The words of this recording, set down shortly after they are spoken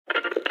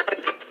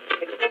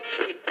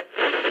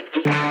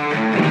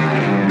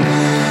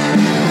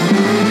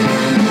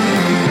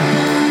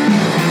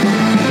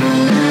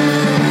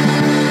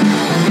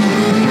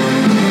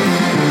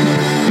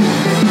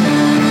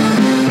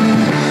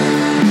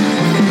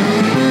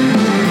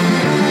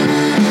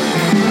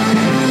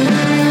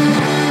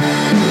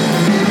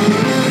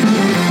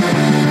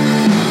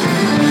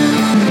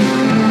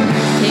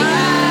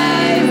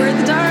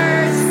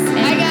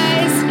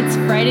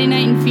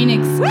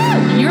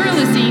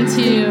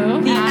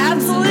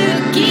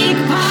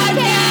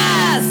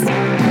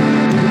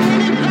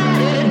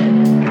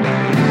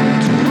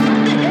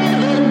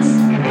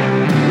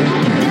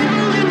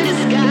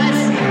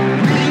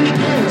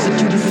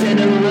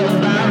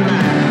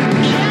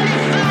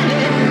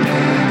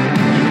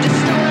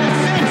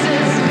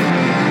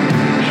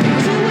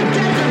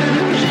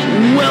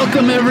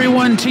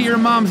To your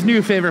mom's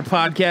new favorite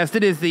podcast.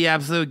 It is the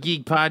Absolute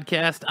Geek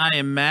Podcast. I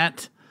am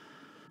Matt.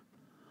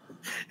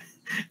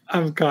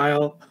 I'm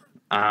Kyle.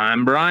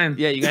 I'm Brian.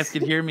 Yeah, you guys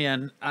could hear me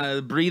on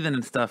breathing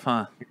and stuff,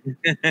 huh?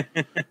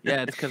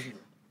 Yeah, it's because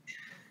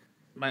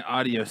my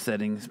audio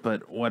settings,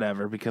 but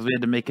whatever, because we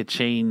had to make a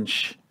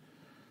change.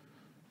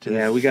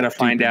 Yeah, we got to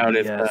find out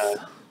if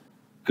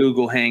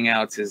Google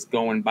Hangouts is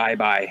going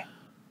bye-bye.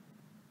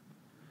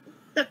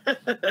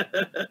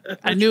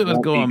 I knew it was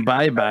going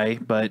bye-bye,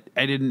 but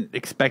I didn't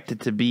expect it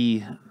to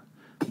be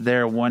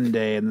there one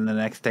day, and then the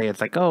next day it's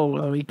like, oh,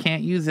 well, we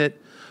can't use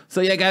it.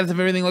 So yeah, guys, if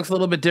everything looks a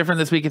little bit different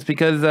this week, it's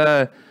because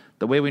the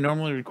way we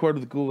normally record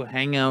with Google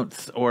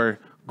Hangouts or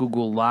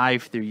Google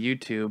Live through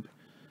YouTube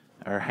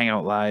or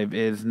Hangout Live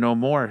is no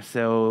more.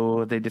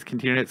 So they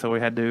discontinued it, so we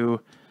had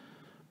to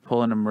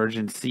pull an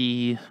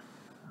emergency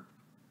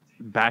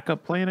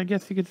backup plan, I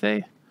guess you could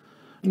say.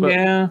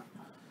 Yeah.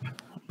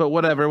 But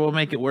whatever, we'll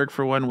make it work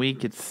for 1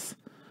 week.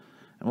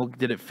 We'll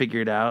get it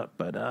figured out.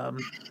 But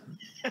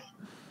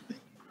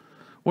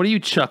what are you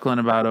chuckling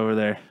about over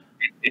there?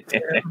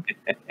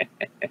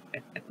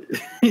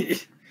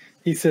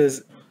 He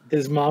says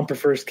his mom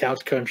prefers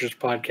Couch Crunchers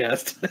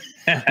podcast.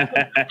 Hey,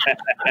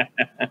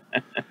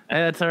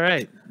 that's all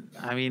right.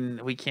 I mean,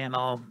 we can't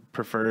all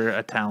prefer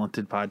a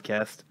talented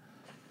podcast.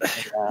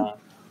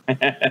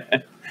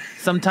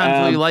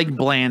 Sometimes we like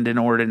bland and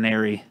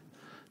ordinary,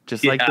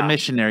 just like the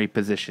missionary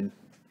position.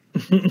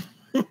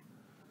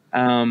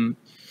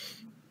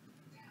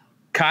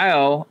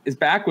 Kyle is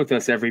back with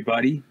us,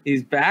 everybody.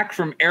 He's back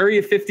from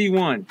Area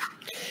 51.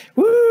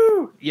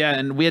 Woo! Yeah,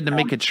 and we had to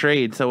make a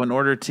trade. So in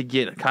order to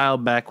get Kyle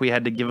back, we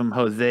had to give him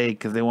Jose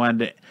because they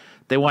wanted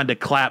to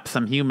clap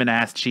some human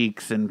ass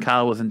cheeks, and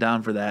Kyle wasn't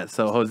down for that.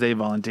 So Jose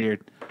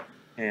volunteered.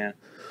 Yeah,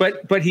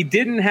 but he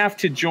didn't have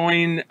to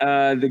join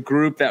the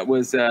group that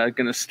was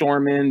going to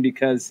storm in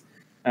because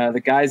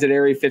the guys at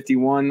Area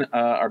 51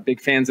 are big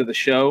fans of the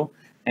show.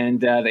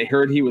 And they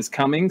heard he was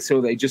coming, so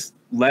they just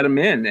let him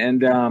in.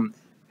 And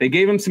they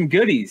gave him some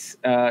goodies.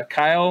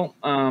 Kyle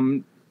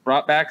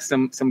brought back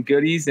some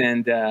goodies,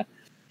 and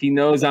he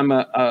knows I'm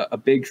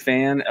a big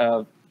fan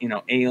of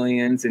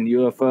aliens and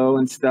UFO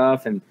and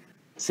stuff. And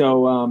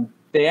so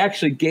they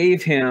actually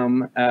gave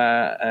him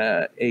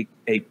a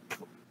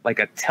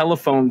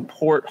telephone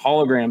port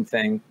hologram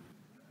thing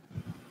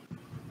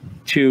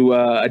to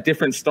a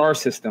different star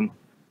system.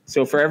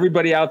 So for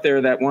everybody out there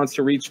that wants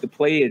to reach the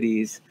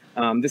Pleiades,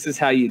 this is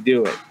how you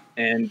do it.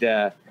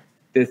 And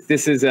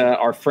this is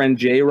our friend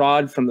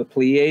J-Rod from the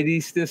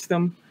Pleiades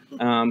system.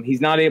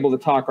 He's not able to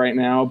talk right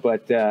now,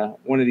 but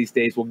one of these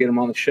days we'll get him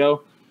on the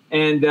show.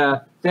 And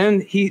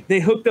then they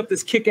hooked up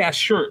this kick-ass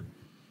shirt.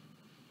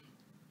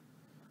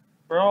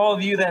 For all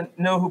of you that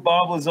know who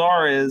Bob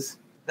Lazar is,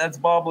 that's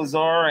Bob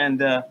Lazar,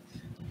 and I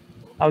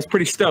was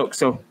pretty stoked.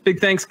 So big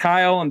thanks,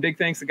 Kyle, and big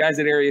thanks to the guys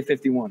at Area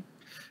 51.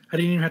 I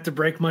didn't even have to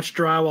break much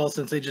drywall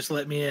since they just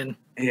let me in.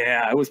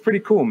 Yeah, it was pretty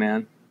cool,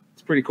 man.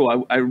 It's pretty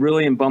cool. I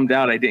really am bummed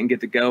out I didn't get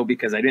to go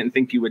because I didn't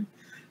think you would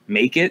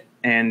make it.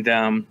 And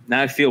now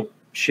I feel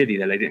shitty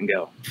that I didn't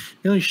go.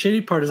 The only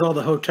shitty part is all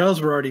the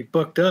hotels were already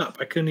booked up.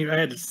 I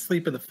had to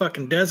sleep in the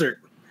fucking desert.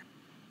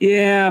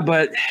 Yeah,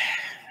 but,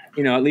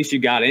 at least you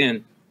got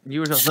in.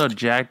 You were so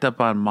jacked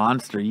up on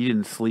Monster, you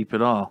didn't sleep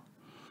at all.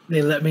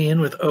 They let me in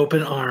with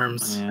open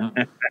arms. Yeah.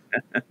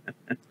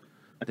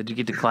 Did you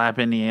get to clap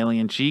any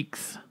alien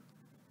cheeks?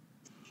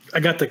 I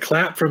got the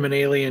clap from an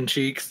alien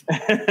cheeks.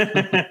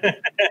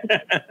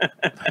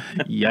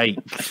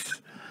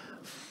 Yikes.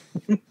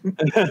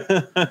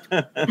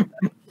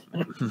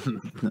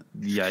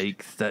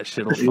 Yikes, that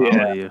shit'll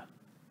follow you.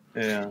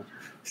 Yeah.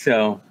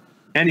 So,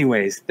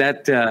 anyways,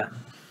 that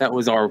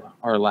was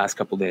our last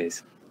couple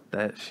days.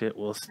 That shit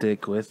will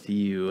stick with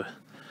you.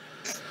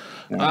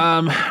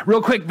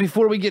 Real quick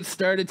before we get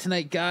started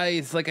tonight,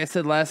 guys, like I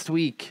said last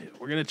week,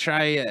 we're gonna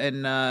try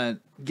and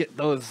get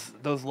those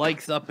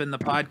likes up in the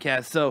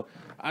podcast. So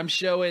I'm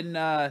showing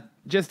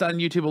just on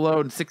YouTube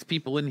alone 6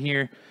 people in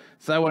here.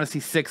 So I want to see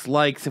 6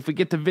 likes. If we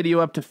get the video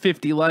up to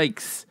 50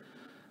 likes,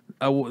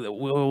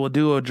 we'll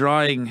do a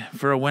drawing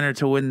for a winner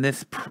to win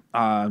this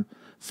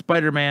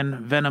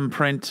Spider-Man Venom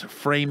print,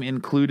 frame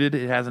included.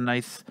 It has a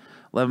nice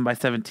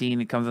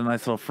 11x17. It comes in a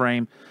nice little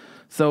frame.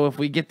 So if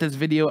we get this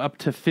video up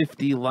to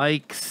 50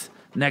 likes,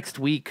 next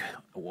week,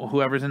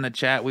 whoever's in the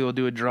chat, we will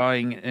do a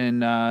drawing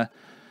and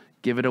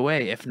give it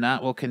away. If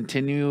not, we'll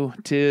continue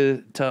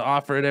to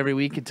offer it every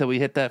week until we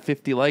hit that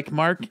 50 like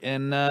mark,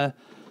 and then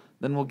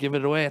we'll give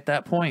it away at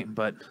that point.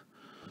 But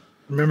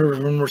remember,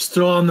 when we're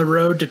still on the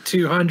road to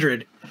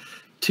 200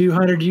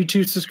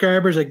 YouTube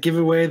subscribers, I give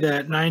away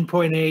that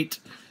 9.8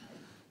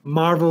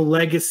 Marvel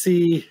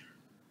Legacy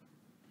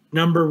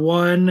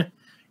 #1.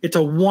 It's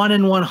a 1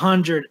 in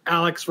 100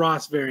 Alex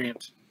Ross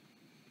variant.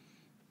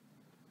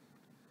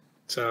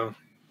 So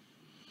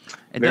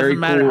it doesn't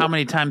matter how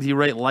many times you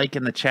write like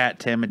in the chat,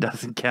 Tim. It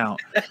doesn't count.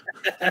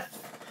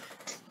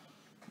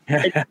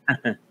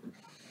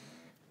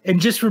 And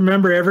just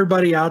remember,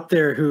 everybody out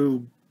there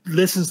who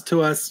listens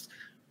to us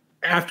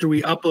after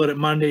we upload it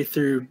Monday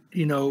through,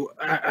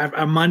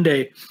 on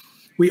Monday,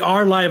 we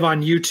are live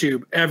on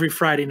YouTube every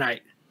Friday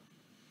night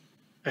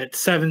at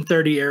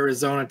 7:30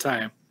 Arizona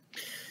time.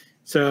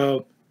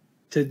 So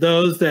to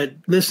those that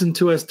listen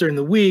to us during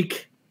the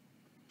week,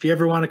 if you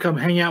ever want to come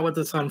hang out with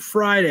us on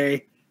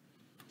Friday,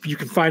 you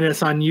can find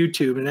us on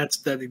YouTube, and that's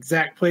the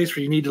exact place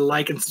where you need to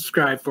like and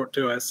subscribe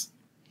to us.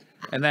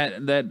 And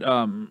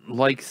that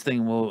likes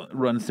thing will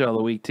run throughout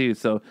the week too.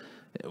 So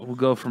we'll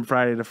go from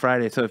Friday to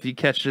Friday. So if you're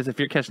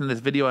catching this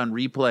video on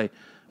replay,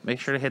 make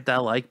sure to hit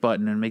that like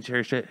button and make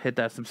sure to hit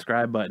that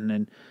subscribe button.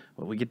 And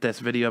when we get this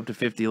video up to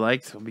 50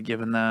 likes, we'll be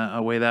giving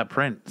away that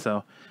print.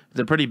 So it's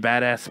a pretty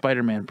badass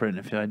Spider-Man print,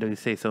 if I do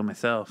say so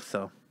myself.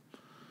 So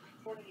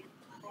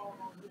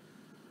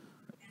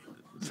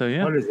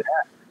yeah. What is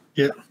that?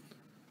 Yeah.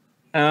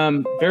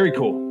 Very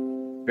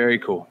cool. Very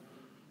cool.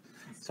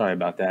 Sorry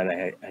about that.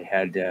 I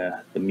had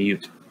the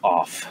mute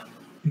off.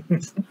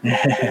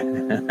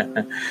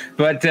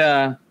 But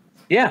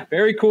yeah,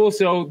 very cool.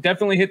 So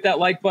definitely hit that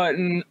like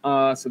button,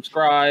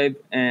 subscribe,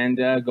 and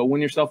go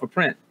win yourself a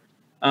print.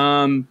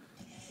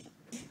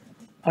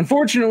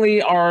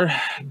 Unfortunately, our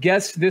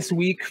guest this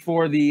week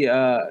for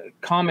the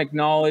comic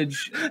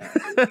knowledge.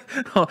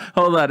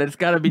 Hold on, it's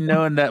got to be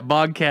known that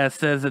Bogcast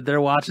says that they're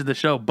watching the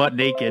show butt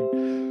naked.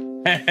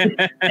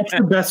 That's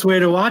the best way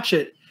to watch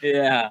it.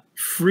 Yeah,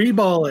 free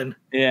balling.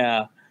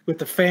 Yeah, with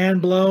the fan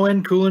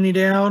blowing, cooling you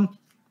down.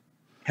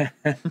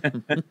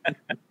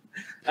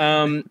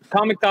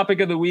 Comic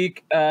topic of the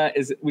week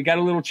is we got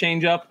a little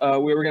change up.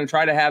 We were going to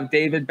try to have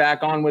David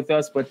back on with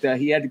us, but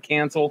he had to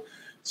cancel.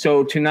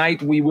 So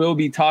tonight we will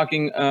be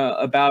talking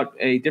about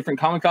a different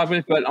comic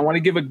topic, but I want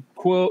to give a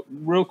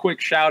real quick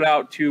shout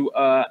out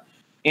to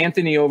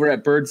Anthony over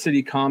at Bird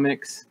City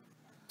Comics.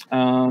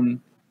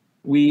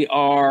 We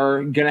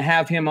are going to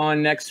have him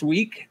on next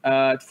week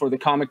for the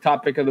comic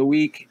topic of the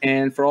week.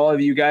 And for all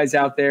of you guys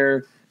out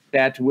there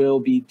that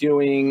will be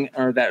doing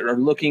or that are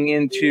looking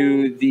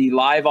into the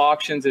live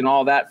auctions and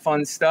all that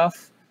fun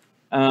stuff,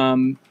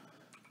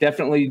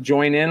 definitely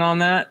join in on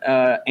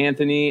that.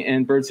 Anthony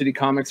and Bird City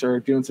Comics are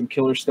doing some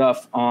killer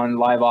stuff on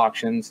live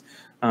auctions.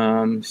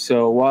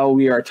 So while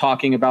we are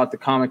talking about the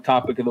comic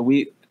topic of the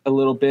week a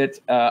little bit,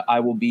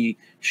 I will be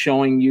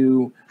showing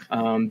you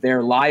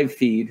their live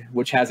feed,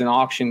 which has an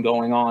auction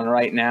going on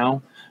right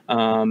now.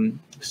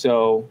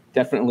 So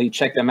definitely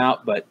check them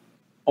out, but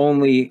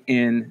only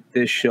in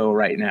this show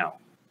right now.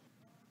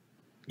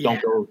 Yeah.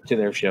 Don't go to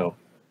their show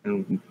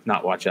and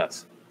not watch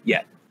us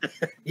yet.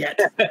 Yet.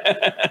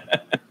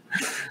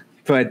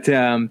 But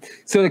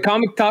so the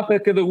comic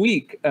topic of the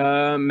week,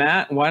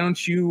 Matt, why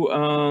don't you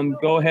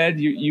go ahead?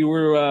 You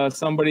were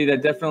somebody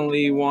that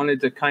definitely wanted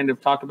to kind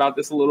of talk about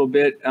this a little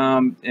bit,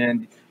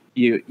 and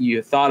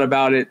you thought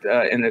about it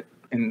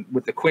in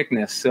with the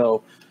quickness.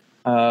 So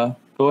go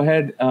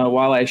ahead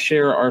while I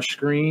share our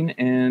screen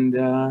and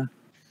tell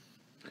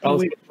us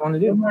what you want to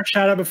do. One more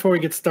shout out before we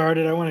get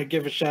started. I want to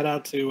give a shout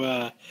out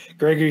to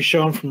Gregory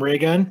Schoen from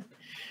Raygun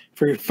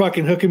for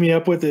fucking hooking me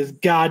up with his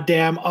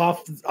goddamn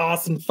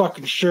awesome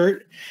fucking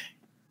shirt.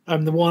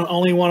 I'm the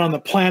only one on the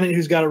planet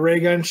who's got a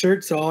Raygun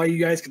shirt, so all you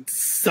guys can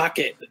suck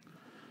it.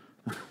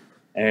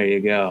 There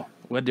you go.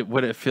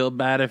 Would it feel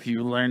bad if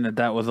you learned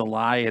that was a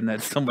lie and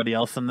that somebody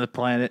else on the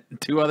planet,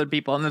 2 other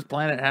people on this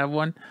planet have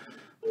one?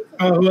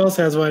 Oh, who else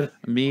has one?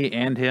 Me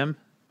and him.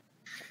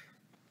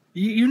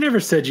 You never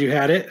said you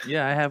had it.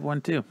 Yeah, I have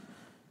one too.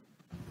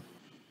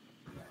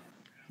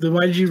 Then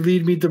why did you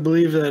lead me to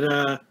believe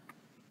that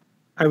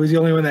I was the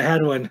only one that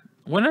had one?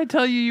 When did I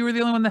tell you were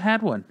the only one that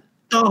had one?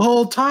 The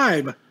whole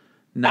time.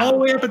 No. All the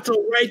way up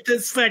until right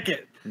this second.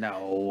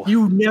 No.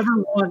 You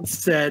never once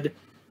said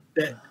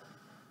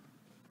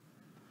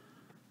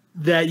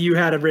that you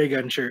had a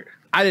Raygun shirt.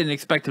 I didn't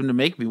expect him to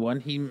make me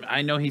one.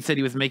 I know he said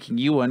he was making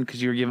you one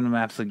because you were giving him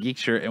an Absolute Geek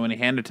shirt, and when he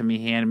handed it to me,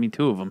 he handed me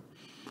 2 of them.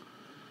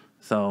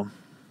 So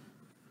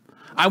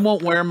I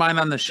won't wear mine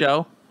on the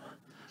show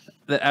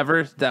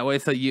ever that way.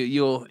 So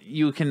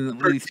you can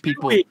at least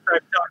people.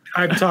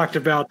 I've talked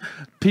about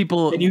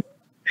people. And you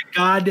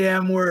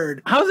goddamn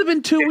word. How's it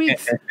been 2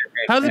 weeks?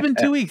 How's it been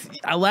 2 weeks?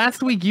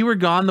 Last week you were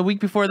gone. The week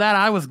before that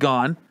I was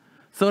gone.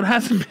 So it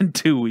hasn't been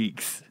 2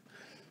 weeks.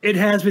 It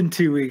has been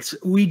 2 weeks.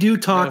 We do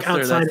talk no,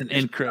 sir, outside. That's an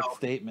incorrect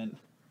statement.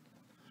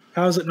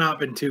 How has it not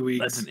been 2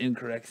 weeks? That's an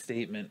incorrect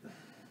statement.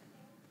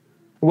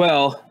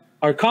 Well,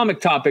 Our comic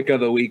topic of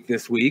the week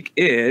this week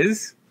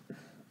is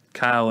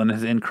Kyle and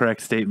his incorrect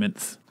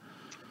statements.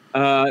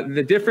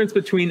 The difference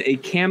between a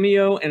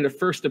cameo and a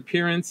first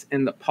appearance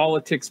and the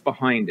politics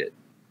behind it.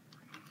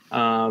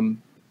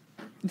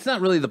 It's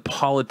not really the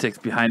politics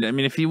behind it. I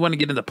mean, if you want to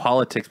get into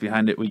politics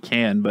behind it, we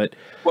can. But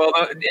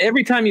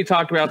every time you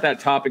talk about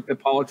that topic, the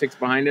politics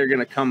behind it are going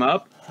to come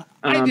up.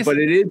 But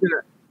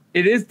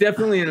it is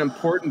definitely an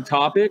important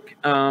topic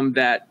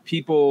that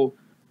people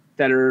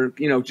that are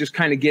just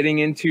kind of getting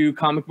into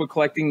comic book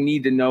collecting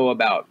need to know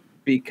about,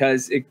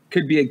 because it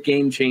could be a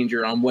game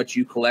changer on what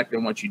you collect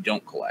and what you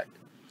don't collect.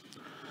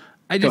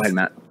 Go ahead,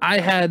 Matt. I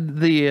had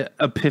the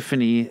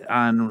epiphany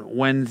on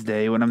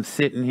Wednesday when I'm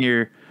sitting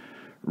here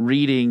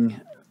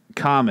reading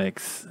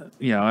comics,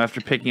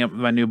 after picking up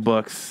my new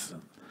books,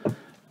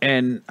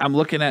 and I'm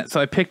looking at, so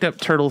I picked up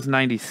Turtles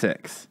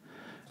 96,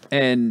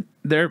 and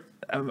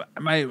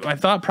my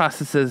thought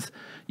process is,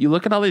 you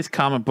look at all these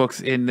comic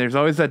books and there's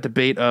always that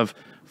debate of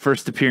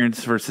first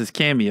appearance versus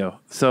cameo.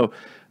 So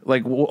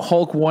like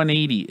Hulk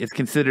 180 is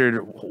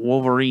considered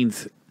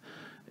Wolverine's,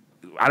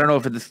 I don't know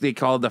if they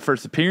call it the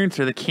first appearance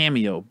or the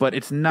cameo, but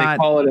it's not. They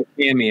call it a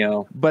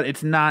cameo, but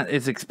it's not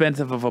as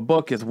expensive of a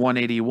book as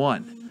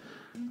 181.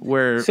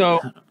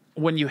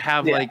 When you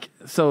have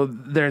so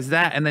there's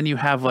that, and then you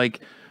have like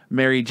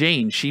Mary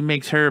Jane. She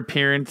makes her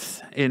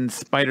appearance in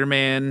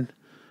Spider-Man.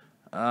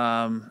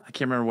 I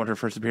can't remember what her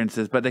first appearance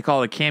is, but they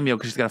call it a cameo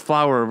because she's got a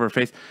flower over her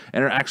face,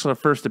 and her actual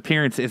first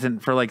appearance isn't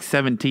for like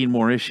 17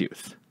 more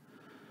issues.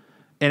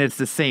 And it's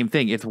the same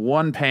thing. It's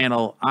one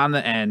panel on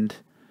the end,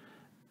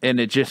 and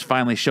it just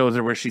finally shows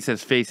her where she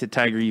says, "Face it,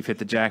 Tiger, you've hit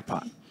the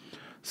jackpot."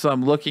 So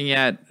I'm looking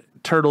at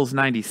Turtles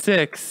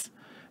 96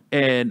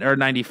 or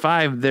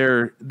 95.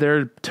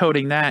 They're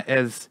toting that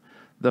as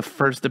the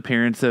first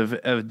appearance of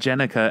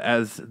Jennika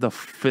as the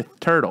fifth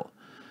turtle.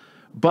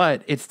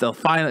 But it's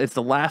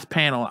the last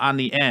panel on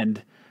the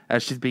end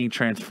as she's being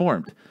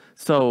transformed.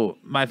 So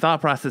my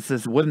thought process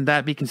is, wouldn't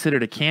that be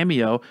considered a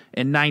cameo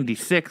in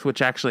 96,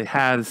 which actually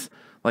has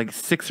like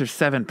 6 or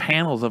 7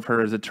 panels of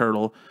her as a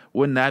turtle?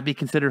 Wouldn't that be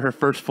considered her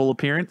first full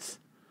appearance?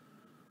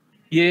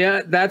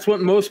 Yeah, that's what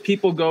most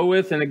people go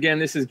with. And again,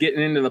 this is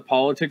getting into the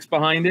politics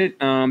behind it.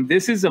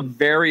 This is a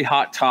very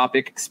hot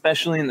topic,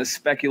 especially in the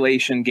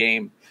speculation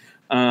game.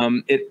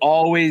 It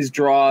always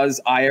draws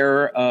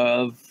ire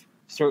of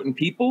certain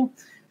people,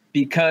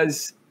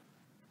 because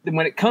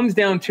when it comes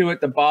down to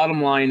it, the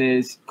bottom line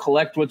is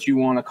collect what you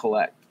want to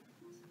collect.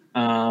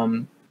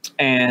 And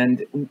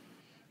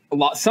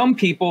some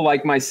people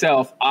like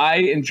myself, I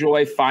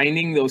enjoy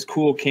finding those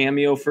cool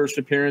cameo first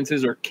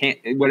appearances, or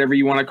whatever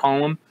you want to call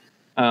them.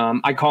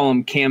 I call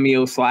them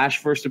cameo /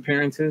 first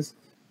appearances.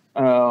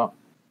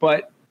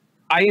 But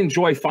I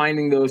enjoy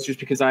finding those just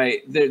because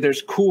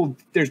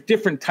there's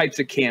different types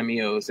of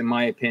cameos, in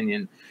my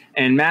opinion.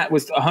 And Matt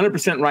was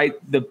 100% right.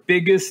 The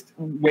biggest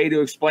way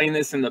to explain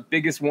this, and the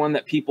biggest one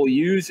that people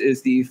use,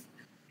 is the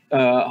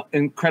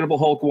Incredible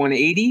Hulk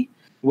 180,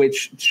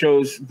 which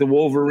shows the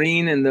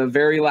Wolverine in the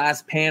very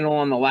last panel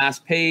on the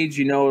last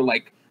page,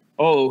 like,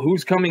 oh,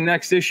 who's coming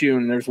next issue?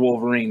 And there's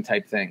Wolverine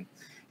type thing.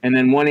 And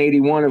then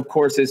 181, of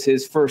course, is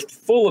his first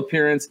full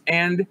appearance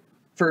and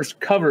first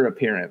cover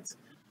appearance.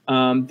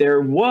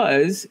 There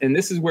was, and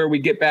this is where we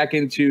get back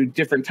into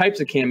different types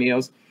of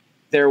cameos,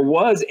 there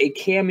was a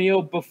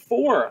cameo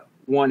before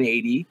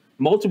 180,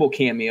 multiple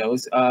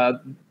cameos.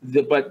 But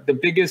the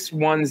biggest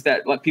ones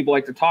that people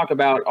like to talk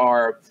about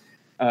are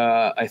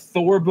a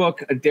Thor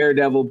book, a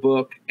Daredevil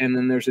book, and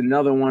then there's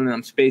another one, and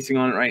I'm spacing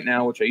on it right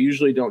now, which I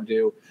usually don't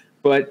do.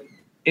 But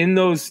in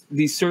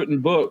these certain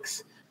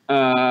books,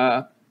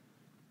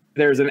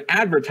 there's an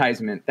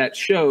advertisement that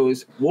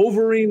shows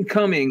Wolverine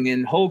coming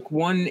in Hulk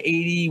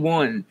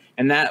 181,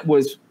 and that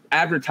was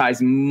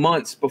advertised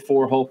months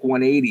before Hulk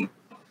 180.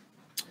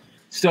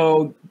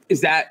 So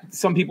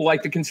some people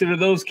like to consider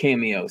those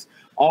cameos.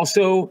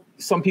 Also,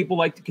 some people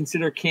like to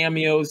consider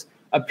cameos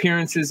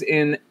appearances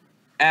in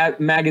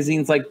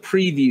magazines like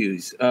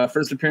previews,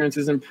 first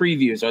appearances and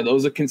previews. Are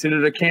those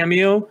considered a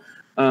cameo,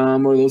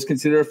 or those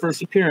considered a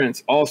first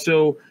appearance?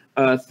 Also,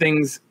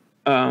 things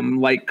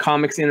like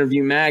Comics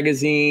Interview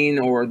Magazine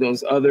or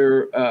those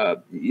other,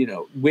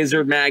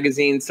 Wizard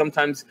magazines.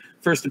 Sometimes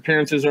first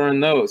appearances are in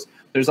those.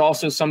 There's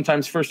also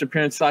sometimes first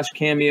appearance /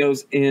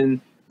 cameos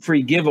in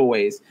free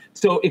giveaways.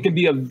 So it can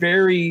be a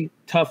very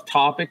tough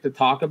topic to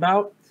talk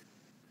about,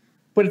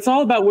 but it's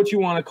all about what you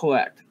want to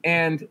collect.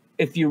 And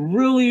if you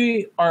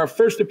really are a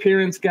first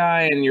appearance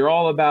guy and you're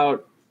all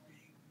about,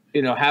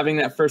 having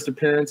that first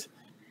appearance,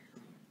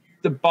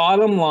 the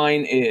bottom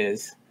line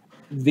is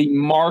the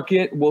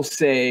market will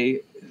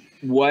say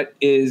what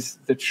is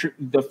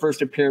the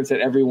first appearance that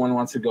everyone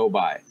wants to go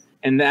by.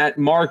 And that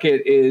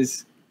market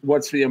is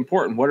what's really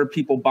important. What are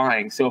people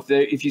buying? So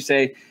if you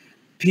say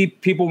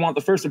people want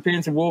the first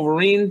appearance of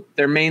Wolverine,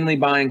 they're mainly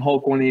buying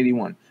Hulk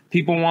 181.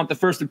 People want the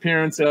first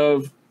appearance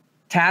of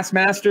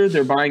Taskmaster,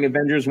 they're buying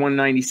Avengers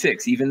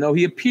 196, even though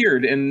he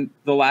appeared in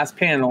the last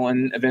panel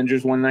in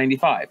Avengers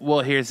 195. Well,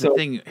 here's the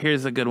thing.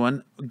 Here's a good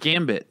one.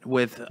 Gambit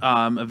with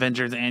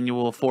Avengers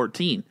Annual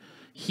 14.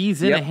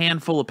 He's in a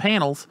handful of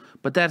panels,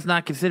 but that's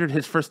not considered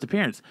his first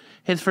appearance.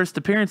 His first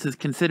appearance is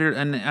considered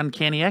an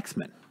Uncanny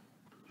X-Men.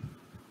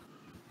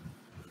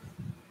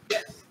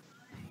 Yes.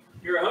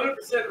 You're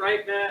 100%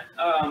 right, Matt.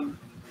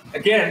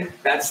 Again,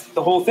 that's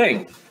the whole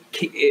thing.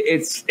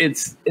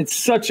 It's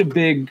such a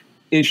big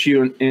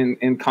issue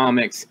in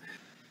comics,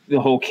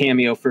 the whole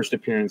cameo first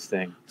appearance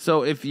thing.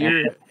 So if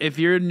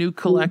you're a new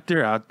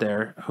collector out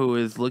there who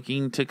is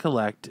looking to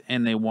collect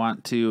and they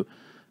want to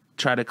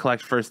try to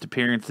collect first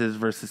appearances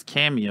versus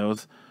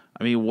cameos,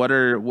 I mean, what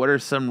are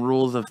some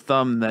rules of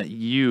thumb that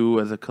you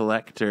as a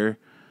collector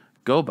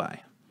go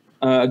by?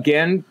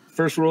 Again,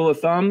 first rule of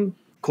thumb: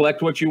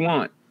 collect what you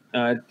want.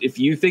 If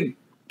you think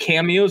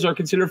cameos are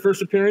considered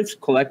first appearance,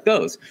 collect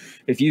those.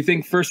 If you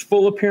think first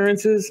full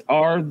appearances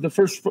are the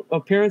first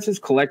appearances,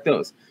 collect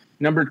those.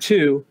 Number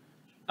two,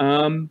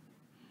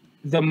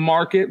 the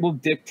market will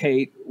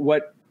dictate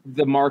what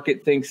the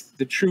market thinks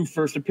the true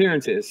first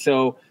appearance is.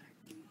 So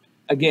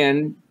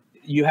again,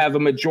 you have a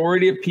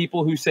majority of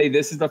people who say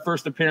this is the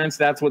first appearance.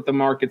 That's what the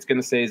market's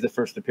going to say is the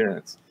first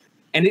appearance.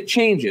 And it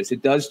changes.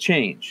 It does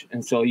change.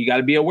 And so you got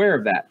to be aware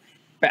of that.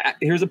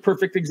 Here's a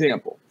perfect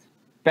example.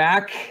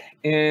 Back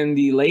in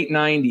the late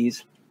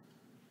 90s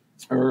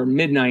or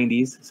mid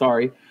 90s,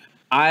 sorry,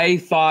 I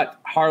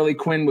thought Harley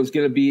Quinn was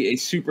going to be a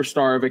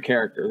superstar of a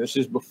character. This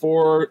is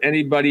before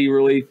anybody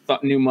really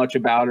knew much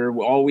about her.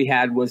 All we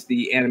had was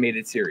the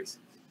animated series.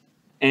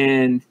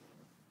 And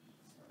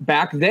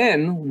back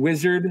then,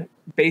 Wizard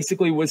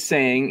basically was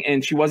saying,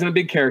 and she wasn't a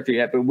big character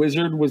yet, but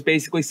Wizard was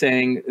basically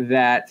saying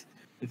that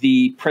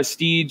the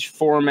Prestige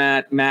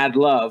format Mad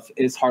Love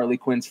is Harley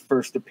Quinn's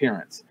first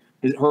appearance,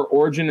 her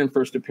origin and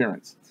first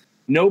appearance.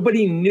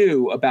 Nobody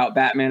knew about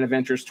Batman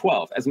Adventures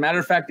 12. As a matter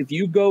of fact, if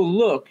you go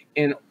look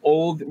in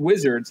old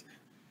Wizards,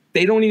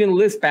 they don't even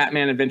list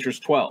Batman Adventures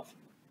 12.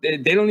 They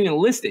don't even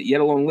list it,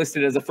 yet alone list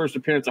it as a first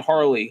appearance of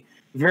Harley.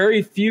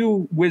 Very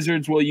few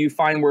Wizards will you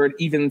find where it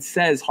even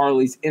says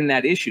Harley's in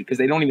that issue, because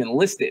they don't even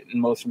list it in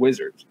most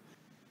Wizards.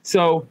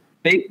 So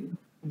they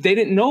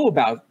didn't know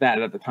about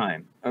that at the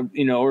time, or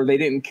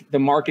the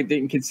market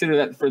didn't consider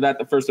that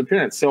the first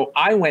appearance. So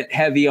I went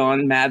heavy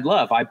on Mad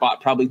Love. I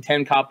bought probably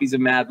 10 copies of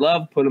Mad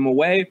Love, put them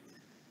away.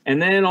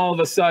 And then all of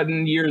a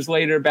sudden, years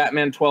later,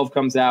 Batman 12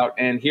 comes out,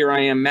 and here I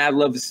am. Mad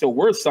Love is still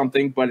worth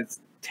something, but it's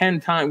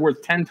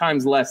worth 10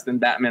 times less than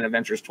Batman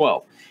Adventures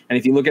 12. And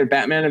if you look at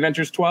Batman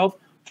Adventures 12,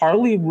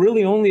 Harley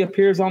really only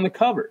appears on the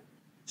cover.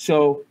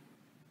 So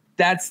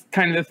that's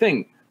kind of the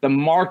thing. The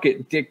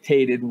market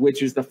dictated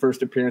which is the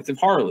first appearance of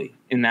Harley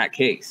in that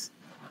case.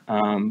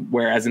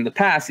 Whereas in the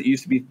past, it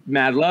used to be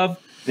Mad Love.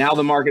 Now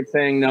the market's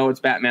saying, no, it's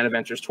Batman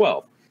Adventures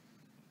 12.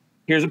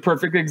 Here's a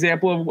perfect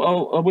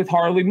example of with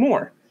Harley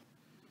Moore.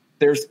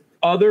 There's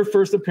other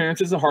first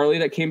appearances of Harley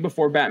that came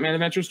before Batman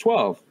Adventures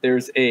 12.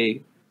 There's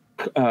a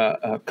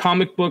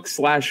comic book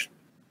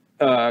 /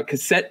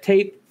 cassette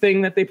tape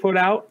thing that they put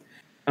out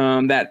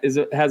that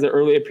has an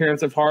early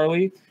appearance of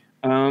Harley.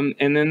 And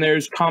then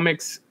there's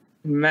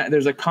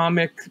there's a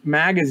comic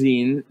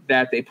magazine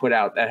that they put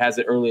out that has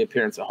an early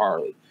appearance of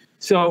Harley.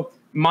 So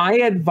my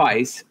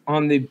advice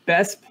on the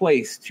best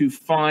place to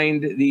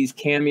find these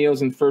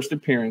cameos and first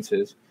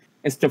appearances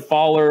is to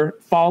follow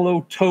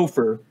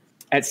Topher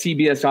at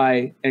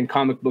CBSI and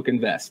Comic Book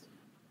Invest.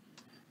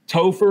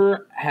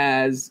 Topher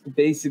has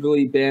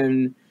basically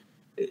been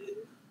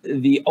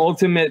the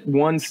ultimate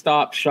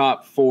one-stop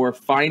shop for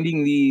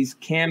finding these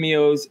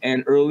cameos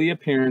and early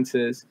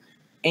appearances.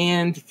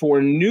 And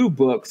for new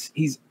books,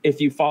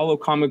 if you follow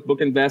Comic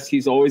Book Invest,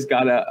 he's always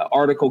got an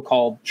article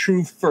called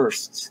True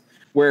Firsts,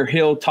 where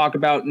he'll talk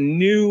about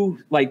new,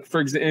 like, for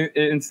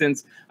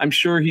instance, I'm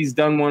sure he's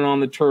done one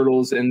on the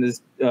Turtles and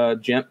this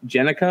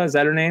Jennika, is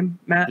that her name,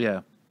 Matt? Yeah.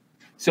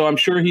 So I'm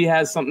sure he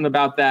has something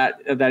about that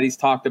he's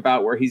talked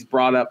about, where he's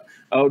brought up,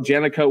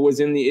 Jennika was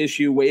in the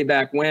issue way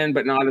back when,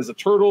 but not as a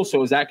turtle.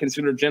 So is that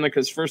considered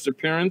Jennika's first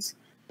appearance,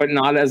 but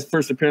not as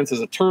first appearance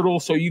as a turtle?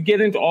 So you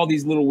get into all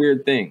these little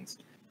weird things.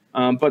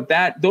 But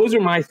those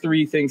are my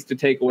 3 things to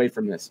take away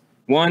from this.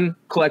 1,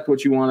 collect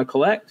what you want to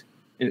collect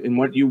and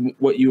what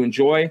you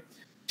enjoy.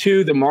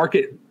 2, the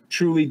market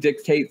truly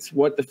dictates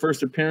what the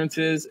first appearance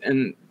is,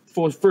 and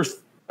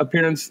first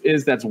appearance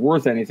is that's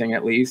worth anything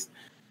at least,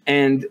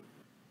 and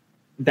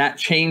that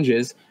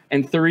changes.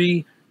 And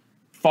 3,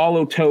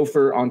 follow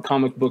Topher on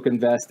Comic Book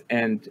Invest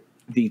and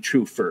the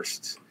True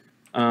Firsts.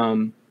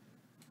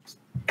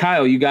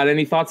 Kyle, you got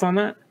any thoughts on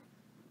that?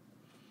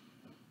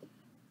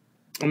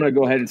 I'm going to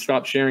go ahead and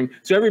stop sharing.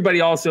 So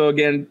everybody also,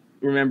 again,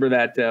 remember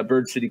that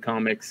Bird City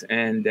Comics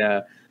and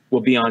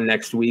will be on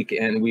next week,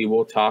 and we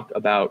will talk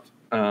about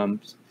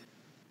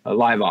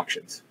live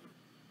auctions.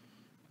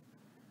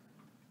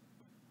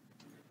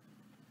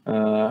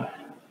 What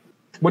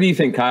do you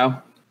think,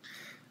 Kyle?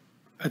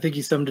 I think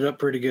you summed it up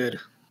pretty good.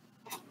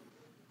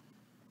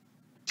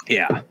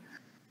 Yeah.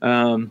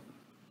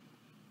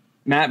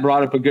 Matt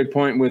brought up a good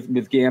point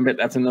with Gambit.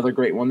 That's another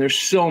great one. There's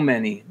so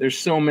many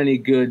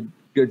good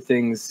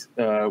things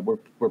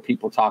where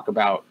people talk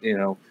about,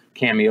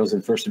 cameos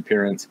and first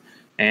appearance.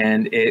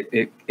 and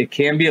it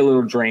can be a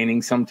little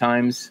draining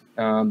sometimes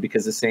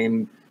because the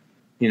same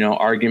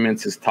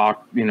arguments as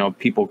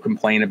people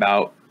complain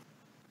about.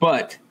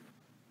 But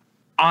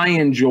I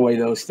enjoy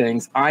those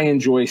things. I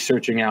enjoy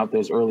searching out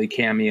those early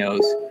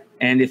cameos.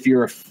 And if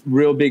you're a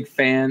real big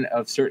fan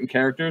of certain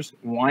characters,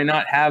 why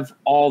not have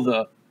all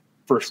the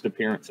first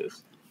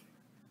appearances?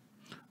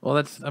 Well,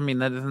 that's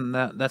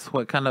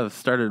what kind of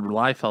started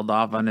Liefeld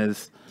off on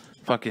his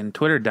fucking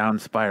Twitter down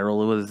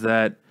spiral, was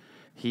that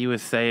he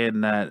was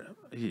saying that,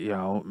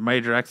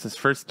 Major X's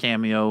first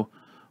cameo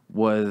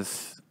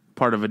was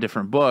part of a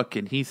different book,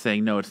 and he's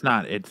saying, no, it's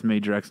not. It's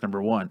Major X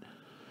 #1.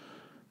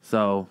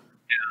 So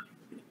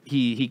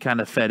he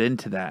kind of fed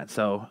into that.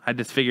 So I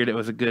just figured it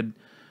was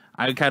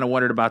I kind of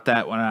wondered about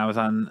that when I was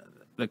on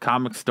the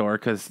comic store,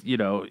 because,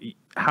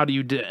 how do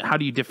you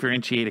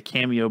differentiate a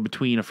cameo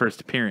between a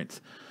first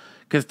appearance?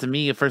 Because to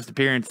me, a first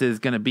appearance is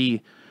going to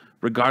be,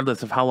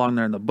 regardless of how long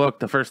they're in the book,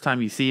 the first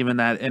time you see them in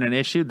an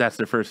issue, that's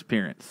their first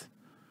appearance.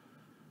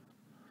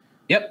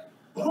 Yep.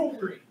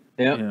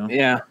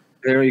 Yeah.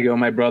 There you go.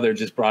 My brother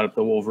just brought up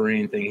the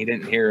Wolverine thing. He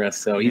didn't hear us,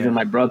 so even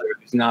my brother,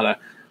 who's not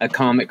a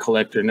comic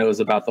collector, knows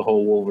about the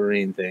whole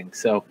Wolverine thing.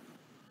 So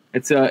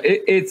it's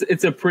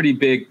a pretty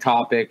big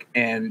topic,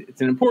 and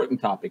it's an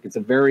important topic. It's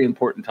a very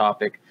important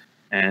topic,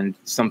 and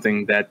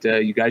something that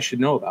you guys should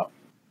know about.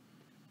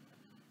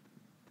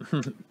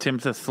 Tim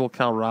says Soul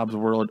Cal Rob's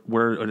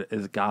word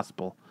is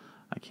gospel.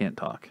 I can't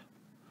talk.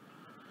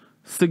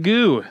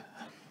 Sagoo.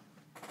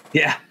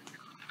 Yeah.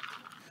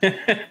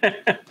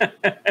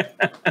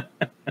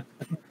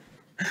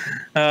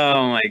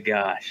 Oh my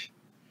gosh.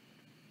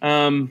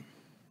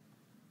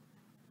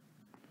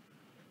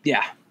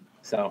 Yeah.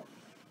 So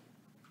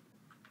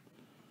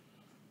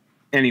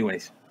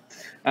anyways,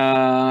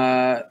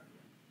 I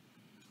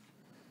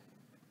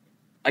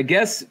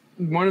guess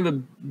one of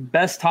the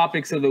best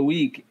topics of the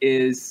week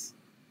is,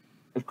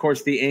 of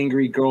course, the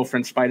Angry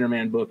Girlfriend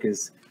Spider-Man book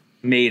has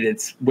made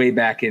its way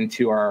back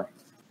into our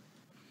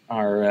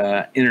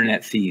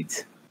internet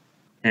feeds.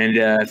 And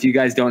if you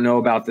guys don't know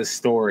about this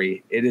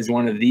story, it is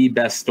one of the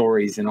best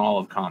stories in all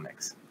of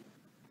comics.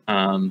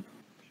 I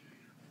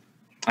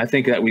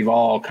think that we've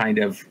all kind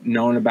of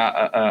known about,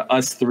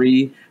 us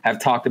three have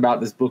talked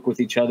about this book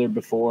with each other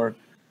before.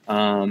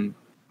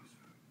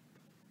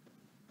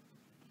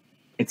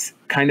 It's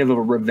kind of a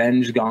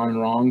revenge gone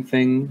wrong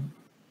thing.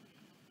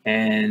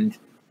 And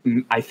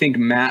I think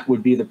Matt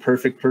would be the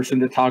perfect person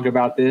to talk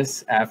about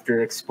this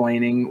after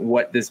explaining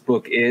what this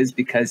book is,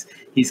 because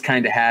he's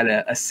kind of had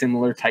a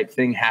similar type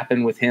thing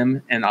happen with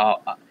him. And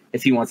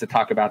if he wants to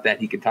talk about that,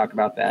 he can talk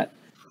about that.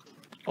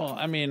 Well,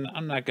 I mean,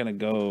 I'm not going to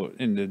go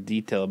into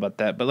detail about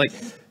that, but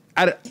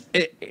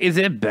is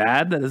it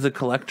bad that as a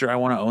collector I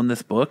want to own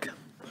this book?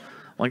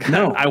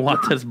 No. I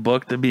want this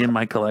book to be in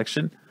my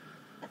collection.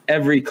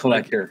 Every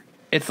collector.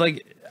 It's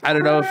I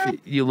don't know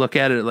if you look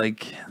at it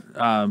like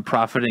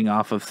profiting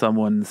off of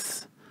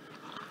someone's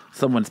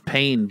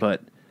pain,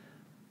 but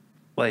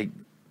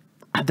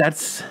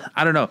that's,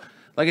 I don't know.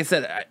 Like I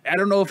said, I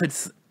don't know if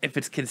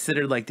it's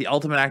considered like the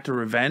ultimate act of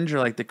revenge or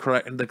like the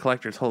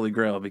collector's holy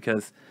grail,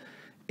 because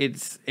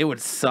it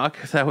would suck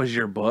if that was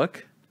your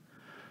book,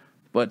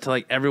 but to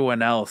like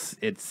everyone else,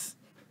 it's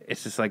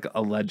just like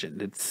a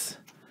legend. It's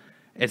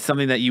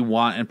something that you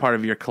want and part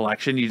of your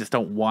collection. You just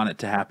don't want it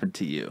to happen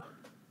to you.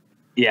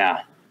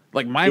 Yeah.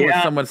 Like mine was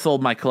someone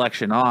sold my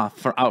collection out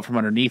from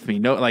underneath me.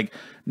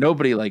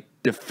 Nobody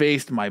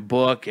defaced my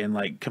book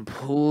and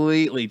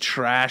completely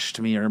trashed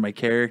me or my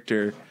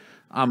character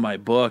on my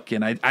book.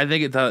 And I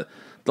think the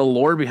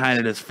lore behind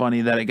it is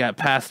funny, that it got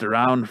passed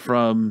around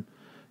from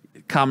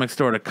comic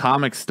store to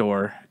comic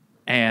store,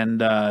 and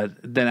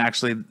then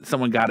actually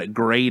someone got it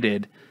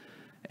graded,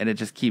 and it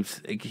just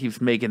keeps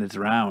making its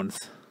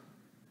rounds.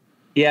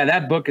 Yeah,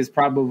 that book is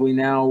probably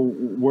now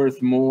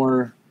worth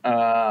more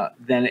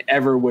than it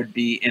ever would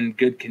be in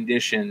good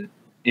condition,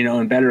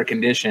 in better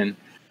condition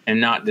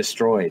and not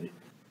destroyed.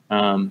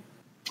 Let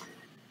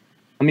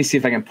me see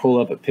if I can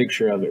pull up a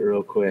picture of it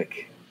real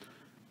quick.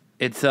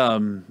 It's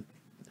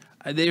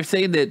they're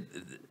saying that,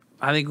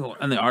 I think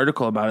in the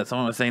article about it,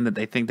 someone was saying that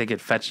they think they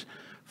could fetch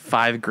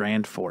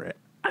 $5,000 for it.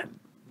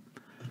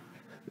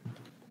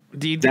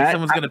 Do you think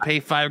someone's going to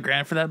pay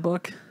 $5,000 for that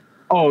book?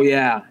 Oh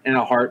yeah, in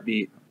a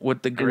heartbeat.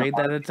 With the grade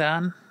that it's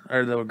on,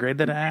 or the grade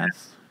that it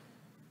has?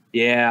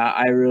 Yeah,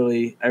 I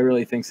really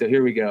think so.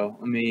 Here we go.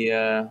 Let me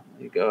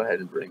go ahead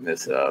and bring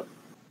this up.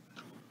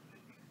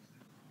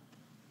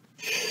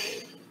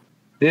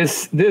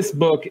 This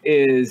book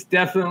is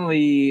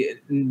definitely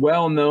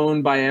well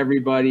known by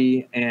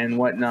everybody and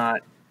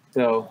whatnot.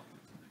 So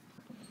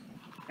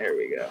there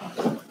we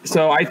go.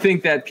 So I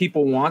think that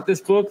people want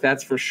this book,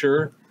 that's for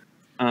sure.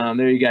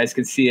 There you guys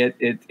can see it.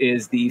 It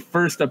is the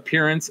first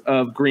appearance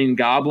of Green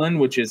Goblin,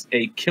 which is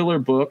a killer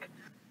book.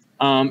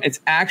 It's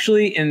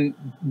actually in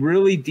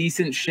really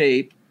decent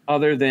shape,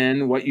 other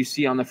than what you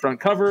see on the front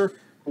cover,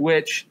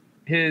 which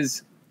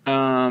his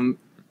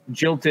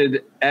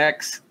jilted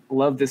ex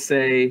loved to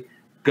say,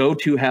 "Go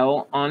to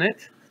hell" on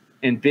it,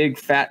 in big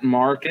fat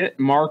marker.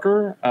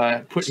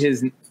 Put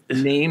his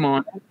name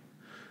on it.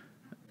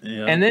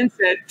 and then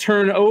said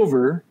turn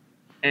over.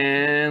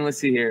 And let's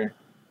see here.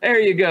 There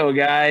you go,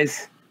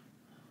 guys.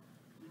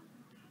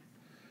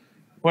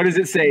 What does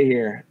it say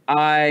here?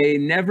 I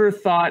never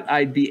thought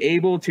I'd be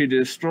able to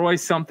destroy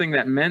something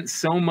that meant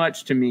so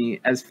much to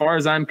me. As far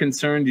as I'm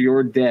concerned,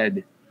 you're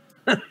dead.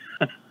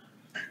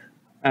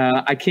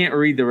 I can't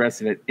read the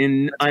rest of it.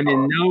 In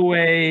no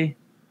way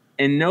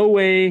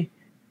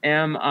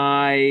am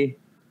I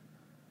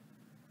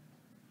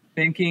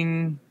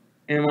thinking,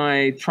 am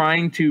I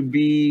trying to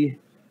be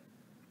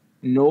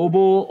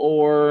noble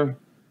or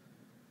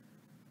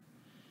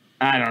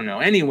I don't know.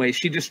 Anyway,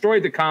 she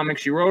destroyed the comic.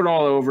 She wrote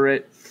all over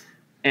it.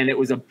 And it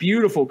was a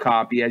beautiful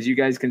copy, as you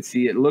guys can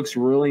see. It looks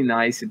really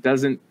nice. It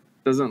doesn't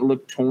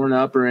look torn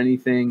up or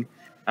anything.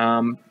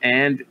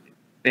 And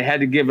they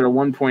had to give it a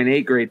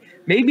 1.8 grade.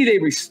 Maybe they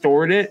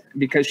restored it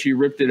because she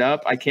ripped it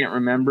up. I can't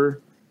remember.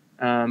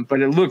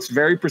 But it looks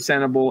very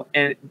presentable.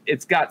 And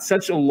it's got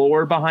such a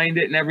lore behind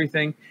it and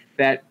everything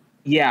that,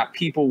 yeah,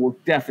 people will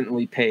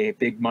definitely pay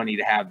big money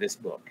to have this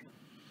book.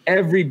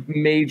 Every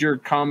major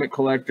comic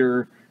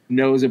collector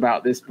knows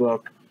about this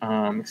book,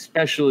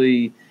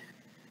 especially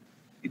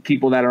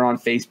people that are on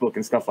Facebook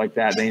and stuff like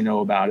that. They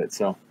know about it.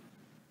 So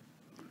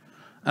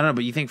I don't know,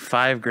 but you think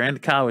 $5,000,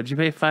 Kyle? Would you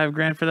pay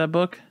 $5,000 for that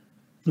book?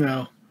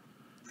 No,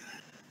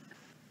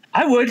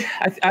 I would.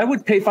 I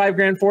would pay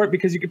 $5,000 for it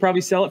because you could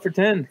probably sell it for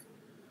 10.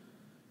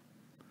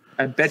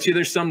 I bet you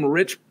there's some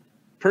rich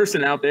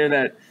person out there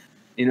that,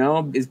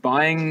 is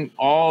buying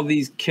all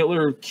these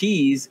killer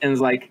keys and is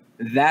like,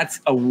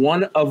 that's a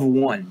one of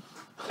one.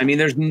 I mean,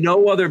 there's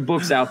no other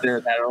books out there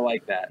that are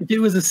like that. If it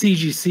was a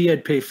CGC,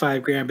 I'd pay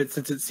 $5,000, but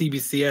since it's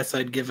CBCS,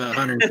 I'd give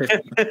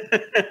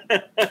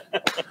 $150.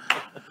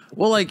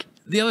 Well, like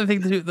the other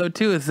thing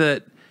too is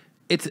that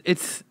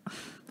it's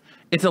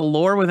a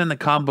lore within the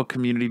comic book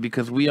community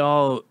because we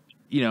all,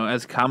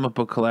 as comic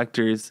book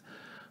collectors,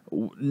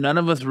 none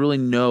of us really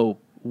know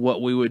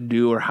what we would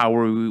do or how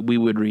we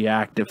would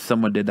react if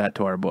someone did that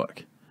to our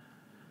book.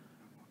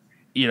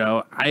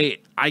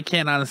 I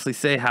can't honestly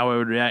say how I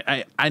would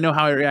react. I know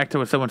how I react to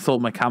when someone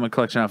sold my comic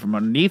collection out from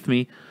underneath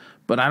me,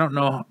 but I don't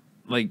know,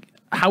 like,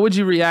 how would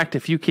you react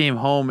if you came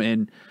home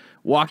and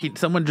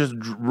someone just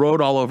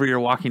wrote all over your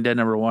Walking Dead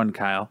 #1,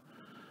 Kyle?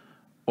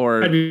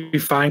 Or I'd be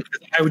fine.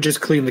 I would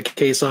just clean the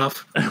case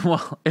off.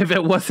 Well, if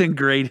it wasn't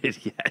graded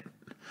yet.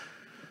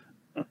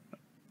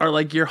 Or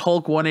like your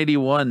Hulk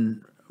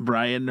 181,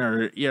 Brian,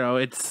 or,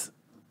 it's,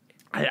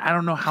 I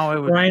don't know how I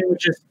would. Brian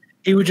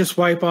would just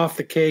wipe off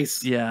the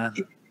case. Yeah.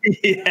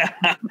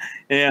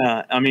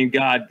 Yeah. I mean,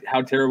 God,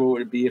 how terrible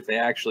would it be if they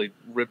actually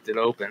ripped it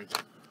open?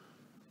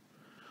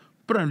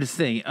 But I'm just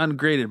saying,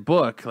 ungraded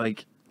book,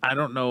 like, I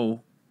don't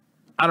know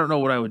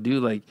what I would do.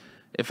 Like,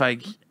 if I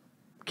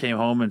came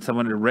home and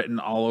someone had written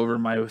all over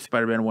my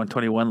Spider-Man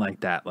 121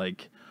 like that,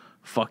 like,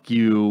 fuck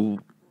you,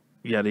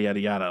 yada, yada,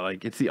 yada.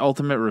 Like, it's the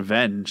ultimate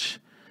revenge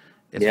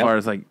as far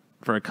as, like,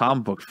 for a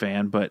comic book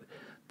fan, but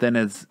then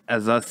as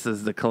us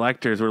as the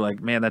collectors, we're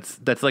like, man,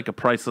 that's like a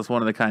priceless,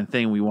 one of a kind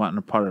thing we want in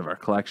a part of our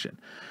collection.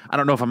 I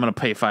don't know if I'm going to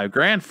pay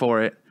 $5,000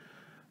 for it,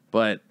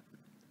 but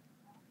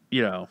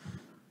I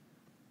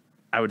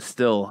would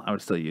still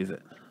use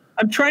it.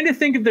 I'm trying to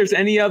think if there's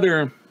any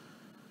other,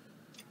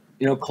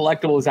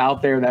 collectibles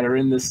out there that are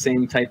in this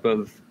same type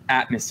of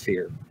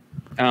atmosphere.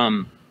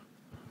 Not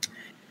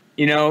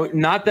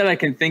that I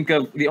can think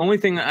of. The only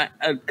thing I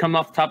come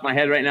off the top of my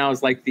head right now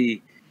is like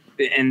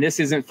and this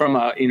isn't from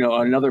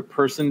another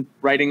person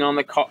writing on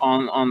the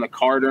on the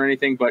card or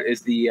anything, but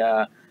is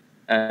the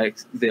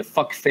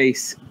fuck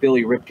face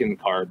Billy Ripken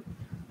card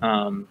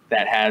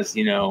that has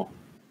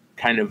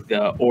kind of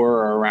the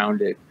aura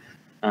around it.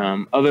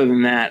 Other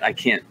than that, I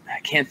can't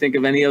think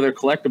of any other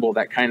collectible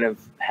that kind of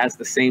has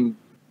the same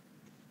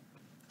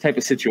type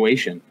of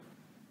situation.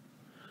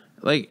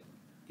 Like,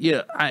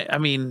 yeah, I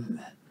mean,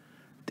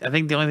 I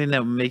think the only thing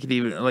that would make it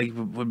even like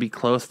would be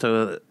close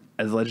to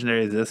as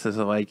legendary as this is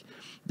like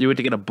you were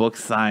to get a book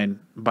signed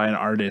by an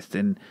artist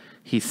and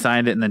he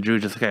signed it and then drew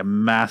just like a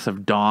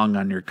massive dong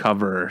on your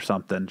cover or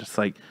something, just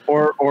like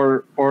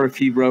or if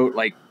he wrote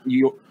like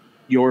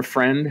your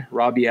friend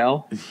Robbie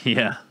L.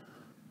 Yeah.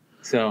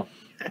 So.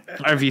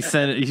 Or if you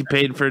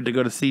paid for it to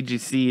go to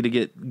CGC to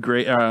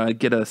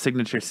get a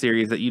signature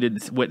series that you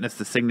didn't witness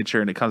the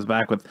signature and it comes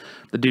back with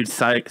the dude's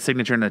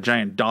signature and a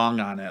giant dong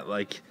on it,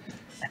 like,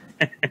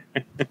 what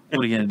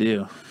are you gonna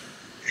do?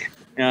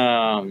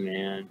 Oh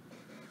man,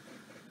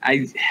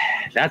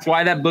 that's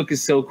why that book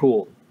is so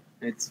cool.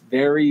 It's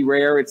very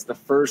rare. It's the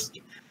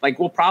first. Like,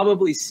 we'll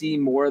probably see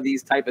more of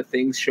these type of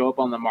things show up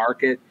on the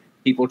market.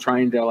 People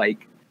trying to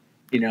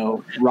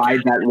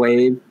ride that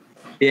wave.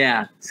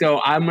 Yeah,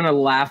 so I'm going to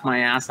laugh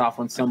my ass off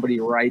when somebody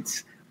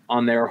writes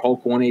on their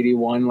Hulk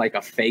 181 like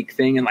a fake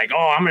thing and like,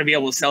 oh, I'm going to be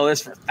able to sell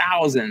this for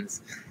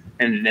thousands.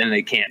 And then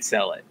they can't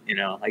sell it,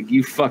 Like,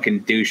 you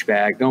fucking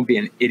douchebag. Don't be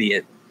an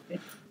idiot.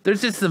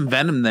 There's just some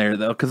venom there,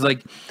 though, because,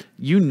 like,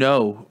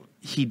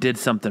 he did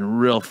something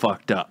real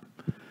fucked up.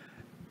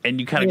 And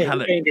you kind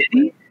of... Did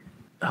he?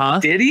 Huh?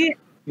 Did he?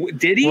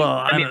 Did he?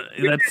 Well,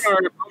 women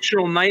are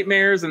emotional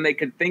nightmares and they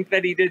could think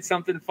that he did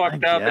something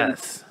fucked up.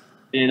 Yes.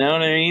 You know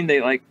what I mean?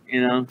 They like,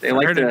 they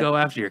like to go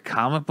after your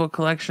comic book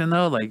collection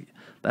though. Like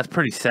that's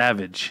pretty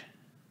savage.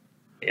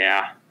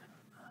 Yeah.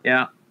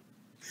 Yeah.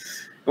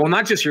 Well,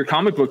 not just your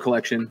comic book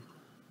collection.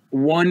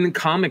 One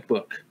comic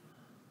book,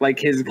 like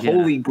his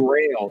holy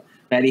grail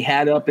that he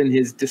had up in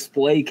his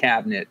display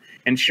cabinet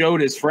and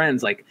showed his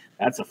friends. Like,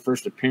 that's the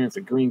first appearance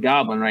of Green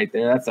Goblin right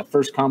there. That's the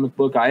first comic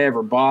book I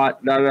ever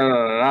bought. Da, da, da,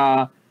 da,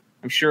 da.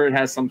 I'm sure it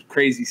has some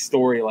crazy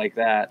story like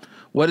that.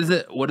 What is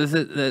it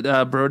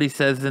that Brody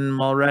says in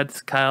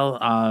Mallrats,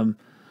 Kyle?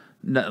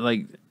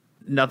 Like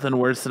nothing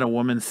worse than a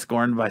woman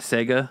scorned by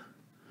Sega.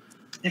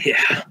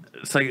 Yeah,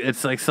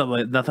 it's like something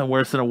like nothing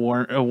worse than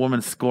a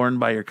woman scorned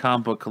by your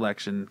comic book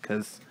collection.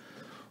 Because,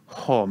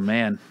 oh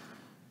man,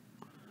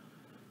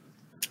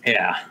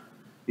 yeah,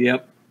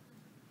 yep.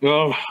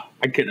 Oh,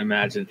 I couldn't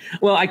imagine.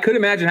 Well, I could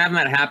imagine having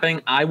that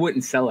happening. I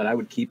wouldn't sell it. I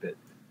would keep it.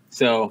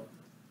 So,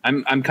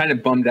 I'm kind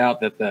of bummed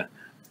out that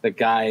the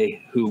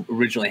guy who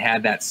originally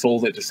had that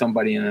sold it to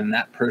somebody, and then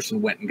that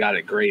person went and got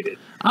it graded.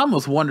 I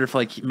almost wonder if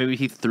like maybe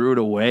he threw it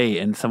away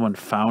and someone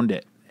found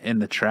it in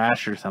the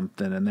trash or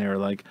something, and they were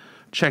like,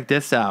 check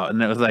this out.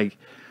 And it was like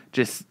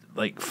just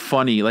like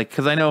funny, like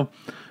because I know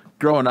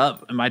growing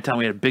up in my town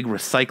we had big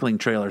recycling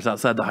trailers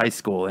outside the high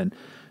school, and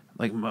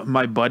like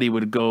my buddy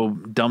would go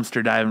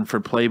dumpster diving for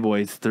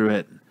Playboys through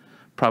it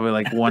probably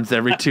like once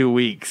every 2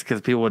 weeks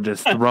because people would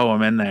just throw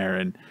them in there.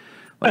 And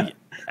like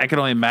I could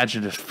only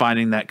imagine just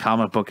finding that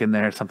comic book in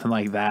there, something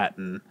like that,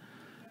 and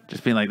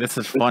just being like, this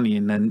is funny,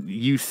 and then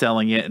you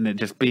selling it and it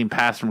just being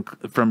passed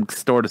from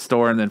store to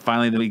store, and then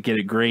finally we get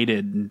it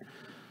graded. And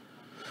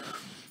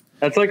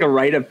that's like a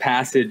rite of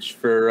passage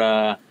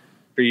for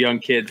young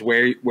kids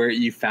where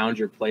you found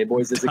your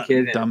Playboys as a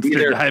kid.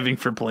 Dumpster diving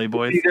for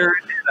Playboys. Either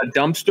in a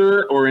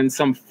dumpster or in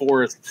some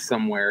forest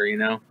somewhere,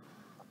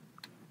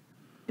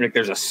 Like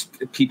there's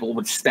people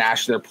would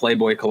stash their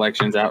Playboy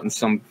collections out in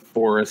some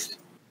forest,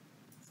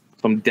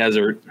 some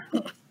desert.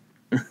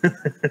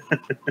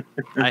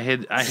 I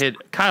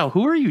hid Kyle,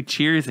 who are you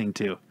cheersing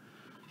to?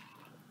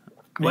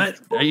 What?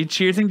 Are you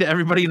cheersing to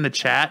everybody in the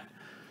chat?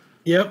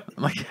 Yep.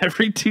 Like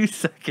every 2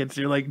 seconds,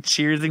 you're like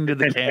cheersing to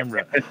the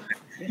camera.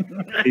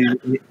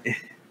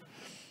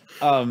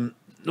 Well,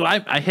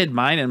 I hid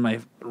mine in my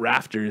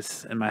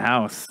rafters in my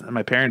house, in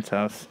my parents'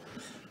 house,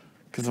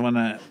 because when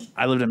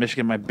I lived in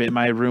Michigan,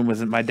 my room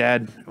was in my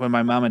dad. When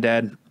my mom and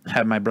dad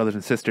had my brothers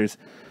and sisters,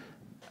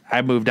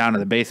 I moved down to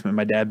the basement.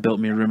 My dad built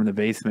me a room in the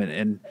basement,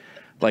 and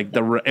like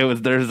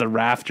there's the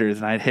rafters,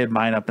 and I hid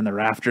mine up in the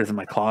rafters in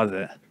my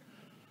closet.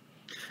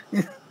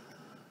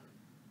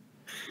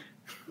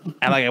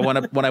 And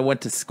like when I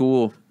went to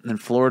school in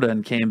Florida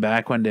and came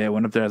back one day, I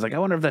went up there. I was like, I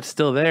wonder if that's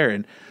still there.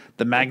 And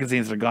the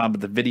magazines are gone,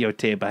 but the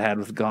videotape I had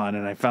was gone.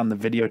 And I found the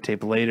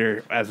videotape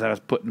later as I was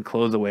putting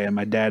clothes away in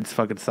my dad's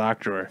fucking sock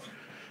drawer.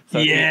 So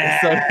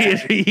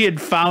he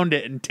had found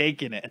it and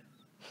taken it.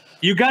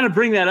 You got to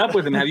bring that up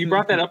with him. Have you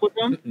brought that up with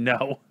him?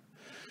 No.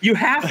 You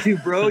have to,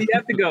 bro. You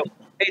have to go,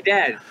 hey,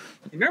 Dad,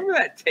 remember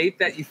that tape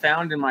that you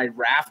found in my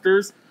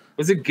rafters?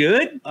 Was it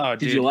good? Oh,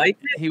 Did you like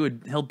it?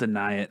 He'll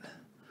deny it.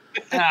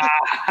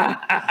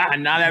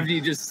 Not after you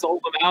just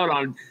sold them out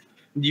on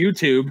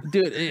YouTube.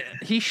 Dude,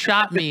 he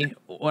shot me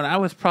when I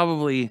was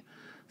probably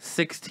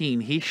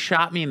 16. He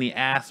shot me in the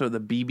ass with a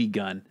BB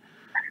gun.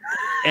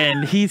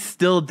 And he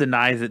still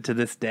denies it to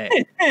this day.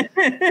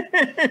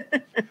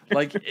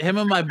 Like him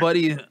and my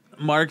buddy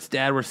Mark's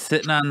dad were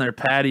sitting on their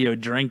patio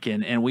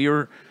drinking, and we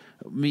were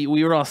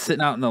all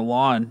sitting out in the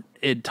lawn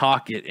and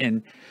talking.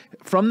 And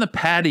from the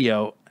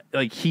patio,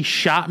 like he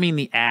shot me in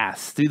the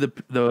ass through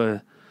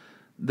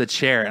the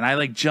chair, and I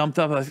like jumped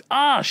up. I was like,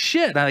 oh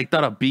shit! And I like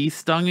thought a bee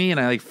stung me, and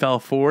I like fell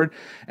forward.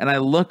 And I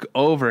look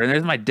over, and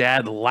there's my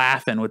dad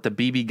laughing with the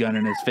BB gun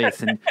in his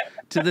face. And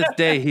to this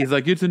day, he's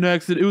like, "It's an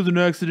accident. It was an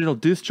accidental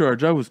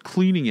discharge. I was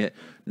cleaning it."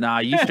 Nah,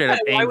 you straight up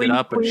aimed it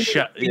up and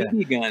shot. Yeah.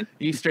 Gun?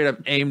 You straight up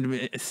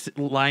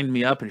lined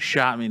me up and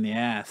shot me in the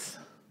ass.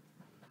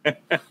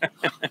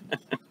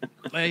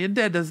 My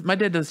dad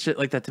does shit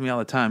like that to me all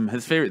the time.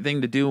 His favorite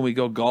thing to do when we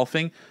go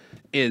golfing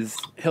is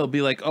he'll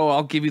be like, "Oh,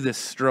 I'll give you this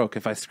stroke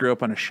if I screw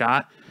up on a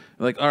shot."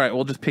 I'm like, all right,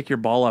 we'll just pick your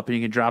ball up and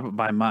you can drop it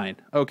by mine.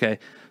 Okay.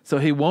 So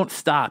he won't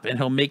stop, and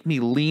he'll make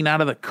me lean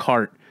out of the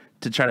cart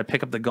to try to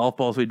pick up the golf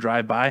balls we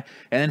drive by,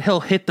 and then he'll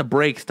hit the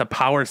brakes to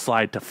power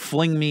slide to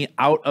fling me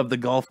out of the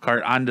golf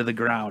cart onto the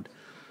ground.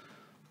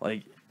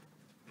 Like,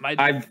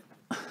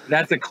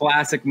 that's a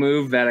classic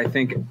move that I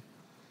think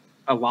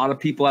a lot of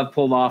people have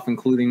pulled off,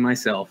 including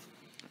myself,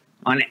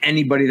 on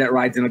anybody that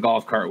rides in a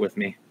golf cart with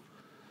me.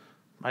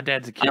 My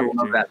dad's a character.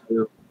 I love that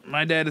too.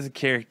 My dad is a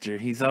character.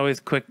 He's always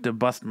quick to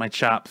bust my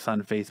chops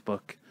on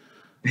Facebook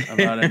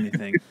about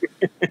anything.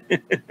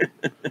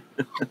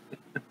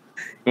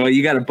 Well,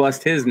 you got to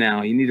bust his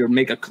now. You need to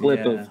make a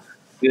clip of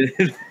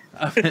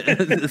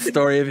the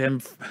story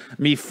of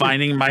me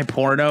finding my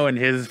porno in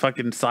his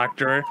fucking sock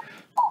drawer.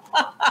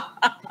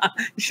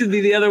 It should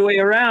be the other way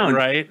around,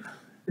 right?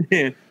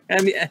 I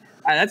mean,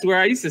 that's where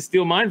I used to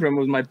steal mine from,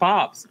 was my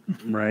pops.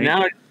 Right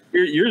now,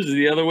 yours is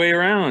the other way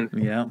around.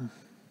 Yeah.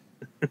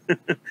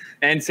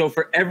 And so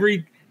for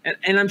every,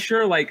 and I'm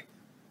sure like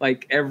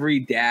like every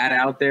dad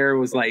out there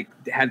was like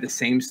had the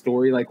same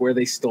story, like where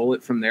they stole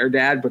it from their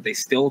dad, but they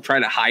still try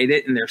to hide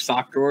it in their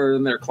sock drawer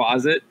in their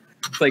closet.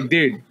 It's like,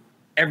 dude,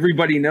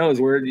 everybody knows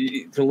where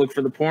to look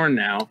for the porn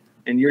now,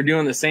 and you're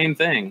doing the same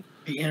thing.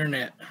 The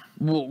internet.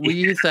 Well, we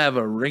used to have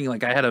a ring.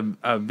 Like I had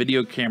a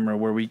video camera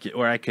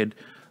where I could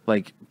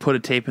like put a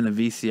tape in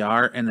the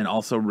VCR and then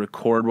also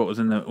record what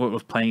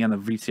was playing on the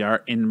VCR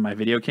in my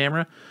video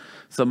camera.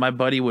 So my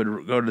buddy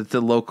would go to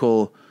the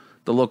local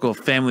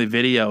Family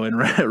Video and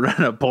rent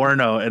a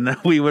porno, and then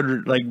we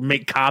would like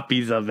make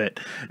copies of it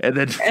and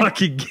then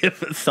fucking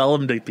sell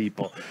them to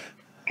people.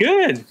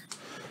 Good.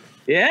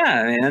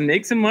 Yeah, man,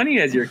 make some money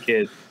as your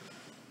kid.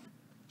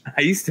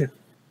 I used to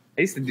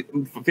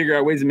figure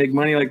out ways to make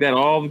money like that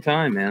all the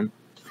time, man.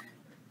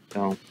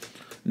 So,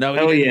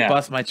 no, you didn't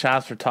bust my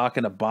chops for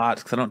talking to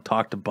bots because I don't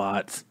talk to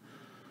bots.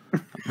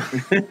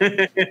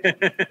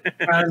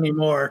 Not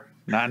anymore.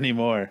 Not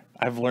anymore.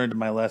 I've learned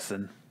my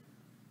lesson.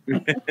 You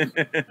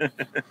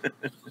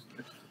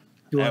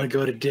want to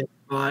go to Dick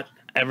Bot?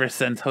 Ever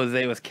since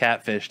Jose was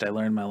catfished, I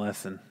learned my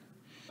lesson.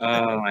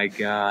 Oh my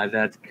God,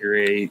 that's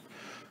great.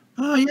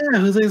 Oh yeah,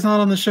 Jose's not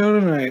on the show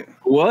tonight.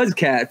 Was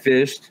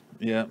catfished.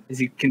 Yeah. Is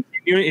he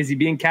continuing? Is he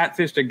being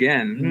catfished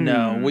again?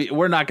 No,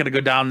 we're not going to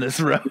go down this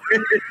road.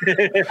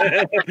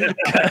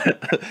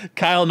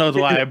 Kyle knows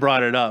why I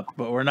brought it up,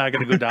 but we're not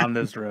going to go down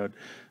this road.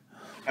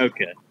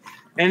 Okay.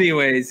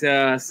 Anyways,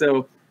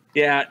 so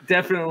yeah,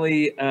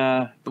 definitely.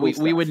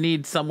 We would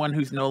need someone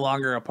who's no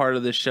longer a part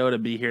of this show to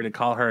be here to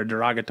call her a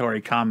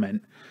derogatory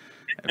comment.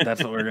 If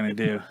that's what we're going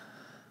to do.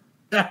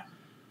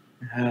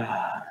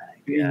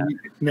 Yeah.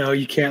 No,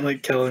 you can't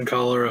let Kellen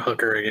call her a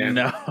hooker again.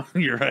 No,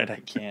 you're right. I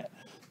can't.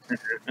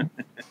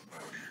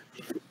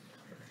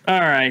 All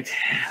right.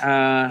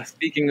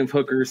 Speaking of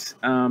hookers,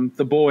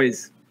 The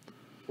Boys.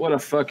 What a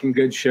fucking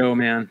good show,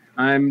 man.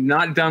 I'm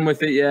not done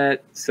with it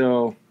yet,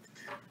 so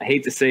I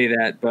hate to say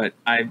that, but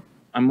I'm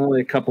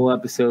only a couple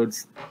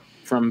episodes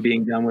from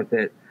being done with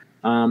it.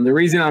 The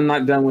reason I'm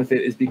not done with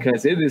it is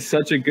because it is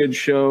such a good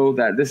show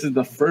that this is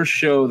the first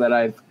show that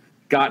I've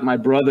got my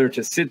brother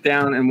to sit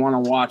down and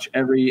want to watch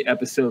every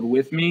episode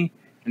with me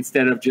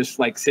instead of just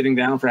like sitting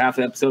down for half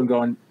the episode and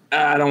going,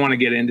 I don't want to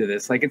get into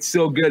this. Like, it's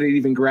so good it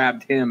even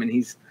grabbed him, and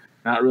he's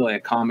not really a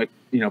comic,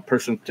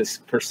 person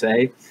per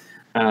se.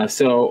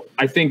 So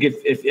I think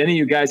if any of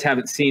you guys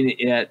haven't seen it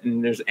yet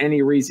and there's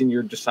any reason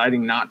you're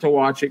deciding not to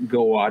watch it,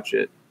 go watch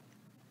it.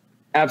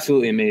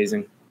 Absolutely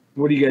amazing.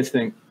 What do you guys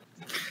think?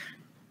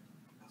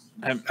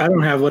 I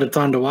don't have what it's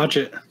on to watch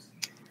it.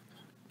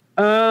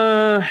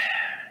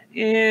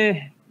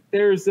 Yeah,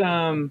 there's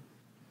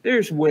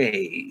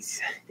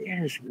ways.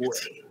 There's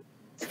ways.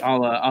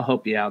 I'll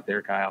help you out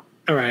there, Kyle.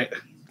 All right.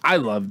 I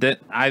loved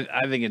it. I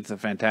think it's a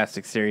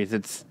fantastic series.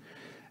 It's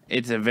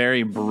a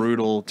very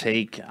brutal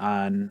take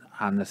on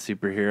the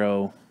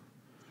superhero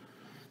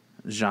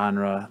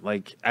genre.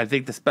 Like, I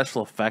think the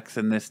special effects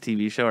in this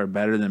TV show are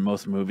better than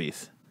most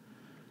movies.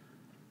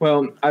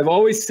 Well, I've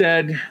always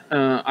said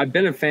I've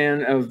been a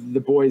fan of the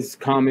Boys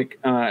comic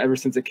ever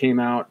since it came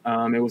out.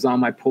 It was on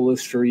my pull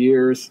list for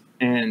years,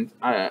 and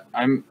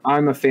I'm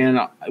a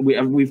fan.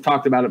 We've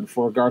talked about it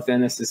before. Garth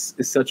Ennis is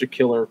such a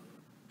killer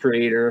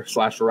creator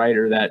 /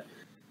 writer that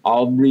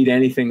I'll read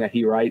anything that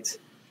he writes.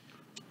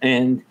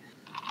 And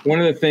one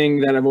of the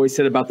things that I've always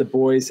said about the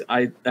Boys,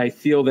 I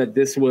feel that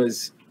this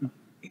was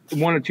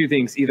one of two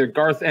things: either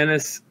Garth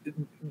Ennis,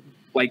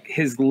 like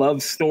his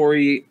love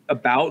story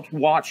about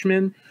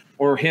Watchmen,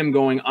 or him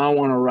going, I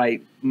want to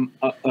write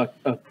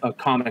a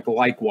comic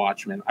like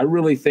Watchmen. I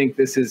really think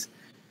this is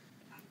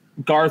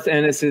Garth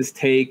Ennis's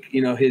take,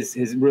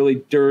 his really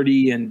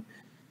dirty and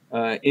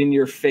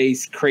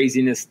in-your-face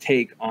craziness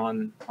take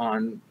on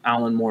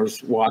Alan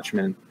Moore's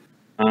Watchmen.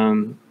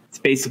 It's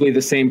basically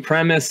the same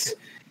premise.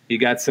 You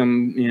got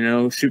some,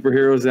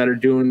 superheroes that are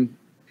doing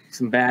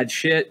some bad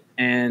shit,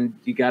 and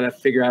you got to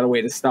figure out a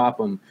way to stop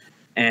them.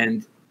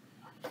 And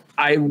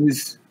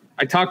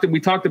we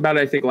talked about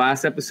it, I think,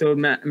 last episode,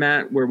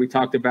 Matt, where we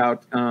talked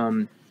about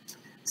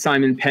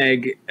Simon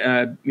Pegg,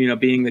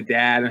 being the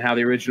dad and how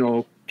the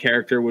original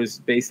character was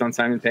based on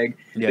Simon Pegg.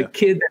 Yeah. The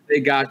kid that they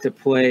got to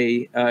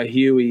play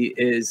Huey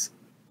is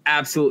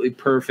absolutely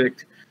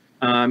perfect.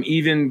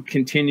 Even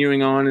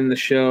continuing on in the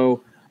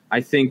show,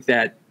 I think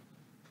that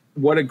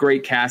what a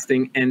great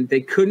casting, and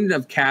they couldn't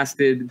have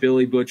casted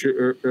Billy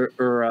Butcher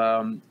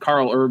or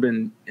Carl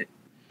Urban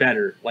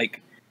better.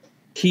 Like,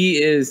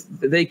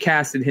 they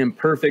casted him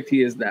perfect.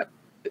 He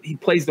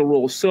plays the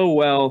role so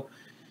well,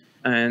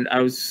 and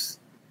I was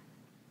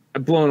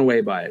blown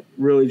away by it.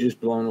 Really just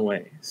blown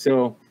away.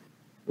 So,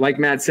 like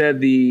Matt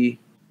said, the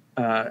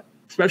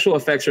special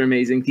effects are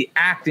amazing. The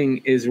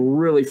acting is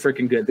really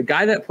freaking good. The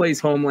guy that plays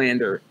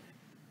Homelander,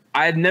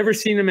 I had never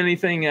seen him in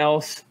anything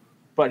else,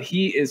 but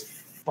he is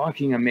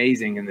fucking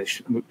amazing in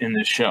this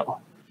show.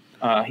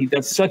 He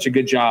does such a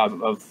good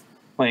job of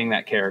playing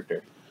that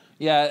character.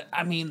 Yeah,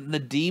 I mean, The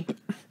Deep,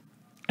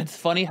 it's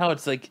funny how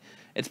it's like,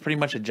 it's pretty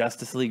much a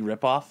Justice League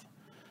ripoff,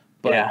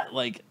 but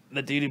like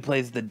the dude who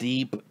plays The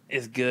Deep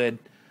is good.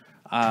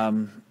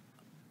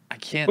 I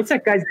can't. What's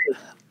that guy's name?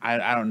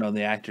 I don't know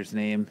the actor's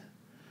name.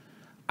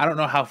 I don't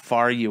know how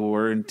far you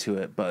were into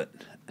it, but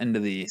into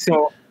the.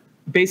 So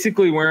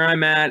basically, where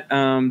I'm at,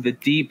 the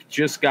Deep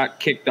just got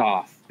kicked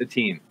off the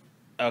team.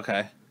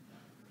 Okay.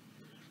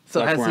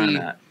 So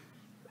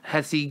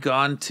has he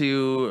gone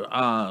to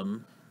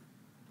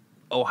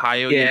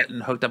Ohio yet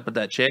and hooked up with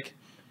that chick?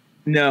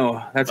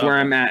 No, that's where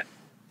I'm at.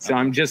 So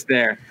I'm just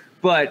there.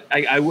 But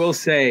I will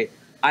say,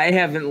 I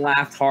haven't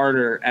laughed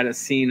harder at a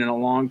scene in a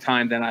long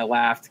time than I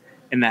laughed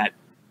in that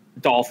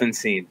dolphin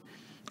scene.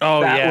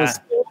 Oh, that was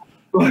so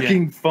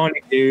fucking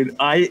funny, dude.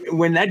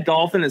 When that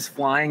dolphin is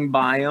flying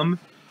by him,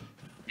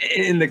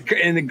 and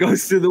it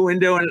goes through the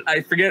window, and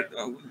I forget,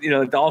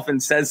 the dolphin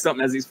says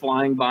something as he's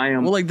flying by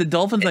him. Well, like the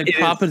dolphin's like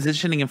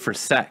propositioning him for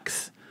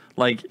sex,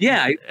 like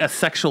a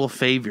sexual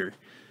favor.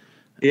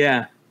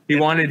 Yeah, he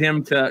wanted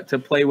him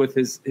to play with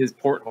his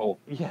porthole.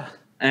 Yeah,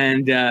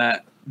 and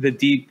the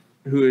Deep,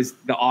 who is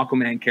the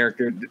Aquaman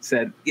character,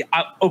 said,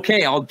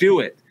 "Okay, I'll do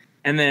it."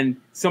 And then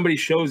somebody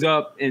shows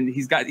up, and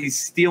he's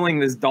stealing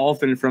this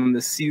dolphin from the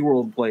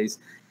SeaWorld place,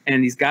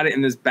 and he's got it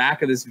in this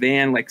back of this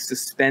van, like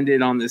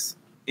suspended on this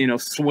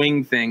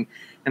swing thing.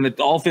 And the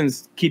dolphin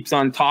keeps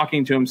on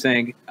talking to him,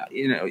 saying,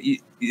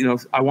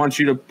 I want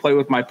you to play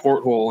with my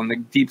porthole. And the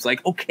Deep's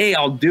like, okay,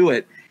 I'll do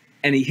it.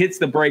 And he hits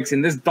the brakes,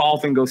 and this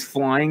dolphin goes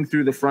flying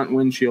through the front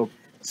windshield.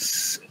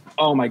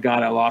 Oh my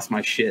God, I lost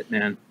my shit,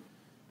 man.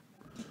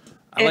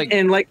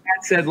 And like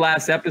Matt said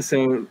last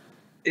episode,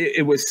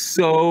 it was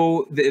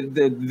so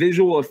the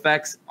visual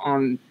effects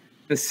on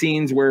the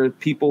scenes where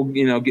people,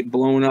 get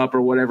blown up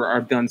or whatever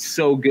are done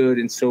so good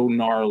and so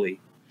gnarly.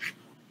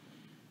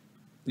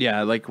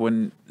 Yeah, like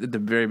when at the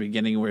very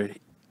beginning where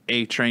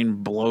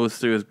A-Train blows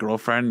through his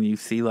girlfriend and you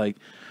see like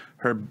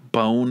her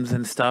bones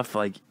and stuff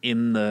like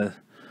in the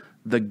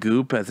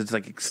goop as it's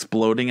like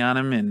exploding on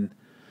him, and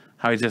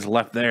how he's just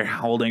left there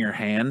holding her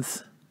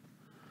hands.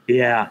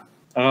 Yeah.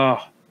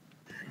 Oh,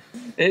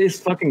 it is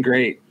fucking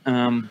great.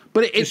 But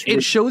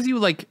it shows you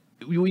like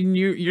when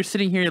you're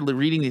sitting here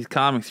reading these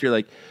comics, you're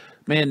like,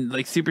 man,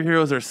 like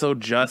superheroes are so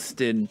just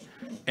and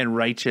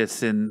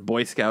righteous and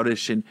Boy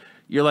Scoutish, and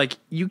you're like,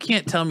 you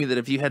can't tell me that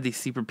if you had these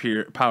super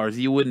powers,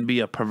 you wouldn't be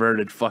a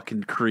perverted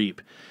fucking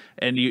creep.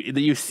 And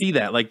you see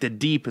that, like the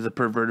Deep is a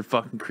perverted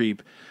fucking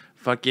creep.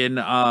 Fucking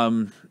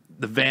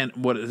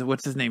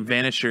what's his name?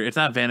 Vanisher. It's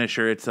not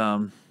Vanisher. It's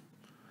I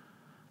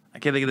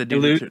can't think of the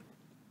dude.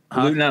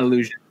 Not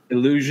Illusion.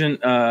 Illusion.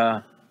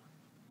 I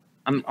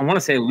want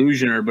to say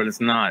Illusioner, but it's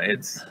not.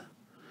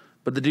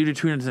 But the dude who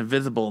turns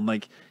invisible, and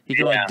like he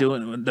can like do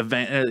it.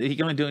 He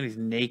can only do it when he's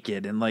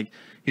naked, and like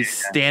he's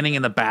standing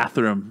in the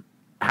bathroom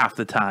half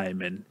the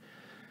time, and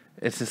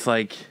it's just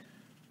like,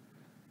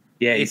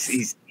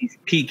 he's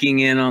peeking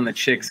in on the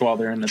chicks while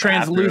they're in the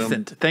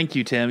translucent bathroom. Thank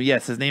you, Tim.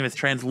 Yes, his name is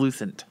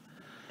Translucent.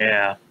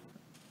 Yeah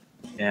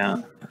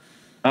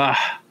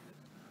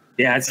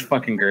It's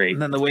fucking great.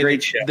 And then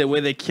the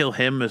way they kill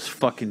him is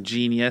fucking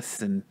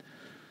genius. And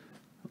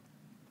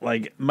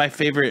like my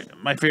favorite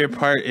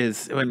part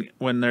is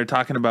when they're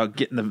talking about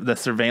getting the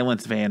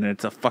surveillance van, and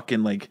it's a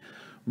fucking like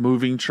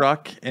moving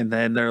truck, and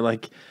then they're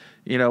like,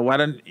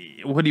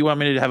 what do you want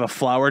me to have, a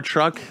flower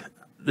truck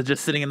that's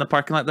just sitting in the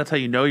parking lot? That's how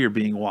you know you're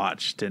being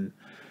watched. And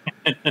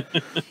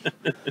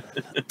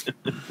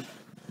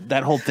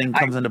that whole thing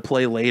comes into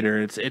play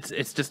later.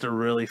 It's just a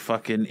really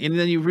fucking, and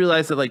then you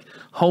realize that like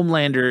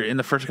Homelander in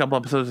the first couple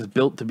episodes is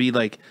built to be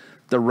like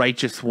the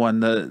righteous one,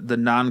 the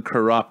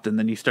non-corrupt, and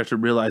then you start to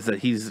realize that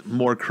he's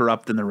more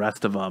corrupt than the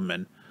rest of them.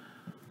 And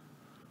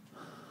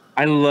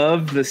I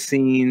love the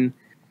scene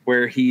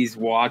where he's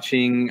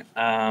watching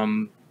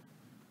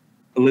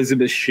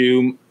Elizabeth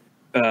Shue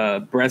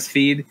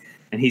breastfeed,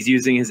 and he's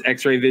using his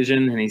X-ray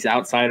vision, and he's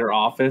outside her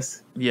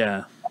office.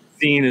 Yeah, that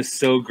scene is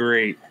so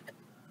great.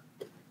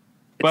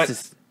 But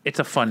it's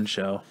a fun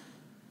show.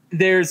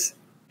 And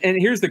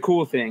here's the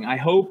cool thing. I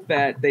hope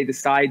that they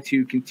decide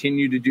to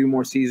continue to do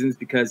more seasons,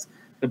 because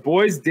The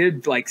Boys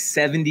did like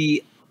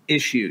 70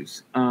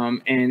 issues,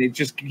 and it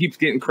just keeps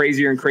getting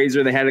crazier and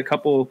crazier. They had a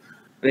couple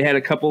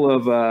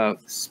of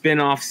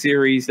spin-off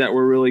series that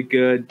were really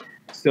good.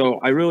 So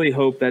I really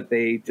hope that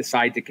they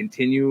decide to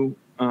continue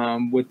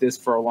with this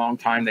for a long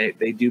time.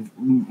 They do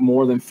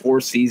more than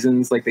 4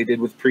 seasons like they did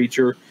with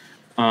Preacher.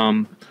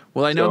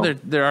 Well, I know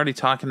they're already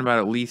talking about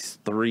at least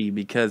 3,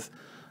 because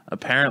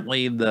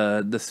apparently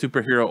the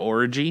superhero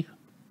orgy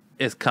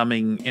is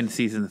coming in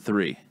season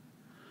 3.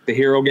 The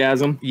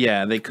Herogasm?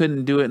 Yeah, they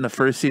couldn't do it in the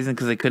first season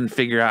because they couldn't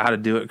figure out how to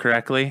do it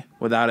correctly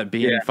without it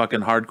being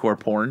fucking hardcore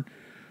porn.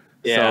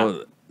 Yeah.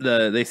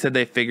 So they said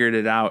they figured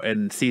it out,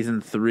 and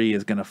season 3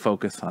 is going to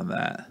focus on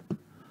that.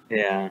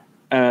 Yeah.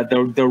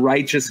 The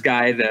righteous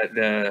guy,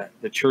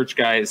 the church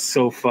guy, is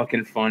so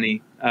fucking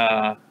funny.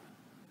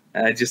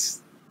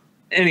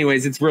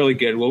 Anyways, it's really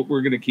good.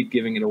 We're going to keep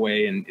giving it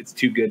away, and it's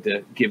too good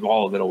to give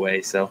all of it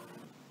away. So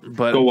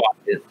go watch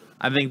it.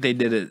 I think they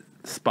did it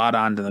spot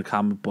on to the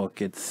comic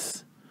book.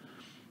 It's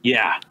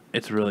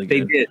really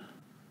good. They did.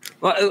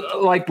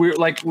 like we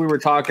were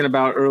talking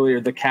about earlier,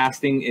 the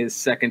casting is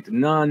second to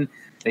none.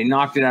 They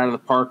knocked it out of the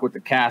park with the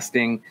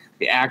casting.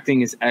 The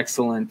acting is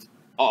excellent.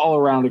 All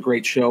around a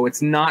great show.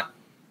 It's not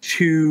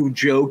too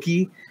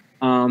jokey.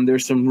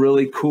 There's some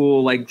really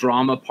cool like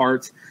drama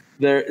parts.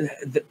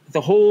 The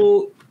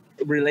whole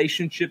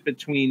relationship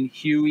between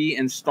Huey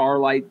and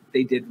Starlight,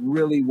 they did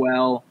really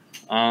well.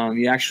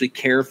 You actually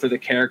care for the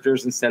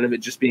characters instead of it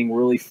just being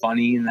really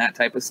funny and that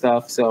type of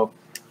stuff. So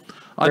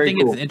I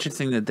think it's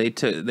interesting that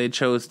they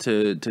chose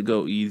to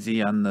go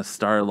easy on the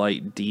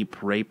Starlight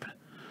deep rape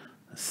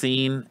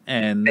scene,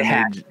 and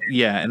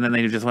and then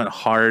they just went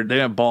hard. They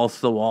went balls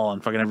to the wall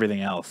and fucking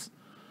everything else.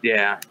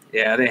 Yeah,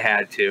 they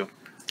had to.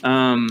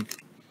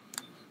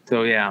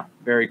 So yeah,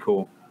 very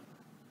cool.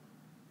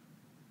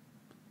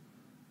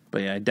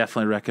 But yeah, I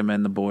definitely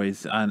recommend The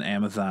Boys on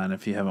Amazon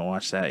if you haven't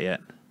watched that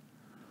yet.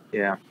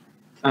 Yeah.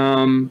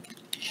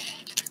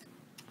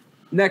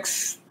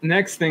 Next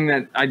thing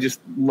that I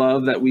just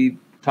love that we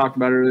talked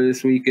about earlier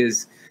this week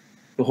is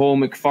the whole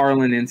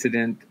McFarlane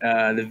incident,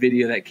 the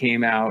video that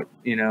came out,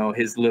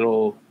 his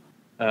little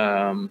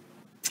thing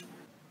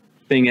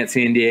at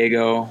San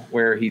Diego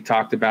where he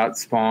talked about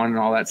Spawn and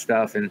all that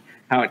stuff, and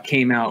how it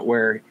came out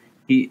where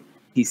he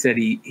said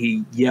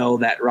he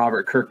yelled at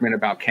Robert Kirkman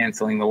about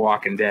canceling The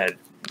Walking Dead.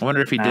 I wonder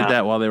if he did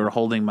that while they were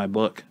holding my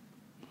book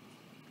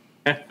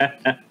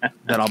that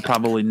I'll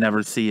probably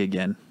never see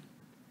again.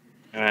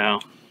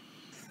 Well,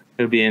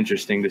 it'll be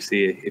interesting to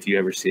see if you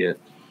ever see it.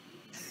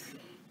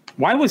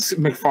 Why was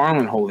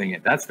McFarlane holding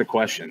it? That's the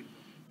question.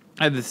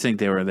 I just think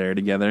they were there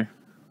together.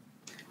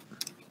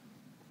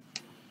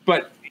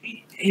 But,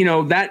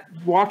 that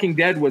Walking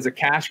Dead was a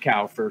cash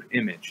cow for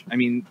Image. I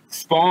mean,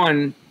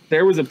 Spawn,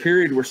 there was a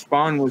period where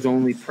Spawn was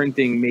only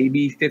printing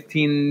maybe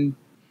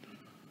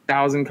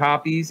 15,000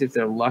 copies if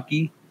they're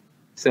lucky.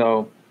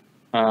 So,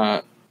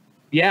 I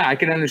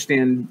can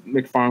understand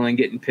McFarlane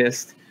getting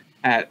pissed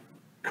at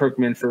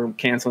Kirkman for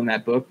canceling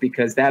that book,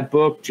 because that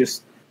book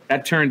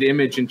that turned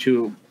Image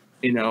into,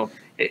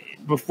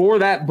 before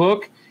that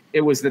book,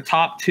 it was the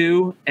top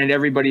 2 and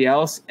everybody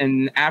else.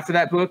 And after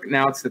that book,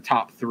 now it's the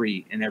top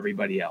 3 and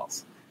everybody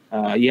else.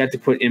 You had to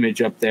put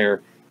Image up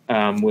there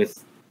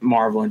with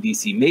Marvel and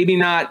DC. Maybe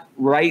not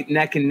right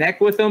neck and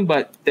neck with them,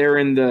 but they're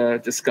in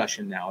the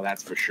discussion now.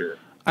 That's for sure.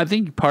 I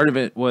think part of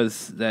it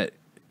was that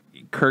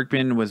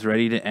Kirkman was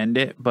ready to end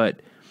it,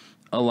 but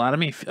part of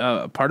me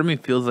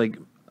feels like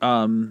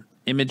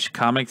Image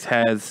Comics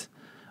has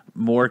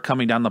more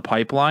coming down the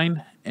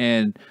pipeline,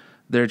 and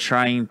they're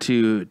trying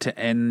to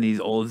end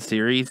these old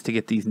series to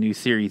get these new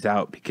series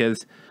out,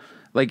 because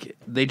like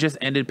they just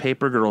ended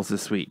Paper Girls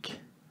this week.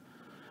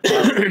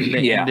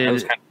 They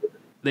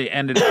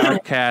ended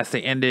Outcast,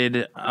 they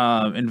ended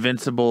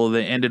Invincible,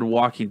 they ended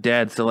Walking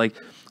Dead. So like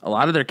a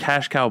lot of their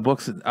cash cow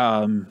books,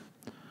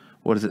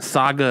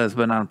 Saga has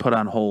been put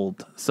on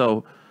hold.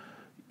 So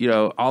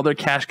all their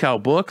cash cow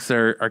books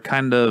are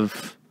kind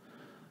of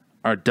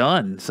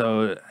done.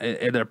 So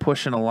they're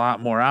pushing a lot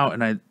more out,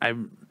 and I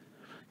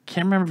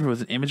can't remember if it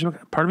was an Image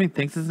book. Part of me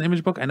thinks it's an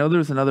Image book. I know there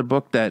was another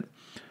book that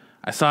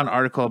I saw an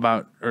article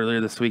about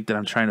earlier this week that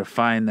I'm trying to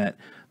find, that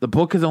the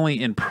book is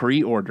only in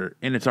pre-order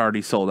and it's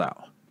already sold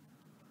out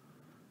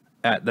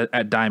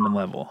at Diamond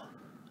level.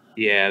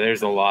 Yeah,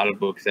 there's a lot of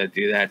books that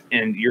do that,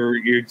 and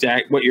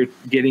what you're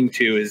getting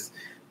to is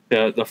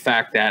the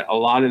fact that a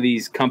lot of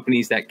these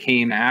companies that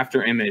came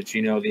after Image,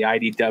 the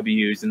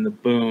IDWs and the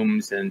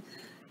Booms, and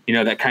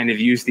that kind of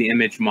use the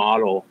Image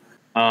model.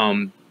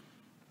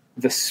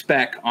 The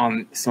spec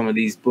on some of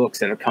these books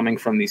that are coming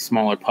from these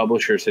smaller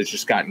publishers has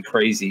just gotten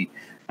crazy.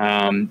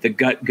 The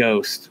Gut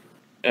Ghost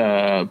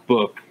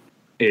book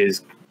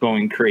is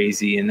going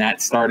crazy, and that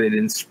started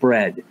in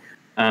Spread.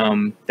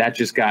 That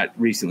just got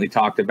recently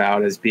talked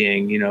about as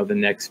being, the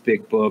next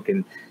big book,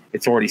 and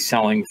it's already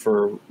selling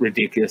for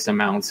ridiculous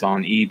amounts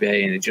on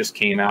eBay, and it just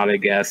came out, I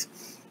guess.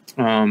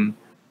 Another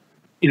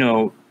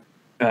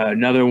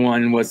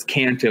one was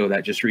Canto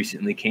that just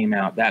recently came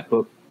out. That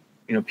book,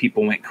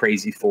 people went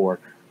crazy for.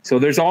 So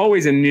there's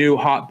always a new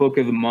hot book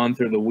of the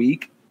month or the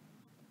week.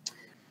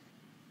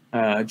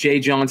 Jay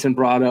Johnson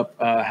brought up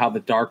how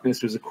The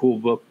Darkness was a cool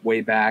book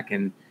way back,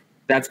 and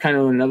that's kind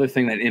of another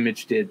thing that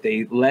Image did.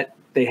 They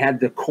had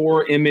the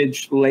core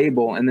Image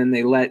label, and then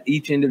they let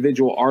each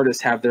individual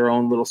artist have their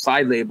own little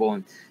side label,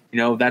 and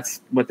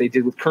that's what they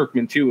did with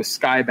Kirkman too, with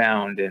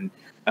Skybound, and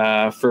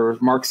for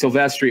Mark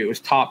Silvestri it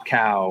was Top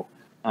Cow,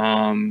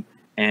 and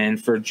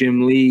for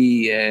Jim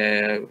Lee,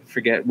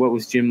 forget what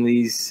was Jim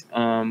Lee's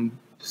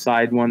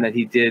side one that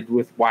he did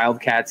with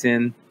Wildcats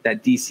in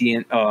that DC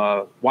and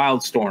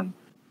Wildstorm.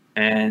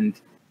 And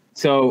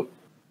so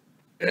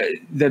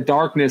The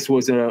Darkness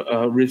was a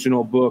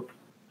original book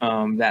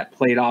that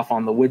played off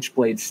on the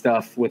Witchblade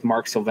stuff with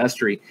Mark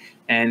Silvestri.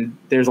 And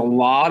there's a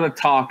lot of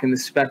talk in the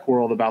spec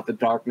world about The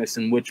Darkness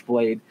and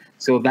Witchblade.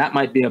 So that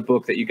might be a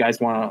book that you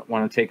guys want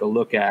to take a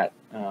look at.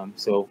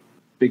 So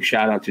big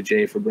shout out to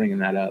Jay for bringing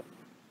that up.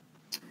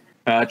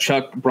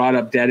 Chuck brought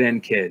up Dead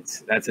End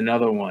Kids. That's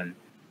another one.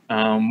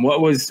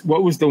 What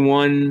was the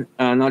one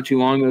not too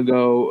long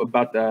ago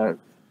about the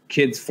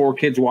four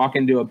kids walk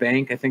into a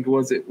bank. I think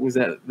was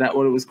that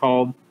what it was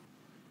called?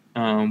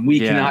 We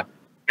Cannot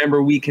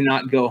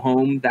Go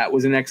Home. That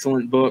was an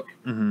excellent book.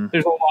 Mm-hmm.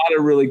 There's a lot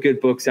of really good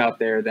books out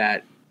there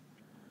that,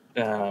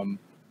 have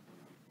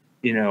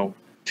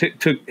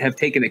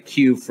taken a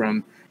cue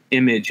from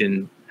Image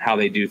and how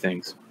they do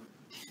things.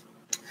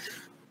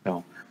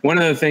 So one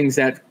of the things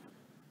that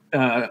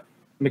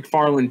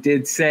McFarlane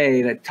did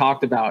say that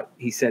talked about,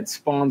 he said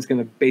Spawn's going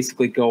to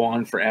basically go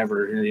on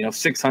forever,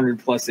 600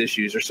 plus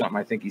issues or something.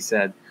 I think he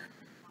said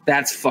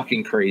that's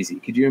fucking crazy.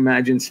 Could you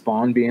imagine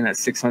Spawn being at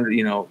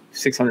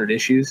 600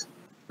 issues?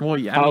 Well,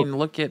 yeah, I mean,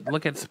 look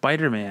at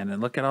Spider-Man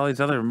and look at all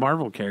these other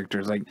Marvel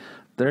characters. Like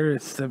they're in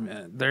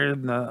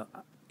the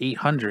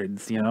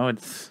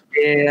 800s.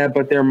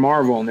 But they're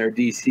Marvel and they're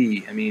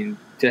DC. I mean,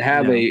 to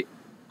have a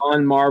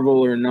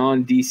non-Marvel or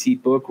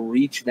non-DC book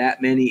reach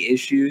that many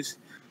issues,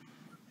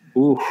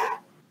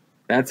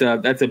 that's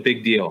a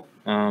big deal.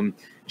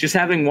 Just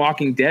having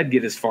Walking Dead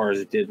get as far as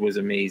it did was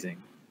amazing.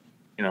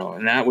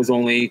 And that was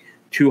only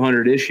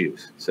 200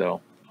 issues.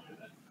 So.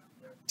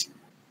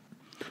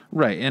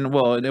 Right, and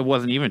well, it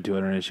wasn't even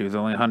 200 issues; it was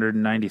only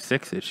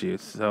 196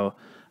 issues. So,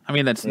 I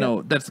mean, that's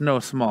no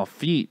small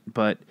feat.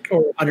 But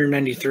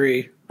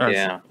 193.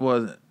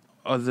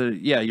 Was it?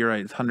 Yeah, you're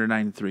right. It's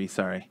 193.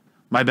 Sorry,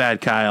 my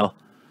bad, Kyle.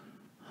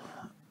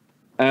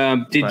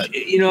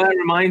 That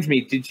reminds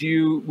me?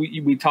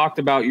 We talked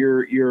about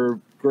your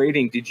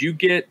grading? Did you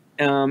get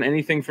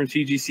anything from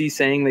CGC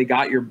saying they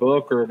got your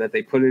book or that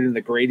they put it in the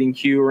grading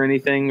queue or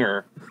anything?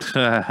 Or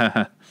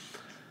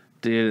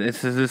dude,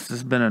 this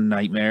has been a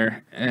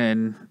nightmare,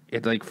 and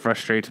it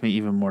frustrates me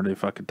even more to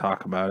fucking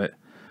talk about it.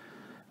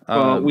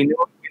 We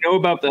know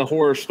about the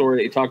horror story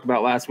that you talked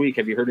about last week.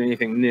 Have you heard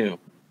anything new?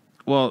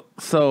 Well,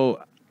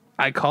 so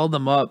I called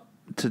them up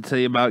to tell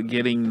you about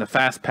getting the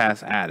Fast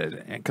Pass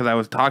added, because I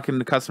was talking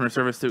to customer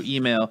service through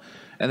email,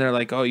 and they're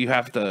like, "Oh, you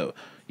have to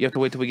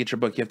wait till we get your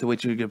book. You have to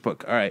wait till you get your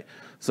book." All right.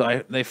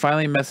 So they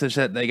finally messaged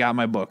that they got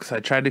my book. So I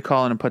tried to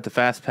call in and put the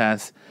Fast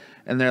Pass,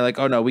 and they're like,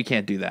 "Oh no, we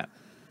can't do that."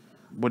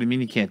 What do you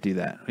mean you can't do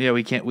that? Yeah,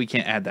 we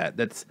can't add that.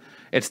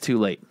 It's too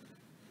late.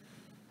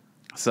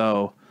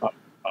 So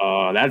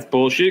that's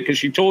bullshit, because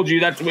she told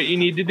you that's what you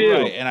need to do.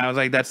 Right. And I was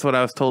like, that's what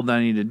I was told that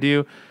I need to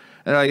do.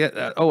 And they're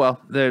like, oh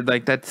well, they're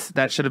like,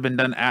 that should have been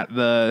done at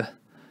the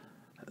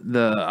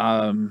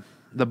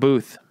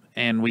booth,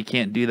 and we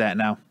can't do that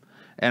now.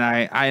 And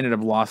I ended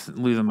up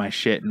losing my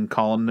shit and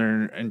calling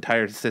their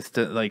entire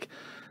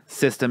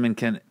system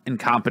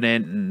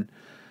incompetent. And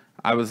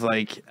I was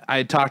like,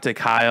 I talked to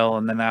Kyle,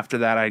 and then after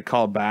that I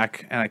called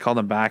back, and I called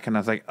him back, and I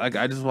was like,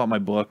 I just want my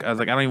book. I was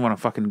like, I don't even want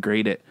to fucking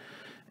grade it.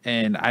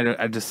 And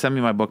I just send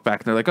me my book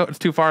back. And they're like, oh, it's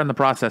too far in the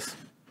process.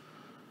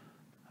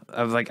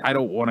 I was like, I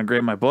don't want to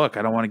grade my book.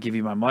 I don't want to give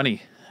you my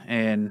money.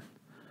 And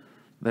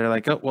they're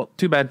like, oh, well,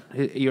 too bad.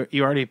 You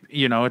already,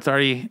 it's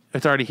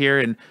already here,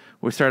 and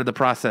we started the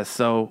process,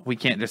 so we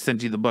can't just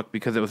send you the book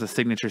because it was a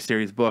signature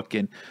series book,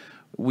 and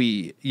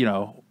we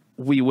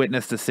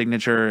witnessed the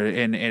signature,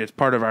 and it's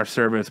part of our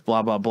service,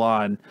 blah, blah,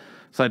 blah. And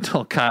so I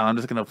told Kyle, I'm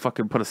just going to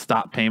fucking put a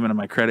stop payment on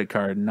my credit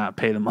card and not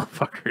pay the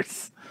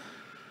motherfuckers.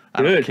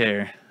 I don't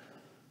care.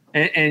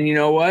 And you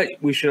know what?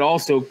 We should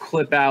also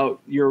clip out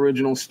your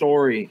original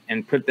story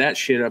and put that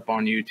shit up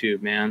on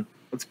YouTube, man.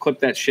 Let's clip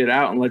that shit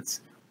out and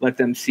let's let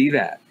them see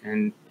that.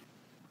 And,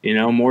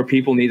 more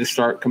people need to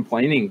start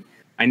complaining.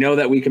 I know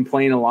that we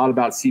complain a lot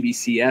about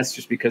CBCS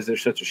just because they're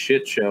such a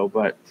shit show,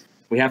 but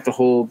we have to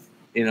hold,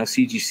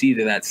 CGC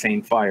to that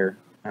same fire.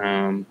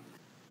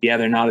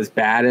 They're not as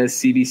bad as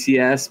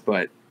CBCS,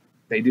 but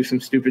they do some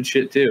stupid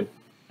shit too.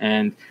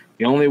 And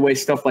the only way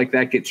stuff like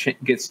that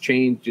gets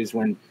changed is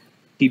when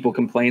people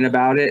complain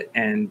about it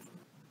and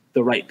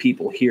the right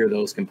people hear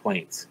those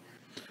complaints.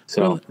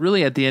 So well,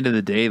 really at the end of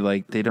the day,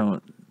 they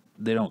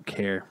don't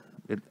care.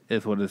 It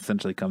is what it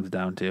essentially comes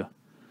down to.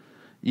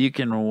 You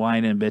can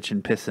whine and bitch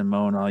and piss and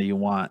moan all you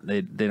want.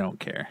 They don't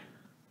care.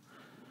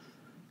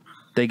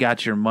 They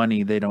got your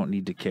money. They don't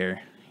need to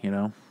care,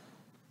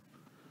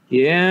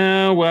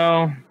 Yeah,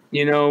 well,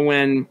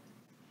 when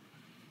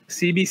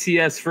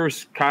CBCS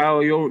first,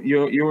 Kyle, you'll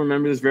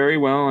remember this very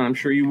well, and I'm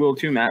sure you will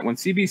too, Matt. When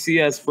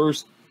CBCS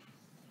first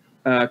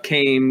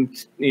came,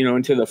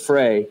 into the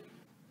fray,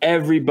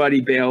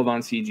 everybody bailed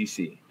on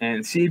CGC,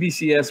 and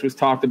CBCS was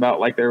talked about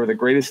like they were the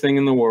greatest thing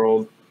in the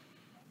world,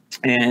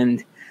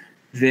 and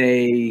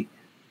they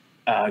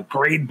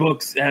grade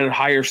books at a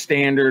higher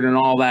standard and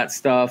all that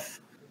stuff.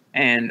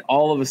 And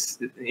all of a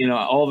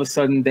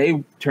sudden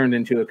they turned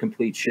into a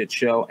complete shit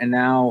show. And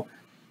now,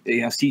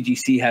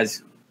 CGC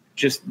has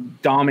just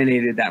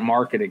dominated that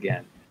market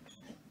again.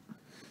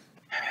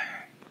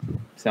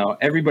 So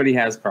everybody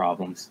has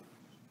problems.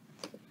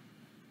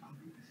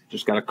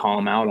 Just got to call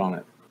them out on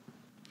it.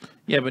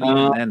 Yeah, but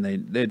even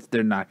then,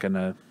 they're not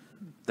gonna.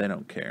 They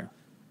don't care.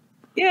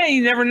 Yeah,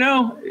 you never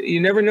know.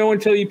 You never know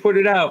until you put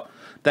it out.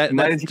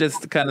 That's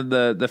just kind of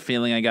the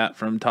feeling I got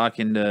from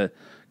talking to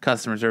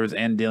customer service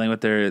and dealing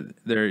with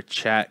their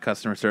chat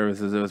customer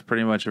services. It was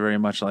pretty much very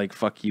much like,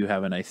 fuck you,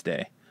 have a nice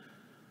day.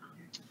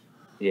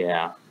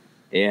 Yeah.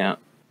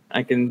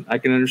 I can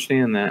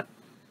understand that.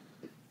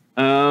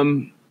 A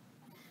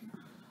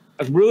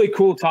really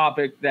cool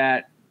topic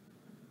that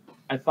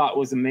I thought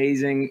was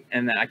amazing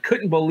and that I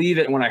couldn't believe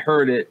it when I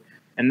heard it.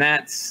 And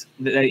that's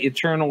the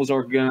Eternals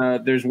are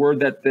there's word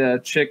that the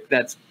chick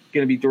that's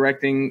going to be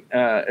directing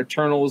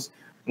Eternals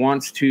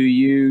wants to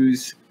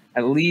use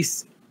at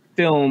least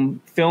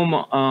film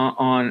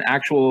on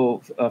actual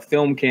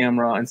film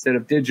camera instead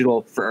of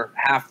digital for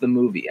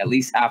at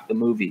least half the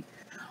movie.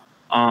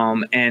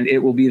 And it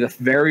will be the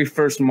very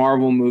first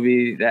Marvel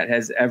movie that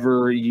has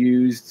ever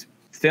used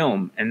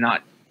film and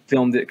not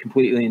filmed it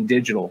completely in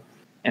digital.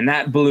 And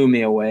that blew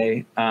me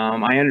away.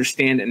 I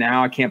understand it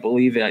now. I can't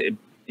believe it.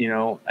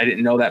 I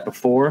didn't know that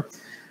before.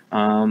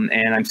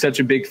 And I'm such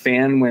a big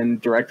fan when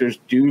directors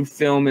do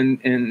film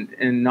in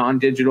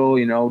non-digital.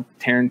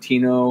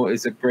 Tarantino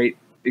is a great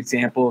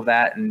example of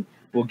that. And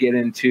we'll get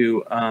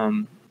into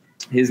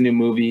his new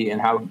movie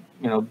and how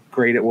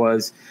great it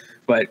was.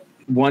 But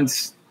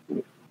once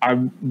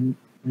I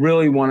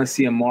really want to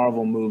see a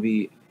Marvel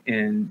movie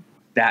in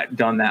that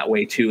done that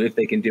way too, if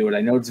they can do it.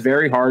 I know it's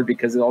very hard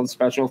because of all the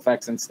special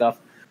effects and stuff,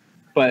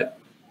 but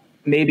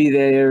maybe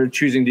they're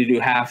choosing to do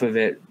half of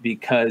it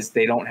because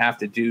they don't have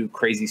to do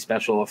crazy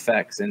special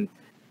effects, and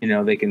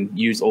they can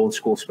use old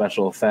school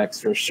special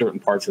effects for certain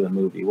parts of the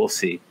movie. We'll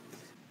see.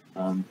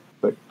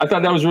 But I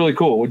thought that was really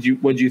cool.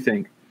 What'd you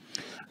think?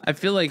 I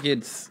feel like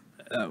it's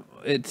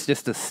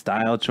just a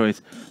style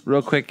choice.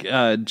 Real quick,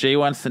 Jay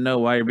wants to know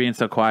why you're being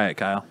so quiet,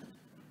 Kyle.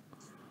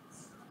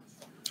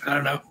 I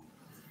don't know.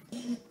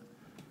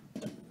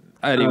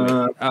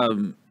 Anyway,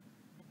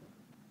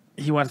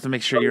 he wants to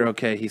make sure you're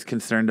okay. He's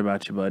concerned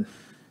about you, bud.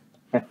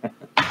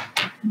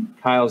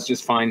 Kyle's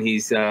just fine.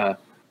 He's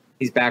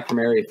back from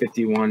Area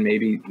 51.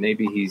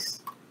 Maybe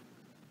he's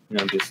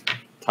just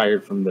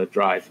tired from the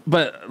drive.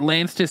 But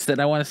Lance just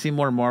said, I want to see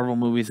more Marvel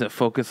movies that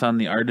focus on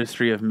the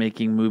artistry of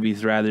making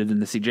movies rather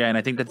than the CGI. And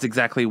I think that's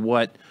exactly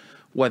what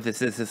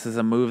this is. This is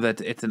a move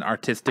it's an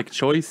artistic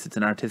choice. It's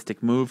an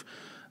artistic move.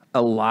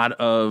 There's a lot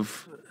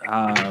of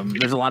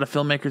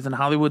filmmakers in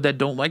Hollywood that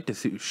don't like to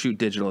shoot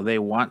digital. They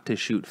want to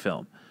shoot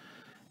film.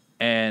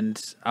 And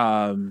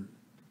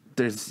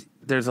there's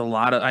a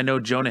lot of, I know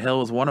Jonah Hill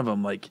was one of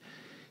them. Like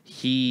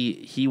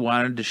he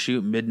wanted to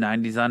shoot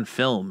mid-90s on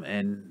film,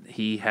 and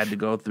he had to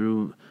go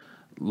through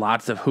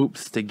lots of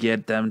hoops to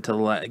get them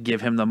to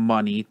give him the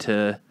money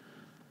to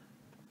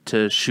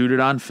shoot it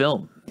on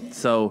film.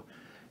 So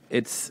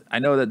I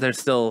know that there's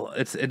still,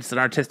 it's an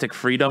artistic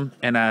freedom,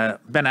 and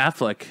Ben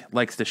Affleck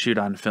likes to shoot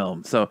on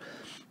film. So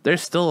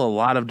there's still a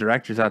lot of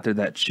directors out there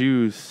that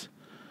choose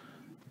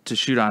to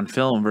shoot on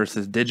film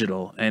versus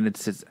digital, and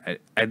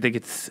I think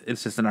it's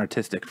just an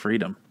artistic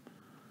freedom.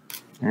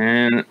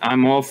 And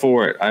I'm all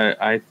for it.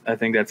 I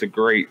think that's a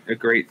great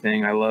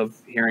thing. I love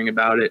hearing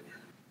about it.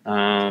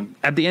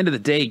 At the end of the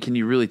day, can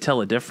you really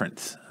tell a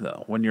difference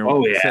though when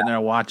you're sitting there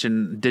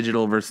watching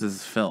digital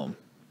versus film?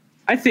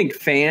 I think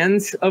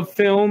fans of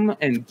film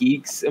and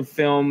geeks of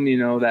film,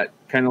 that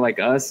kind of like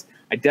us,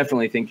 I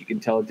definitely think you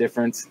can tell a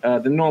difference. The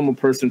normal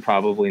person,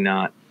 probably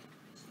not.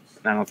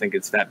 I don't think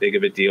it's that big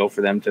of a deal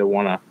for them to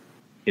want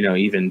to,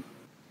 even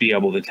be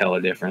able to tell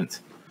a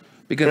difference.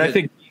 But I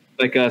think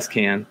like us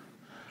can.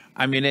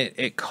 I mean,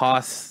 it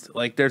costs,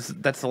 like,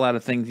 that's a lot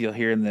of things you'll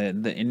hear in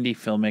the indie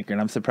filmmaker, and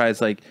I'm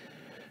surprised, like,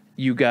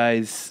 you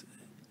guys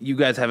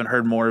haven't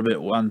heard more of it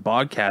on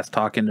podcast,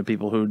 talking to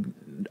people who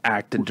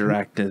act and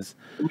direct as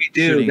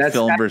shooting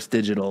film versus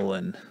digital.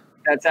 And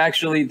that's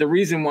actually the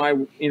reason why,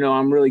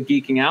 I'm really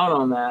geeking out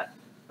on that,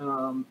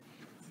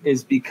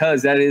 is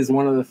because that is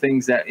one of the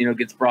things that,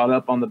 gets brought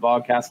up on the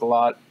podcast a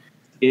lot,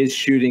 is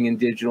shooting in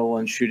digital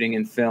and shooting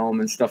in film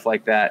and stuff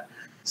like that.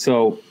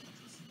 So,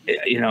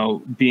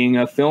 being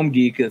a film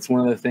geek, it's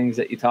one of the things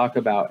that you talk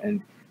about.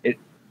 And it,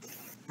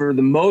 for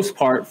the most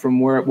part, from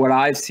what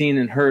I've seen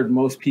and heard,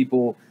 most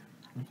people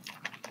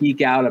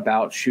geek out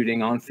about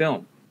shooting on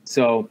film.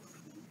 So,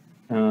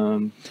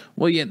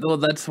 well,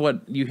 that's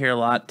what you hear a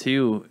lot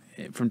too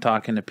from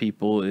talking to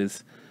people,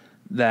 is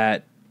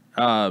that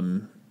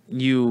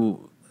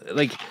you,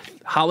 like,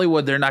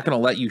 Hollywood, they're not going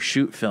to let you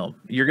shoot film.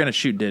 You're going to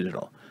shoot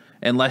digital.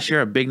 Unless you're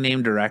a big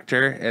name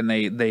director and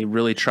they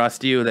really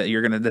trust you that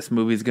this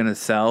movie's gonna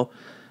sell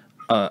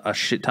a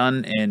shit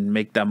ton and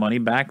make that money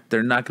back,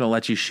 they're not gonna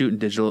let you shoot in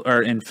digital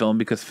or in film,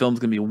 because film's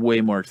gonna be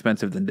way more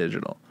expensive than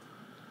digital.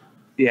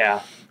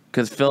 Yeah,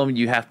 because film,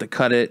 you have to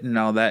cut it and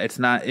all that. It's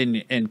not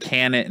and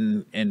can it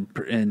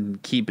and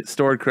keep it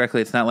stored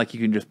correctly. It's not like you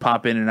can just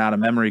pop in and out a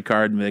memory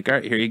card and be like, all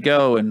right, here you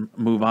go, and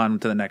move on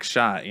to the next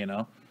shot.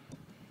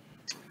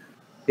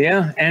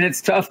 Yeah, and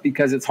it's tough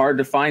because it's hard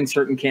to find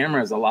certain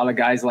cameras. A lot of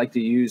guys like to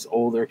use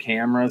older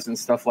cameras and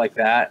stuff like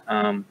that.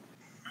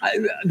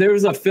 There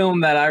was a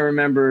film that I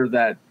remember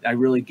that I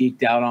really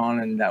geeked out on,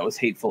 and that was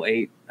Hateful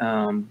Eight.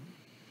 And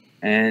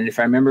if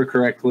I remember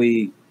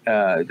correctly,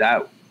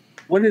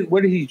 what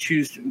did he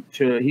choose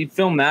to? He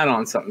filmed that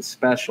on something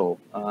special.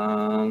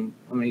 Let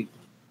me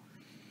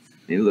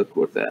look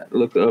up that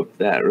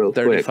real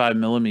quick. 35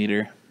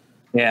 millimeter.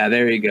 Yeah,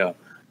 there you go.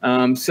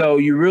 So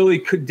you really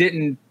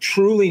didn't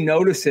truly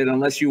notice it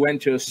unless you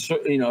went to a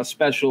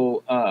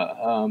special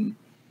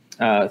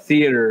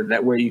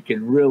theater where you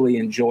could really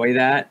enjoy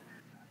that.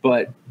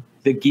 But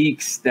the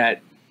geeks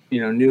that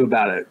knew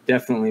about it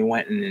definitely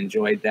went and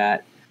enjoyed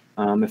that.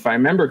 If I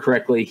remember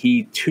correctly,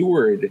 he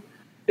toured.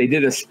 They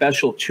did a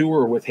special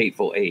tour with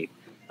Hateful Eight,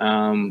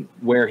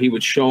 where he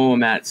would show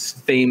them at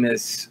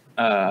famous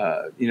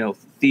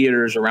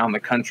theaters around the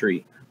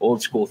country,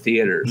 old school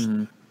theaters.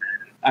 Mm-hmm.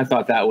 I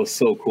thought that was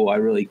so cool. I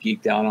really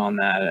geeked out on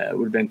that. It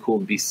would have been cool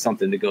to be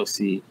something to go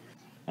see,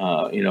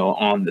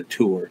 on the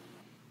tour.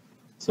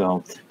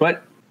 So,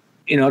 but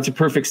it's a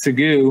perfect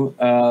Segu.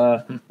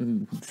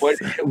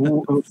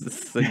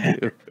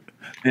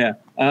 Yeah.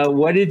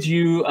 What did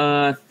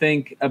you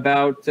think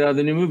about the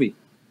new movie?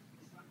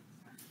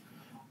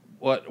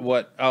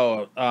 What?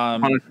 Oh,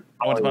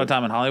 Once Upon a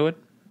Time in Hollywood.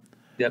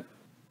 Yep.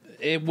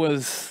 It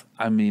was.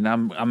 I mean,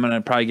 I'm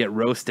gonna probably get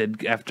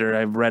roasted after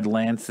I've read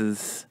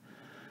Lance's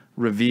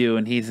review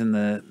and he's in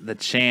the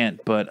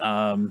chant, but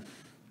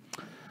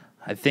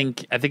I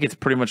think it's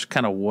pretty much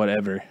kind of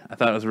whatever. I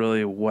thought it was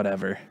really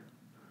whatever.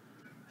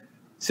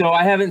 So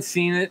I haven't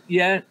seen it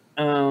yet,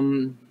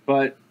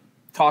 but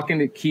talking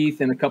to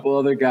Keith and a couple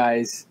other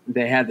guys,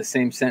 they had the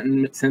same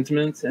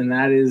sentiments, and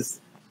that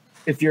is,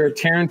 if you're a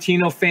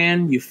Tarantino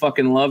fan, you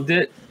fucking loved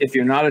it. If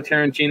you're not a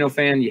Tarantino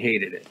fan, you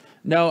hated it.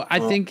 No, I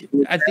think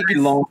it's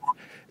long.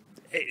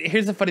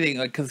 Here's the funny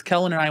thing, because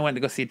Kellen and I went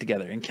to go see it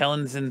together, and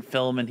Kellen's in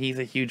film, and he's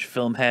a huge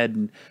film head,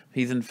 and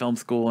he's in film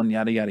school, and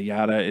yada yada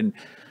yada, and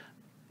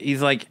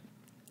he's like,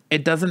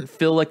 it doesn't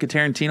feel like a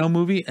Tarantino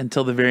movie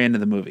until the very end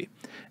of the movie,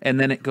 and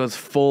then it goes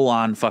full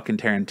on fucking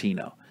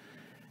Tarantino.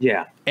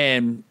 Yeah,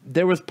 and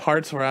there was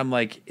parts where I'm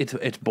like,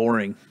 it's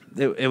boring.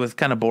 It was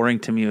kind of boring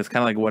to me. It was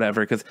kind of like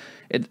whatever, because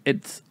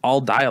it's all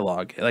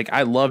dialogue. Like,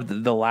 I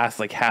loved the last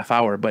like half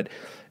hour, but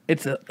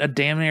it's a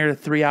damn near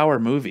 3-hour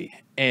movie,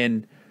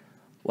 and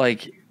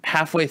like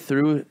halfway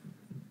through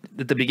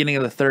at the beginning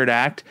of the third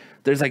act,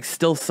 there's like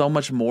still so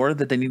much more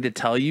that they need to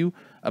tell you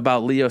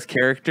about Leo's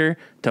character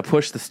to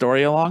push the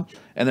story along.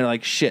 And they're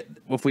like, shit,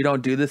 if we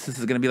don't do this is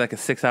going to be like a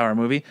 6-hour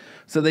movie.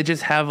 So they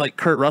just have like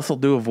Kurt Russell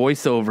do a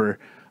voiceover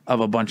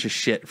of a bunch of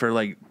shit for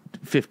like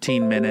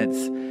 15 minutes.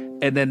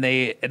 And then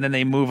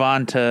they move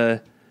on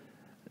to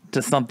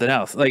something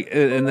else. Like,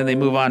 and then they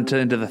move on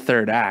into the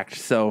third act.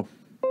 So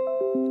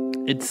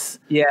it's,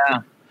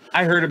 yeah.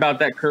 I heard about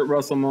that Kurt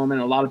Russell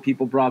moment. A lot of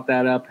people brought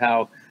that up,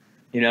 how,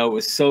 it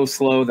was so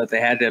slow that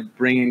they had to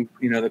bring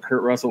in, the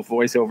Kurt Russell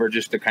voiceover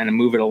just to kind of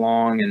move it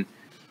along. And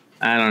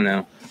I don't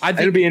know.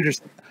 It'll be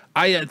interesting.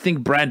 I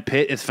think Brad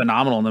Pitt is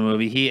phenomenal in the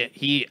movie.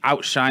 He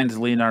outshines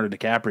Leonardo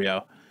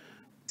DiCaprio.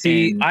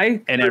 See,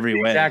 in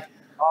every way. Exact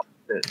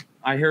opposite.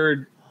 I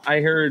heard,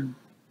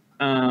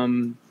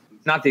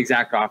 not the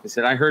exact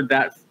opposite. I heard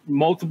that from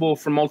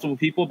multiple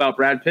people about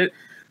Brad Pitt,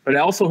 but I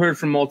also heard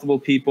from multiple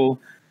people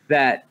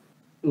that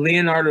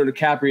Leonardo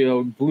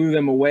DiCaprio blew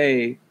them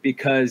away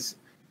because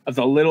of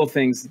the little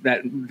things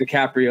that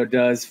DiCaprio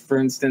does. For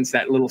instance,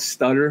 that little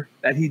stutter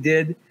that he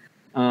did,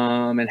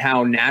 and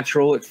how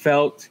natural it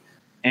felt,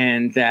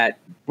 and that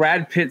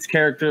Brad Pitt's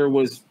character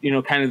was,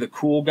 kind of the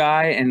cool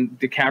guy, and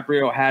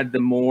DiCaprio had the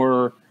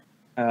more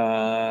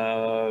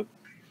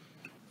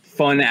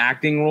fun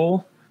acting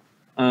role,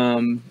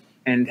 and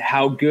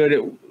how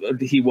good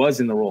he was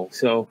in the role.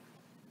 So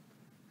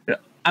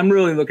I'm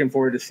really looking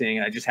forward to seeing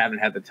it. I just haven't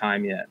had the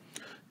time yet.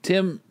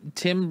 Tim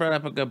brought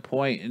up a good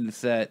point, and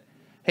it's that,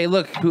 hey,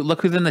 look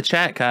who's in the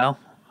chat, Kyle.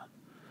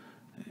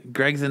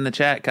 Greg's in the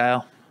chat,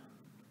 Kyle.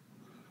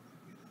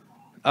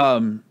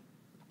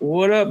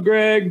 What up,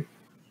 Greg?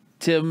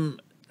 Tim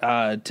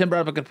brought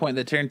up a good point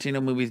that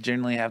Tarantino movies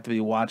generally have to be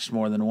watched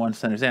more than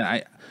once to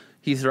understand.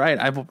 He's right.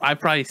 I've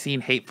probably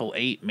seen Hateful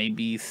Eight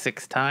maybe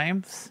 6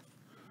 times.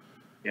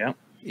 Yeah.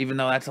 Even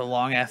though that's a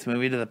long ass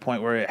movie, to the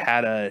point where it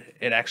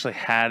actually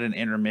had an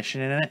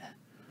intermission in it.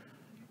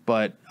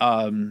 But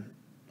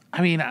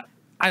I mean,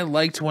 I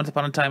liked Once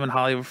Upon a Time in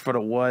Hollywood for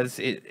what it was.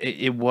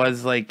 It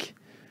was like,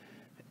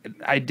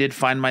 I did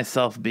find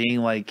myself being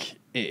like,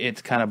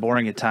 it's kind of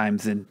boring at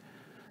times, and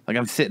like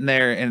I'm sitting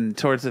there, and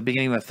towards the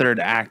beginning of the third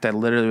act, I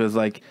literally was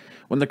like,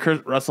 when the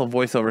Kurt Russell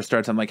voiceover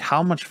starts, I'm like,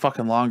 how much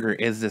fucking longer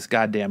is this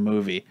goddamn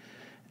movie?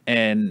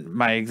 And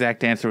my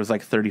exact answer was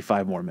like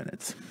 35 more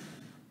minutes.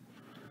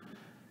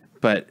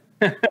 But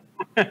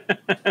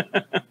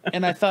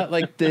and I thought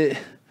like the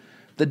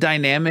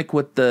dynamic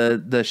with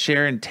the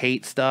Sharon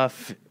Tate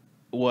stuff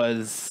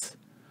was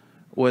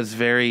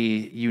very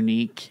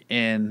unique,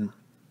 and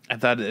I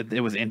thought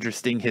it was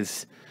interesting,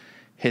 his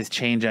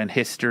change on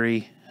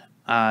history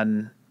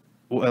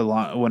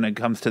when it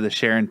comes to the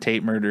Sharon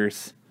Tate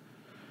murders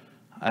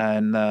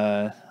and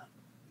the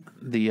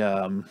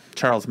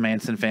Charles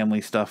Manson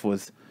family stuff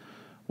was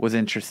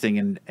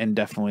interesting and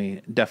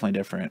definitely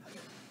different.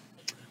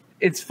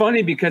 It's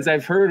funny because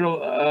I've heard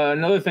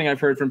another thing I've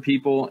heard from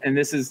people, and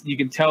this is, you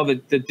can tell the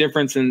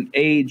difference in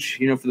age,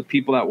 for the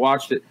people that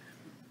watched it.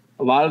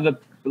 A lot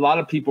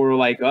of people were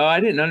like, oh, I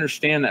didn't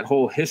understand that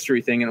whole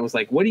history thing. And it was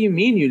like, what do you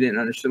mean you didn't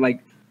understand?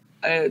 Like,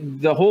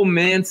 the whole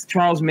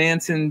Charles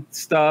Manson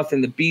stuff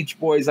and the Beach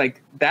Boys,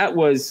 like that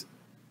was,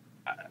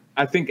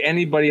 I think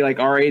anybody like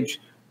our age,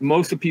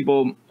 most of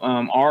people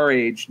our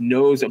age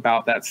knows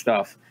about that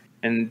stuff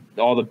and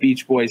all the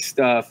Beach Boys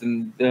stuff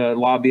and the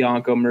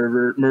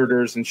LaBianca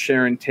murders and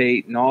Sharon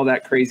Tate and all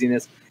that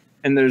craziness.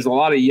 And there's a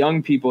lot of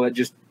young people that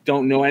just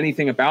don't know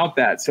anything about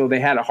that. So they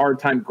had a hard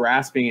time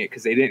grasping it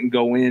because they didn't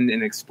go in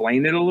and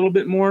explain it a little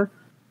bit more.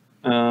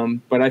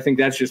 But I think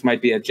that's just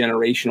might be a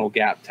generational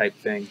gap type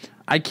thing.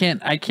 I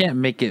can't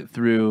make it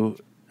through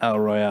El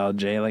Royale,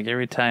 Jay. Like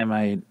every time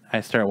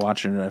I start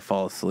watching it, I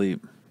fall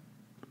asleep.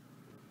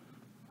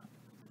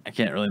 I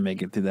can't really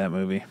make it through that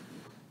movie.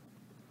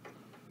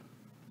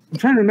 I'm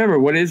trying to remember,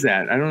 what is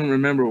that? I don't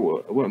remember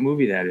what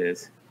movie that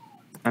is.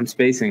 I'm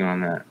spacing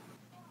on that.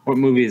 What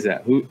movie is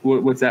that?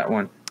 What's that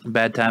one?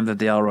 Bad Times at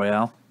the El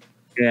Royale.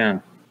 Yeah.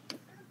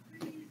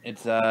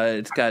 It's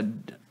got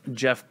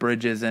Jeff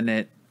Bridges in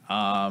it.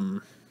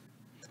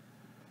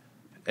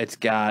 It's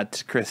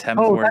got Chris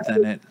Hemsworth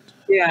in it.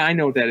 Yeah, I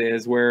know what that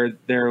is. Where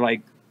they're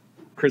like,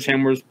 Chris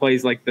Hemsworth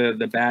plays like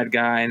the bad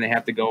guy, and they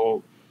have to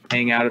go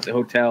hang out at the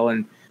hotel,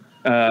 and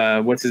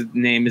what's his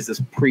name is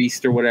this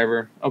priest or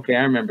whatever. Okay,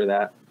 I remember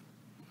that.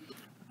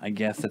 I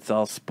guess it's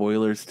all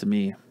spoilers to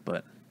me,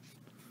 but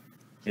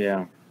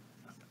yeah.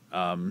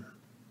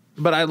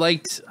 But I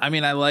liked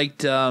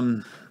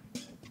Once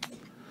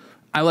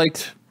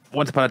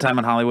Upon a Time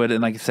in Hollywood,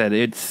 and like I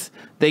said,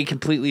 they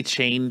completely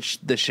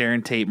changed the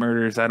Sharon Tate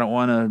murders. I don't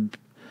want to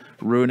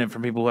ruin it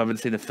for people who haven't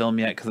seen the film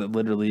yet, because it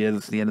literally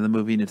is the end of the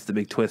movie and it's the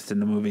big twist in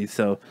the movie.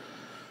 So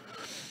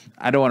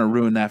I don't want to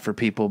ruin that for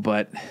people,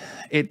 but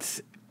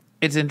it's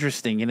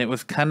interesting, and it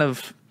was kind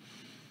of.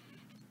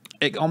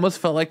 It almost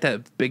felt like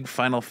that big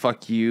final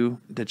fuck you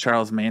to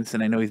Charles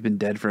Manson. I know he's been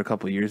dead for a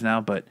couple of years now,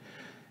 but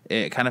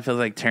it kind of feels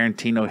like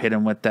Tarantino hit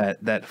him with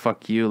that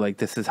fuck you. Like,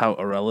 this is how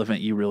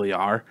irrelevant you really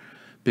are,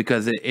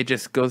 because it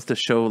just goes to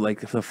show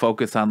like the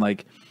focus on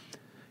like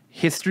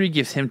history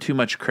gives him too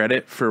much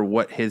credit for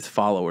what his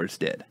followers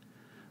did.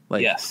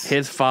 Like, yes.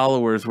 His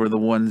followers were the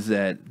ones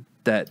that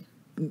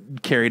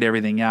carried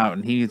everything out,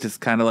 and he's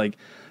just kind of like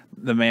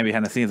the man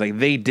behind the scenes. Like,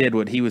 they did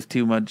what he was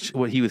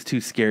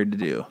too scared to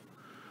do.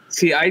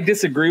 See, I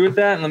disagree with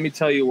that, and let me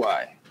tell you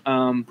why.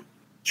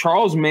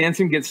 Charles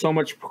Manson gets so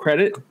much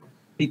credit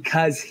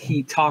because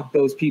he talked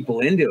those people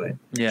into it.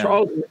 Yeah.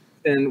 Charles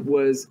Manson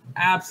was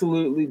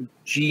absolutely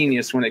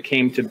genius when it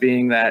came to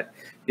being that,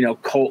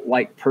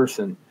 cult-like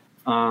person.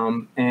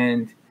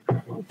 And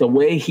the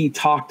way he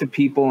talked to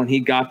people and he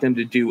got them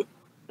to do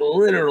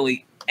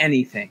literally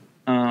anything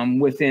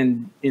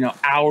within,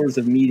 hours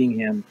of meeting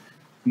him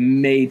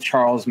made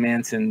Charles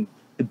Manson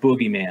the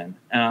boogeyman.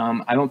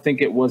 I don't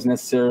think it was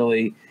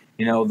necessarily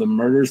the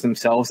murders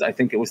themselves. I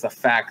think it was the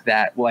fact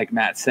that, like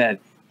Matt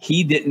said,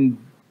 he didn't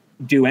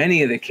do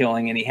any of the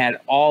killing, and he had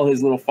all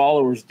his little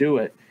followers do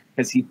it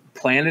because he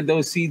planted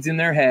those seeds in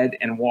their head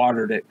and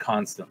watered it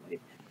constantly.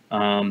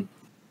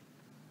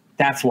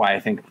 That's why I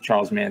think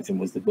Charles Manson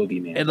was the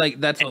boogeyman.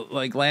 And that's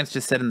like Lance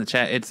just said in the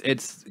chat.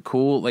 It's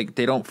cool. Like,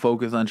 they don't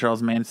focus on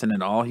Charles Manson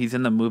at all. He's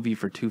in the movie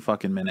for 2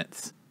 fucking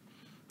minutes.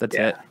 That's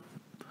it.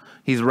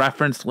 He's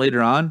referenced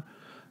later on,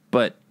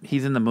 but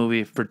he's in the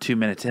movie for 2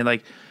 minutes, and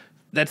like.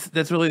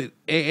 That's really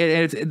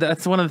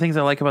that's one of the things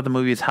I like about the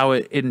movie is how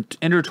it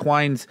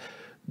intertwines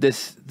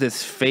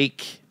this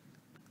fake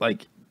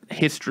like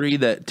history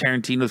that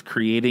Tarantino's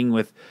creating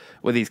with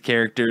these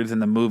characters and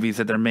the movies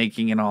that they're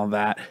making and all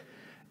that,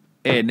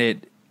 and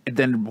it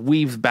then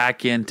weaves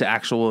back into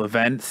actual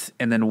events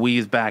and then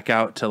weaves back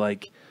out to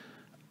like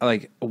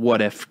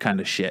what if kind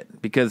of shit,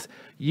 because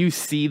you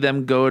see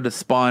them go to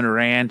Spawn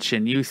Ranch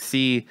and you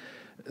see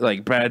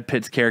like Brad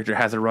Pitt's character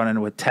has a run-in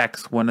with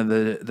Tex, one of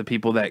the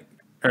people that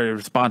are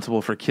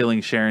responsible for killing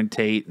Sharon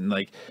Tate, and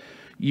like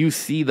you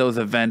see those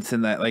events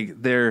and that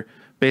like they're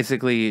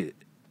basically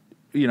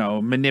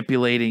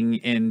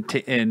manipulating and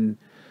taking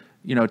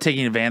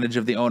advantage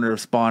of the owner of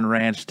Spawn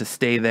Ranch to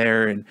stay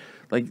there, and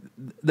like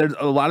there's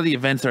a lot of the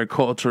events are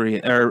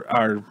culturally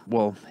are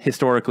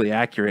historically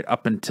accurate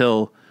up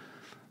until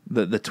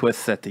the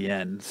twists at the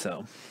end.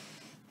 So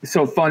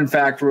fun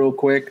fact real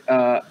quick,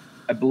 I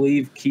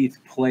believe Keith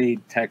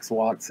played Tex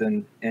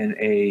Watson in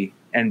a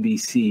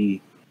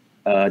NBC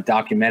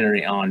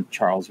documentary on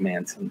Charles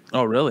Manson.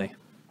 Oh, really?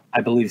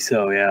 I believe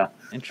so. Yeah.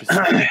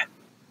 Interesting.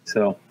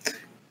 So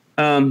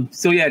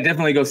yeah,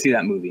 definitely go see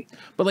that movie.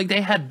 But like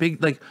they had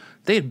big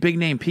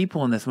name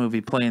people in this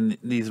movie playing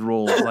these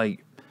roles.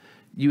 Like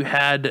you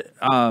had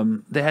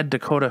they had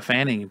Dakota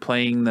Fanning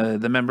playing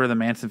the member of the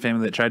Manson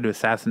family that tried to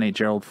assassinate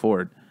Gerald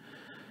Ford.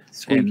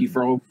 Squeaky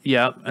Frobe.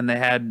 Yeah, and they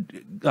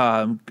had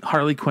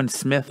Harley Quinn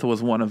Smith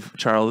was one of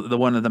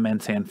the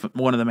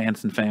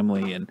Manson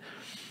family, and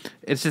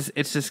it's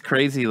just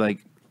crazy, like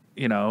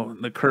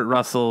the Kurt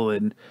Russell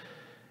and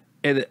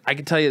I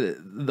can tell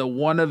you the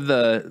one of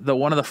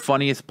the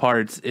funniest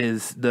parts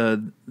is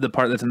the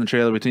part that's in the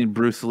trailer between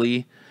Bruce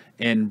Lee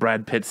and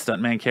Brad Pitt's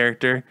stuntman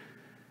character.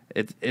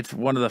 It's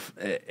one of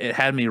it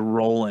had me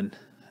rolling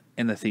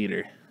in the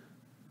theater.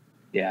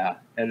 Yeah,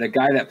 and the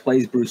guy that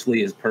plays Bruce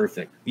Lee is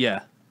perfect.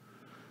 Yeah.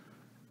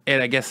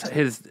 and I guess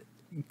his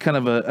kind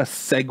of a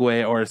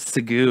segue or a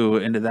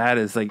segue into that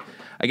is like,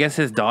 I guess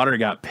his daughter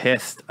got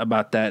pissed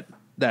about that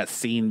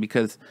scene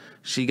because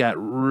she got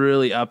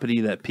really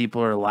uppity that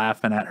people are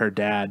laughing at her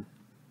dad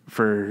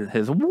for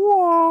his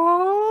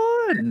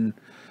what and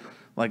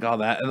like all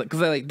that,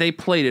 because they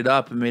played it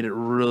up and made it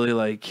really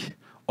like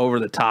over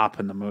the top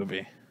in the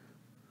movie.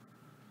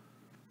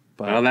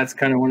 But well, that's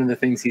kind of one of the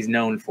things he's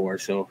known for,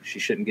 so she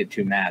shouldn't get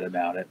too mad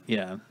about it.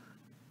 Yeah.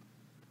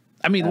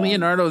 I mean,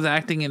 Leonardo's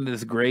acting in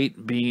this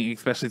great, being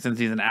especially since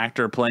he's an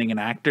actor playing an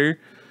actor.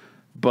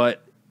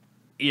 But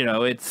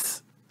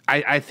it's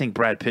I think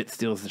Brad Pitt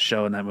steals the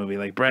show in that movie.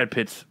 Like Brad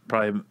Pitt's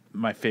probably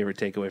my favorite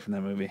takeaway from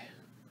that movie.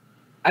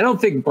 I don't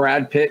think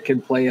Brad Pitt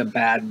can play a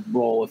bad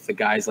role if the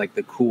guy's like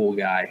the cool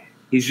guy.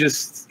 He's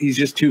just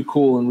too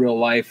cool in real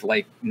life,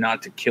 like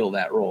not to kill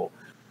that role.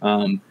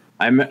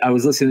 I've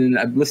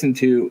listened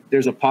to,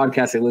 there's a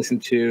podcast I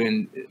listened to,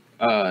 and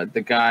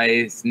the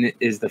guy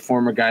is the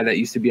former guy that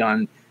used to be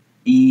on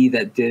E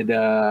that did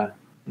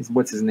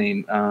what's his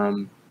name?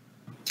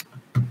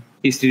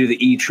 He used to do the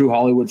E True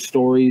Hollywood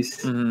Stories,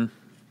 mm-hmm.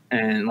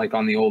 and like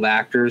on the old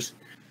actors,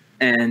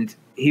 and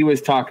he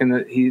was talking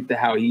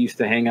how he used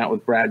to hang out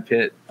with Brad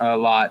Pitt a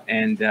lot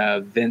and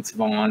Vince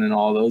Vaughn and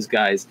all those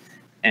guys,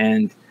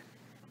 and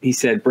he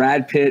said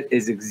Brad Pitt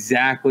is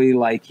exactly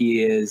like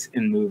he is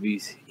in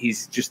movies.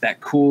 He's just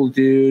that cool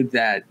dude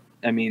that,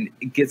 I mean,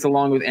 gets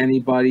along with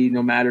anybody,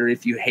 no matter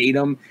if you hate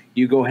him,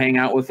 you go hang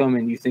out with him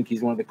and you think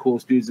he's one of the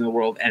coolest dudes in the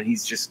world. And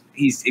he's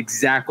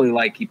exactly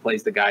like he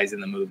plays the guys in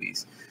the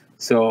movies.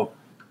 So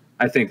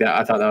I thought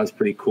that was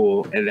pretty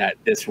cool. And that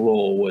this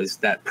role was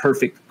that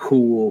perfect,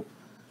 cool,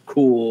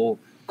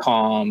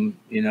 calm,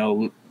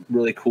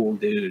 really cool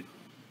dude.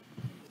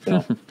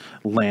 So.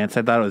 Lance,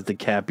 I thought it was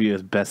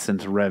DiCaprio's best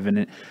since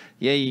Revenant.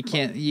 Yeah, you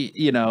can't,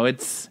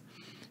 it's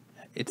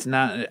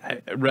not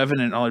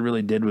Revenant. All he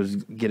really did was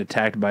get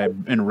attacked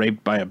and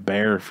raped by a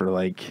bear for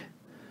 30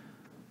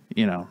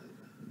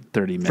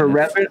 minutes. For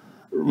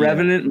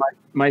Revenant,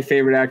 my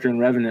favorite actor in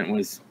Revenant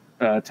was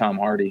Tom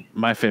Hardy.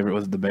 My favorite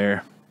was the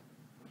bear.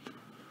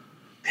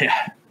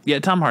 Yeah. Yeah,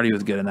 Tom Hardy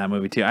was good in that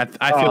movie too. I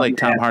feel like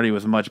Tom Hardy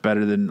was much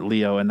better than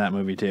Leo in that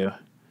movie too.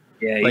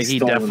 Yeah, he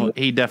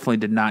definitely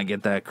did not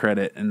get that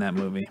credit in that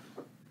movie.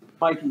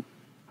 Mikey.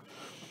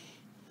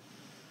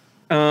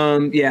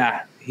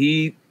 Yeah,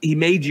 he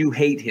made you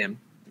hate him.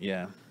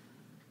 Yeah.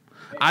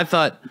 I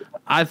thought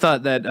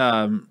that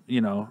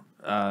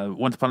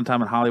Once Upon a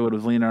Time in Hollywood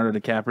was Leonardo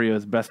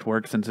DiCaprio's best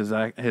work since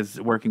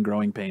his work in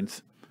Growing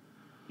Pains.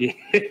 Yeah.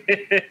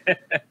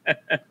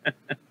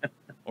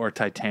 Or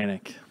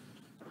Titanic.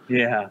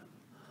 Yeah.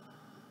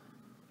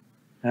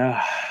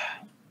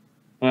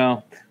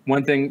 Well,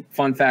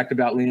 fun fact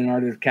about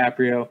Leonardo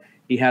DiCaprio,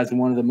 he has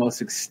one of the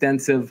most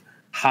extensive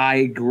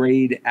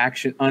high-grade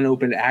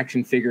unopened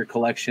action figure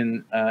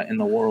collection in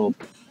the world.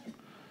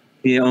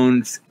 He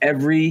owns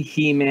every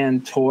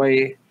He-Man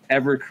toy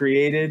ever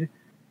created,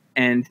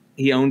 and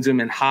he owns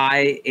them in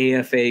high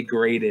AFA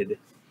graded.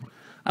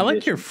 I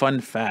like your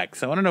fun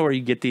facts. I want to know where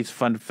you get these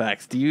fun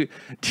facts. Do you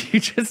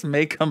just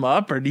make them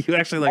up, or do you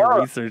actually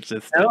research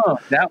this stuff? No,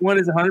 that one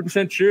is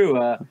 100%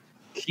 true.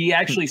 He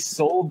actually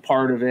sold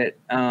part of it,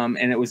 and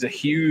it was a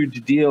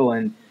huge deal.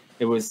 And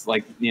it was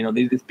like,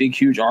 this big,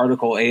 huge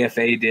article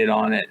AFA did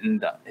on it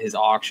and his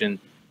auction.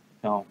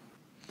 So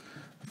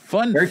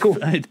fun, very cool.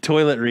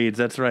 Toilet reads.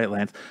 That's right,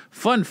 Lance.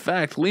 Fun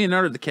fact: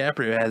 Leonardo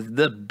DiCaprio has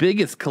the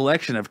biggest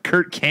collection of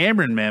Kirk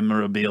Cameron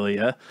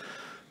memorabilia.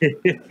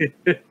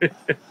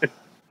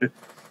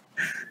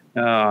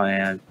 Oh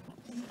man.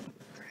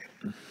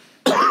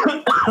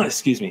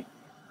 Excuse me.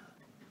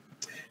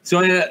 So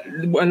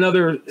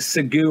another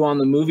segue on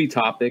the movie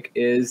topic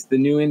is the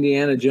new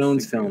Indiana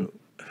Jones film.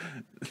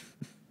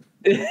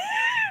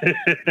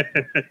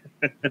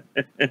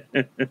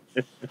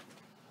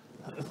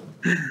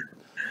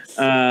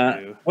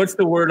 What's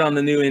the word on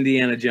the new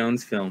Indiana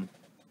Jones film?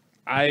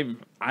 I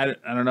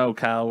don't know,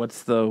 Kyle.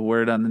 What's the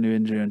word on the new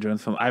Indiana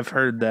Jones film? I've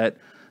heard that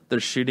they're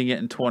shooting it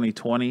in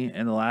 2020,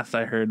 and the last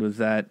I heard was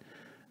that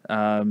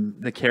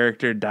the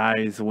character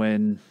dies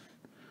when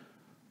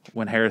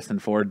Harrison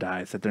Ford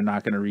dies, that they're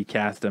not going to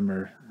recast him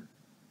or.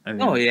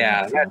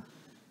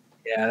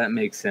 That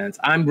makes sense.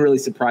 I'm really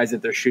surprised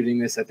that they're shooting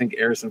this. I think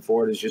Harrison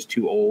Ford is just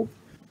too old.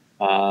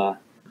 I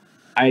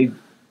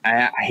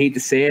hate to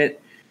say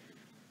it,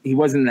 he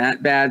wasn't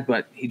that bad,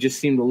 but he just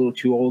seemed a little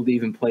too old to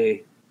even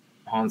play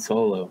Han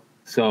Solo.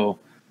 So,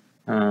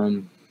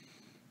 I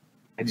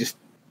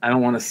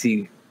don't want to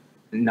see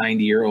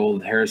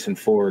 90-year-old Harrison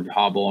Ford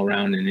hobble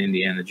around in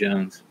Indiana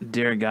Jones.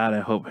 Dear God, I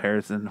hope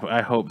Shia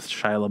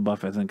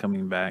LaBeouf isn't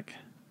coming back.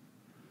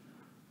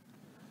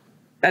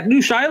 That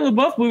new Shia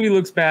LaBeouf movie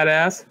looks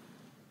badass.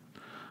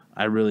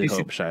 I really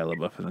hope Shia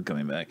LaBeouf isn't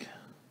coming back.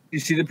 You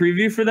see the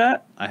preview for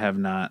that? I have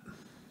not.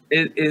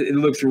 It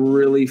looks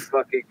really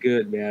fucking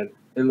good, man.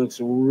 It looks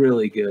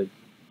really good.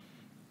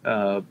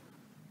 I'm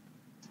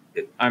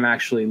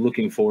actually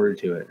looking forward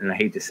to it, and I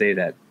hate to say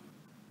that.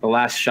 The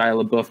last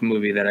Shia LaBeouf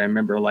movie that I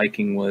remember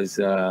liking was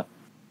a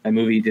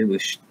movie he did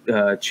with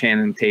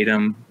Channing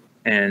Tatum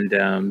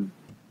and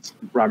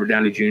Robert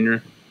Downey Jr.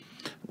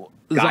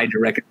 Guy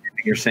directed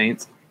Your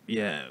Saints.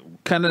 Yeah,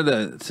 kind of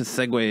to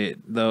segue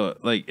though,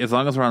 like as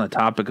long as we're on the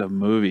topic of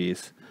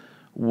movies,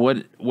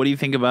 what do you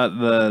think about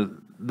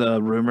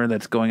the rumor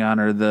that's going on,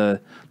 or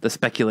the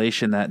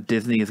speculation that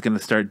Disney is going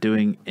to start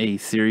doing a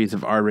series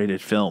of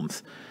R-rated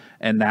films,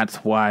 and that's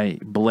why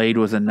Blade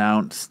was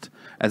announced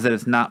as that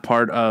it's not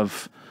part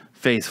of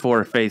Phase 4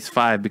 or Phase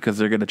 5 because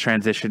they're going to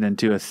transition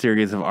into a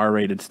series of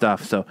R-rated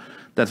stuff. So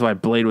that's why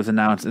Blade was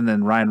announced, and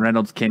then Ryan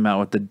Reynolds came out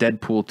with the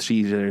Deadpool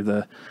teaser,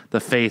 the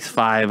Phase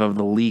 5 of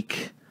the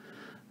leak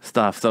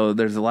stuff. So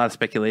there's a lot of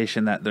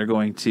speculation that they're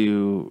going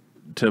to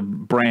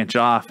branch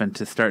off and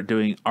to start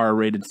doing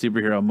R-rated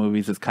superhero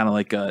movies. It's kind of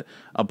like a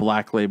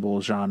black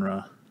label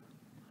genre.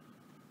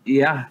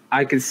 Yeah,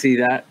 I could see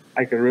that.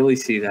 I could really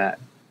see that.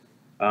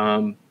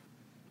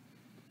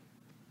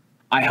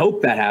 I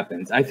hope that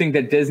happens. I think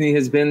that Disney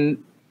has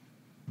been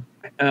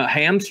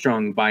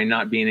hamstrung by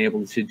not being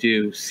able to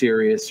do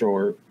serious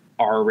or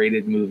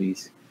R-rated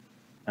movies.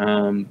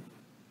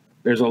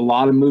 There's a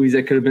lot of movies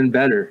that could have been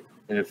better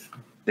if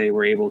they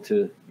were able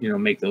to,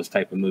 make those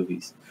type of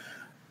movies.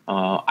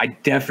 I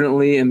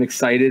definitely am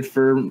excited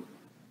for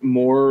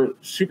more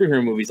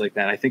superhero movies like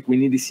that. I think we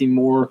need to see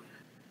more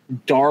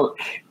dark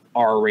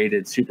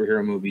R-rated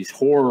superhero movies,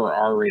 horror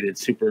R-rated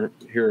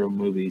superhero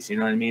movies. You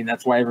know what I mean?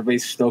 That's why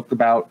everybody's stoked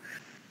about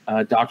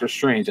Doctor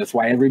Strange. That's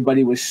why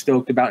everybody was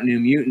stoked about New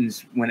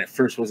Mutants when it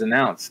first was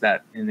announced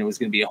and it was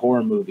going to be a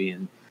horror movie,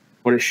 and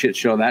what a shit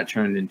show that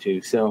turned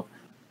into. So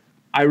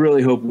I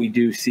really hope we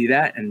do see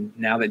that. And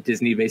now that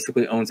Disney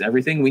basically owns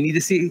everything, we need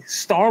to see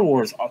Star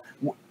Wars.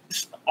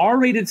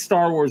 R-rated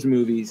Star Wars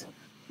movies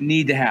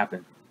need to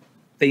happen.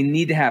 They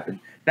need to happen.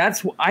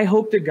 I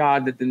hope to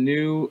God that the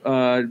new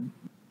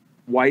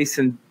Weiss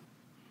and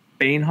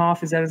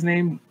Bainhoff, is that his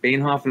name?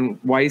 Bainhoff and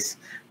Weiss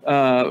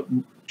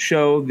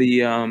show,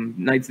 the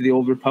Knights of the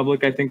Old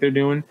Republic, I think they're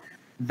doing.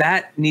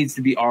 That needs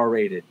to be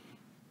R-rated.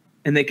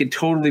 And they could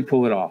totally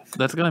pull it off.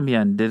 That's going to be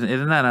on Disney.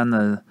 Isn't that on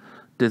the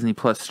Disney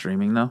Plus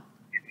streaming, though?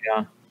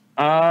 Yeah.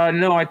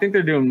 No, I think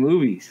they're doing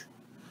movies.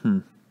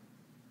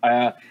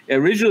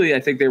 Originally, I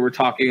think they were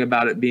talking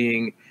about it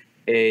being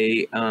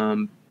a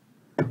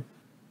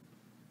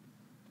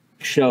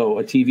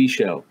TV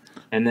show.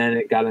 And then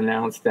it got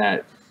announced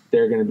that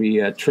they're going to be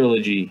a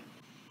trilogy.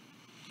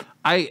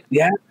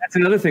 That's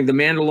another thing. The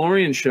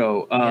Mandalorian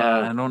show.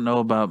 I don't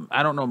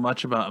know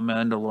much about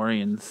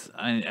Mandalorians.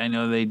 I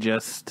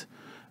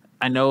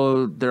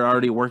know they're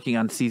already working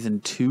on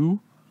season 2,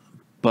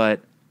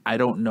 but I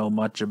don't know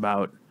much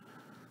about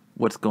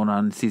what's going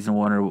on in season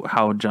 1 or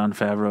how Jon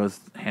Favreau is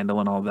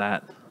handling all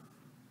that.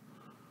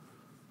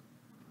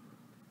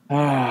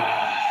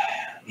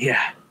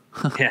 Yeah.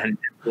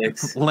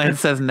 Netflix. Lance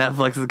says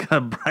Netflix is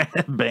going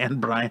to ban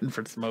Brian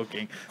for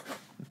smoking.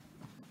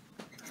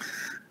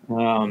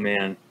 Oh,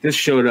 man. This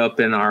showed up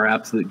in our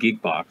Absolute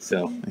Geek box,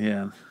 so.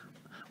 Yeah.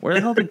 Where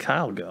the hell did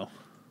Kyle go?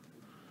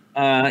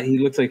 He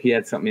looks like he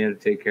had something he had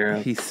to take care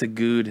of. He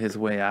segooed his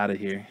way out of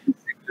here.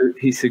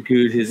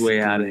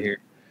 Way out of here.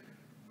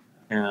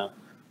 Yeah.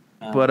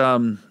 But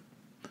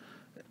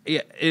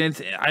yeah,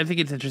 I think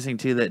it's interesting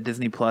too that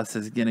Disney Plus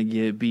is going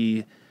to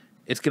be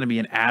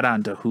an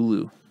add-on to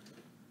Hulu.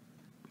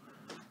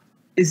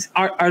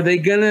 Are they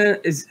gonna?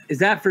 Is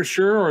that for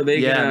sure? Or are they?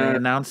 Yeah, they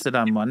announced it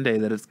on Monday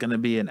that it's going to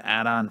be an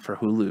add-on for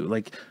Hulu.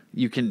 Like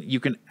you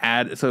can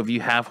add. So if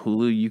you have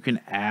Hulu, you can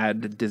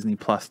add Disney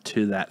Plus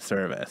to that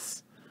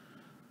service.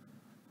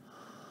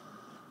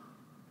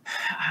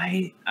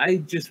 I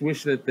just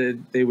wish that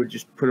they would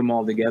just put them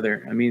all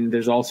together. I mean,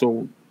 there's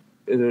also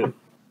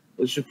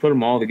let's just put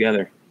them all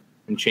together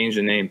and change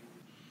the name.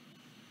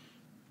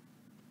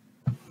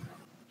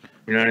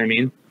 You know what I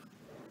mean?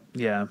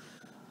 Yeah,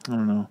 I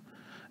don't know.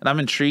 And I'm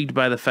intrigued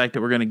by the fact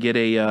that we're going to get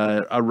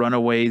a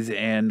Runaways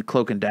and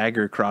Cloak and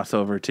Dagger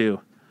crossover too.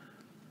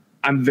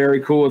 I'm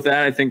very cool with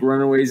that. I think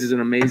Runaways is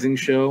an amazing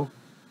show.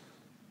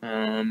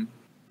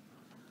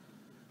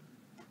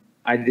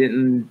 I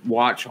didn't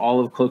watch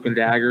all of Cloak and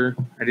Dagger.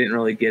 I didn't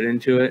really get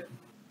into it.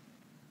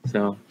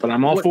 But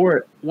I'm all for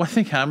it. One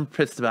thing I'm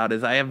pissed about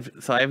is I have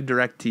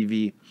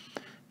DirecTV,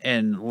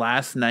 and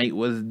last night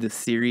was the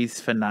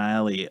series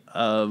finale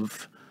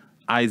of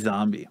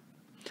iZombie.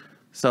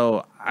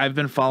 So I've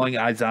been following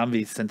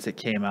iZombie since it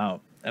came out,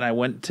 and I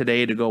went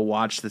today to go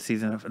watch the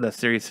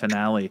series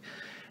finale,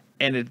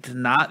 and it's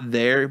not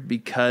there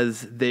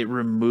because they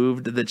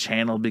removed the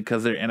channel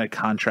because they're in a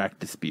contract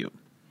dispute.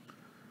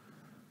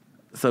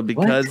 So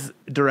because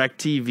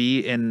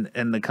DirecTV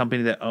and the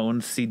company that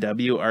owns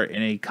CW are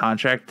in a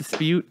contract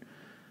dispute,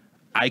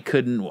 I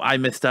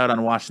missed out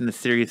on watching the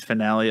series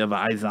finale of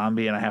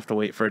iZombie, and I have to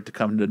wait for it to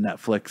come to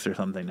Netflix or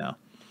something now.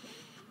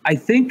 I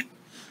think,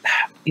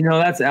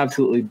 that's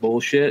absolutely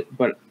bullshit,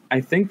 but I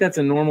think that's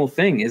a normal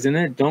thing, isn't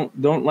it?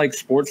 Don't like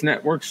sports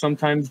networks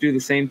sometimes do the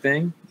same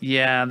thing?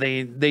 Yeah,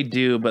 they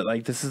do, but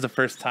like this is the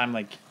first time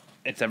like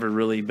it's ever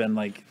really been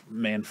like,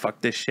 man, fuck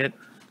this shit.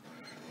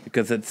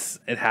 Because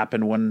it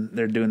happened when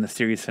they're doing the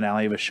series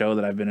finale of a show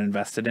that I've been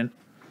invested in.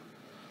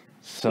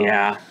 So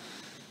Yeah,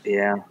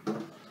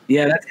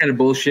 that's kind of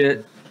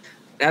bullshit.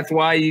 That's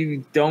why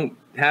you don't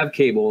have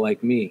cable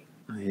like me.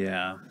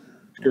 Yeah.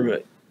 Screw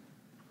it.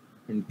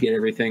 And get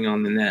everything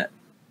on the net.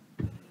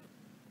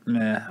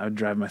 Nah, I would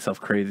drive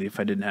myself crazy if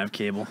I didn't have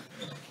cable.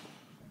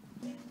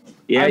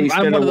 Yeah,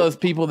 I'm one of those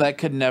people that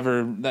could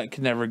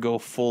never go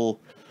full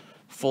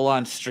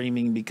on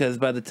streaming, because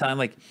by the time,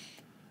 like,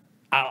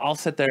 I'll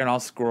sit there and I'll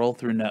scroll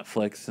through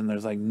Netflix and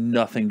there's like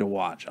nothing to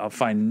watch. I'll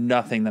find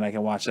nothing that I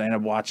can watch. I end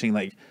up watching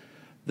like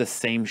the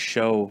same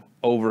show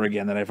over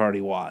again that I've already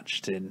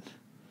watched. And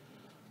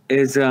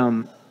is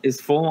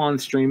full on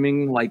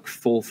streaming like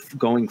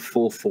going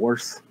full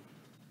force?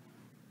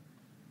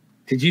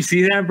 Did you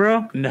see that,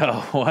 bro?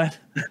 No, what?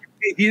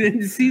 You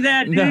didn't see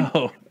that, dude?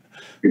 No.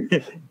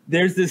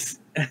 There's this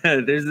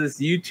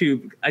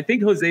YouTube. I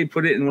think Jose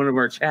put it in one of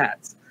our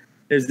chats.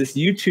 There's this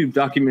YouTube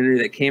documentary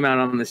that came out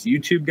on this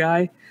YouTube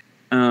guy.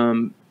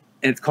 And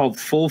it's called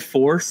Full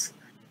Force.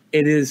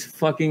 It is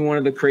fucking one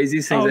of the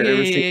craziest things I've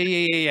ever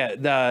seen. Yeah.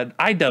 The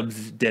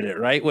iDubbbz did it,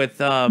 right? With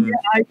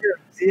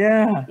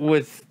yeah.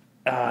 With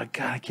God,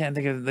 I can't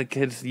think of the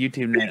kid's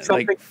YouTube name.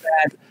 Something like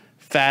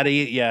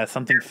Fatty, yeah,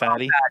 something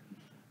Fatty.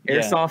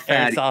 Airsoft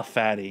Fatty. Airsoft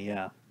Fatty,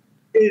 yeah.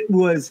 It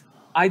was.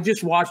 I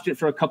just watched it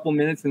for a couple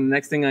minutes, and the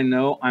next thing I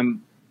know, I've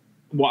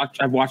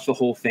watched the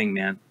whole thing,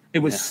 man. It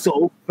was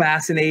so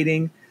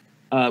fascinating.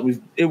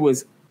 It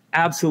was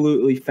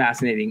absolutely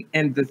fascinating.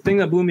 And the thing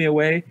that blew me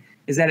away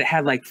is that it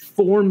had like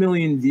 4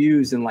 million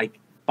views in like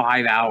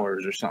 5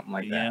 hours or something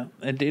like that.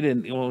 Yeah, it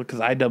didn't. Well, because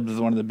iDubbbz is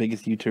one of the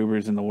biggest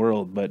YouTubers in the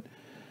world, but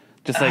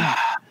just like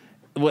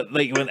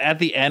when at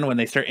the end when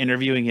they start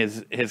interviewing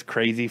his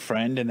crazy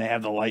friend and they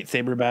have the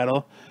lightsaber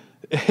battle.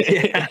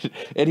 Yeah.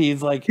 And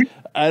he's like,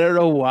 I don't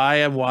know why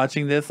I'm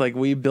watching this. Like,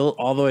 we built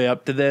all the way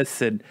up to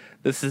this, and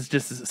this is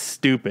just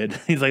stupid.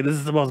 He's like, this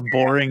is the most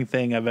boring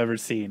thing I've ever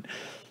seen.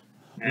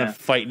 Yeah. They're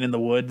fighting in the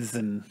woods,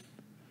 and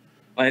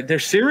they're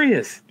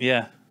serious.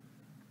 Yeah,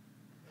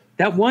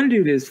 that one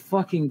dude is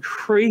fucking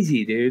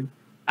crazy, dude.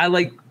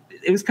 It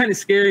was kind of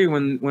scary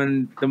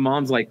when the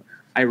mom's like,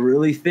 I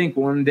really think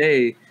one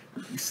day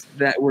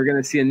that we're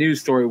gonna see a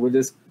news story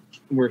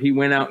where he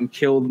went out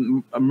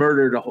and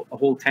murdered a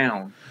whole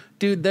town.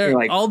 Dude,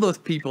 all those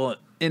people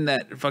in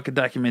that fucking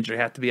documentary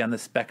have to be on the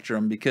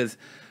spectrum, because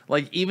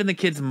like even the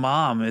kid's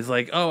mom is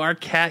like, oh, our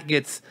cat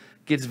gets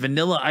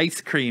vanilla ice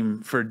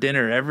cream for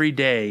dinner every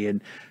day,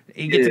 and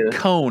he gets a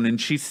cone, and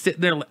she's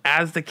sitting there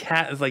as the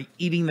cat is like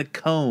eating the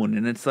cone,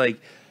 and it's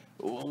like,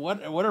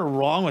 what are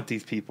wrong with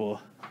these people?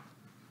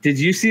 Did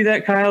you see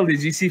that, Kyle?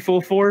 Did you see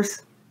Full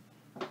Force?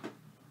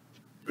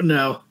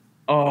 No.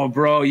 Oh,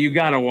 bro, you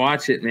gotta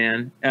watch it,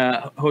 man.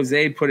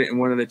 Jose put it in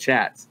one of the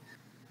chats.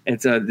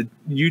 It's the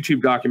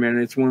YouTube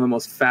documentary. It's one of the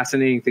most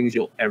fascinating things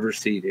you'll ever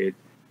see, dude.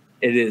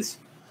 It is.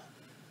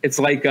 It's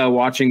like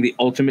watching the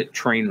ultimate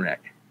train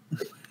wreck.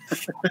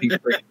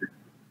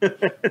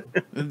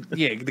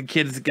 Yeah, the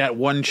kid's got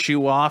one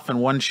shoe off and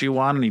one shoe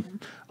on, and he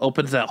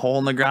opens that hole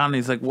in the ground, and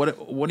he's like,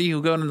 "What are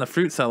you going in the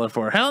fruit cellar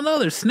for?" Hell no,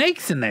 there's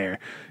snakes in there.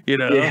 You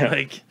know,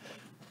 like.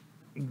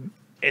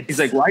 He's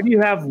like, why do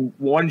you have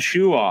one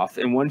shoe off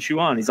and one shoe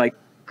on? He's like,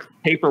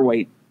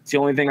 paperweight. It's the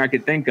only thing I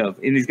could think of.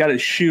 And he's got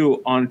his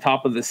shoe on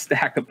top of the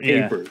stack of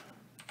paper. Yeah.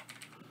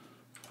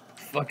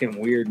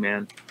 Fucking weird,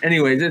 man.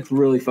 Anyways, it's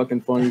really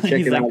fucking funny.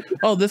 Check it out.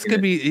 Oh, this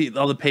could be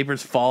all the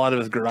papers fall out of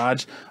his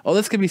garage. Oh,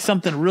 this could be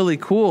something really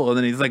cool. And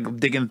then he's like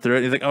digging through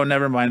it. He's like, oh,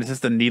 never mind. It's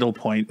just a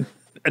needlepoint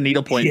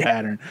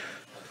pattern.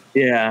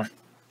 Yeah.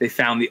 They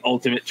found the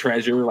ultimate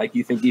treasure. Like,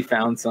 you think he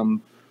found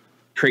some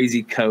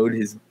crazy code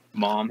his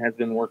mom has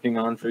been working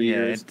on for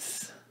years.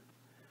 It's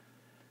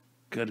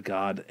good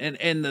God.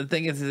 And the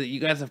thing is that you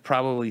guys have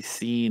probably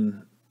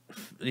seen,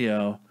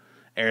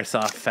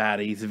 Airsoft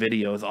Fatty's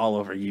videos all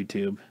over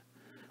YouTube.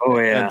 Oh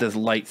yeah. Like this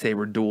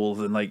lightsaber duels,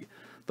 and like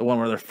the one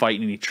where they're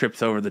fighting and he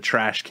trips over the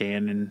trash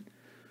can, and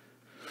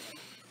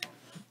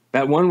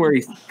that one where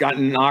he's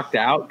gotten knocked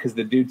out because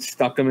the dude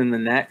stuck him in the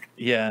neck.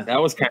 Yeah.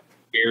 That was kind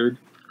of weird.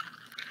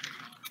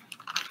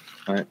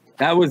 All right.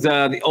 That was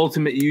the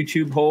ultimate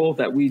YouTube hole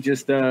that we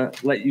just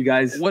let you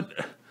guys. What?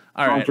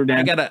 All right,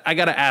 I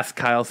gotta ask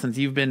Kyle, since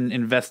you've been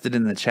invested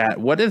in the chat.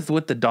 What is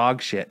with the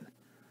dog shit?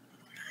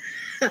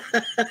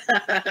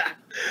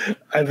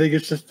 I think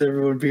it's just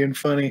everyone being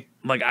funny.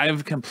 Like,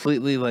 I've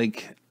completely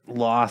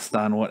lost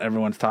on what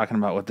everyone's talking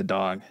about with the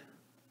dog.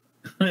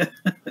 Like,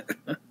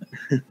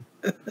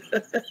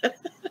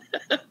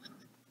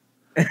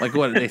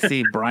 what, they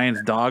see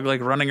Brian's dog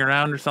running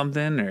around or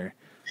something, or?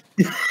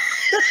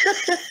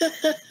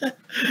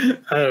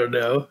 I don't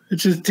know.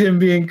 It's just Tim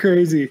being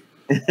crazy.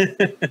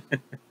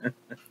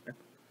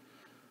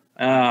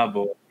 Ah,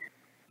 boy.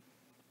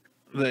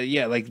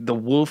 The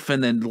wolf,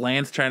 and then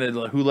Lance trying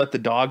to who let the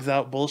dogs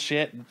out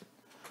bullshit.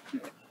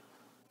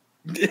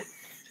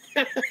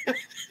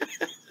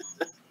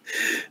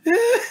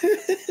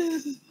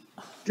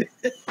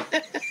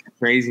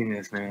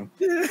 Craziness, man.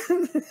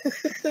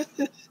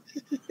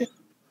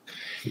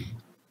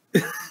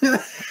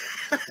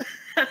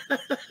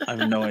 I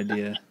have no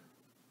idea.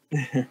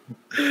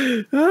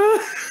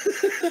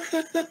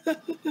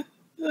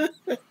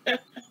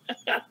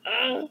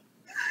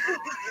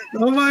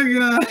 Oh my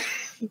god,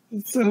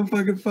 it's so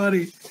fucking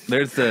funny.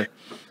 There's the.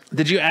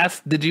 Did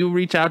you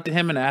reach out to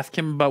him and ask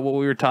him about what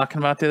we were talking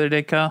about the other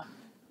day, Kyle?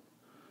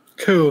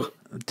 Cool.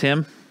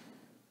 Tim?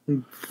 I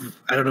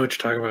don't know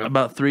what you're talking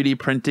About 3D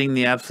printing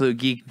the Absolute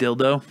Geek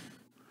dildo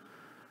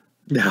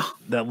No.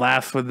 that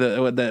laughs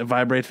that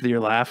vibrates with your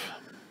laugh.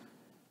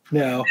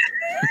 No.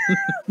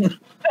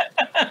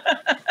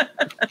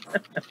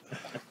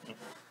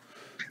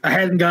 I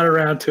hadn't got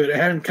around to it. It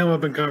hadn't come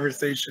up in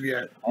conversation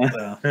yet.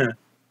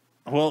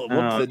 Well,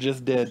 whoops, it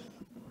just did.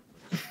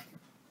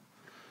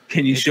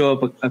 Can you show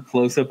up a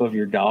close up of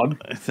your dog?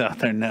 It's out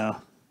there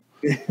now.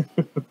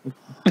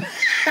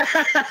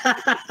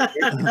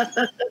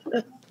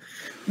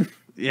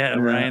 Yeah,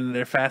 Ryan,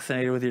 they're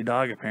fascinated with your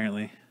dog,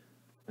 apparently.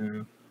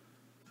 Yeah.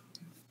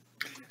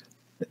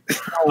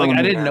 Like,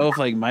 I didn't know if,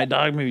 like, my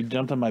dog maybe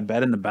jumped on my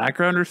bed in the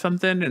background or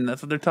something, and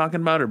that's what they're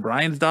talking about, or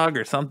Brian's dog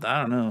or something.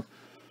 I don't know.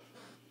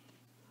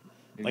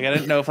 Like, I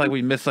didn't know if, like,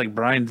 we missed, like,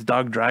 Brian's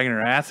dog dragging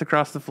her ass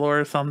across the floor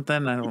or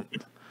something. I'm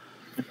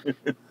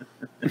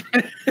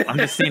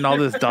just seeing all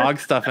this dog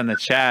stuff in the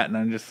chat, and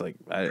I'm just like,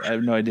 I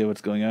have no idea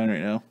what's going on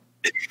right now.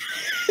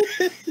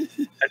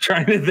 I'm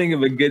trying to think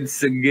of a good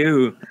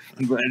Sagoo,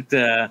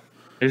 but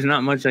there's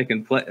not much I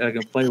can play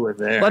with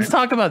there. Let's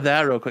talk about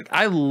that real quick.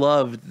 I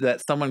loved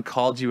that someone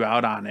called you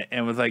out on it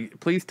and was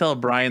like, please tell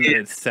Brian that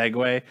it's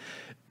Segway.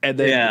 And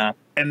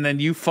then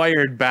you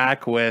fired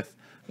back with,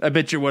 I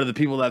bet you're one of the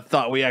people that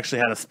thought we actually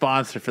had a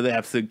sponsor for the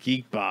Absolute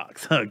Geek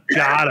Box.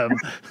 Got him.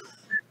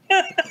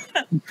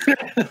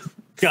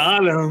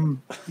 Got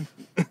him.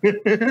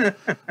 I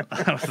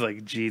was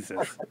like,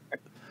 Jesus.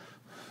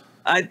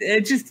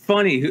 It's just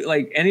funny.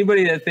 Like,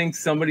 anybody that thinks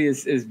somebody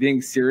is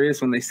being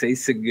serious when they say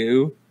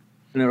Sagoo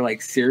and they're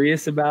like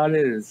serious about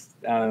it is,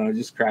 I don't know, it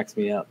just cracks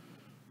me up.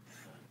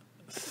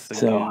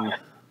 So,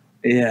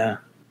 yeah.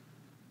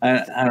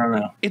 I don't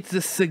know. It's a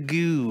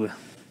Sagoo.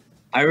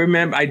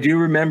 I do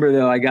remember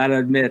though, I gotta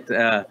admit,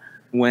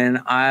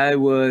 when I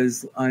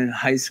was in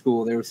high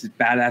school, there was this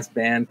badass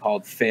band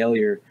called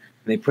Failure.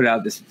 And they put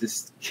out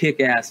this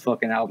kick-ass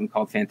fucking album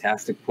called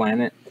Fantastic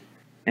Planet.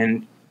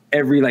 And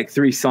every like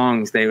 3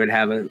 songs they would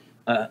have a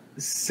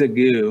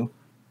Sagoo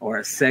or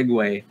a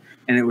Segway,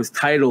 and it was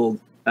titled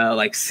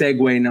like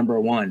Segway number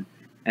 1.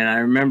 And I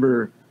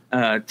remember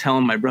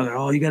telling my brother,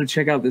 "Oh, you got to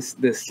check out this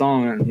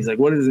song." And he's like,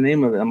 "What is the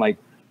name of it?" I'm like,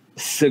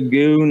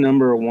 "Sagoo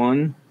number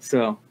 1."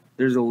 So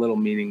there's a little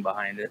meaning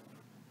behind it.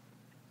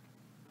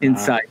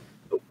 Inside.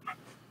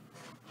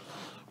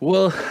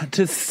 Well,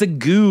 to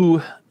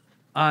Sagoo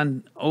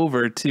on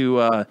over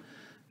to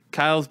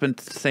Kyle's been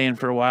saying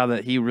for a while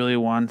that he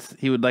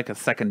would like a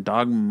second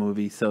Dogma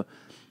movie. So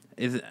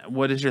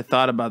what is your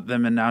thought about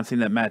them announcing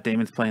that Matt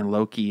Damon's playing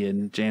Loki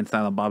in Jay and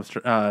Silent Bob's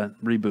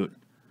reboot?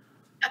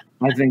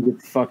 I think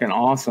it's fucking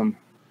awesome.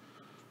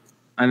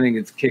 I think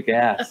it's kick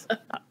ass.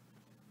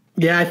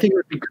 Yeah, I think it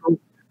would be cool.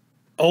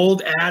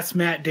 Old ass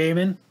Matt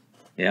Damon.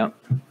 Yep.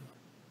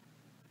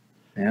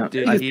 Yeah.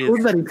 Dude, It's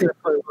cool that he's gonna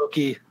play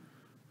Loki.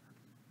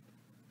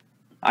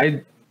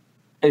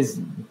 Is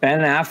Ben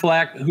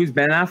Affleck? Who's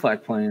Ben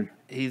Affleck playing?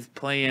 He's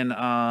playing.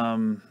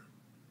 God.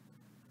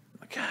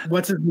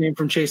 What's his name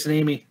from Chasing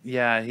Amy?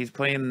 Yeah, he's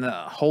playing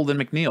Holden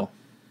McNeil.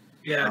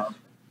 Yeah.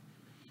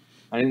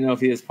 I didn't know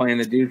if he was playing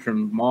the dude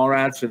from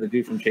Mallrats or the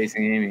dude from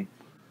Chasing Amy.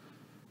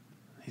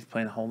 He's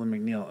playing Holden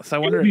McNeil. So I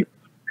wonder if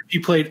he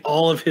played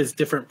all of his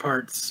different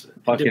parts.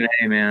 Fucking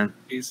A, man.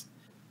 If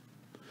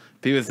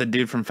he was the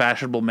dude from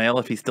Fashionable Mail,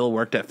 if he still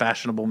worked at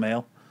Fashionable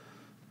Mail.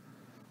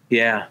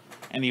 Yeah.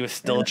 And he was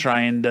still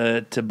trying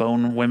to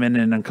bone women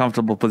in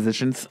uncomfortable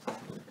positions.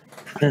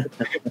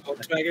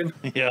 Volkswagen.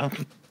 Yeah.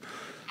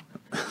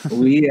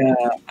 We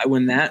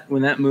when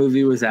that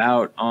movie was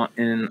out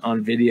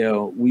on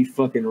video, we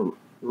fucking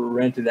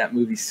rented that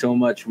movie so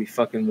much we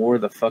fucking wore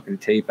the fucking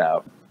tape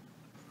out.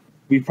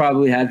 We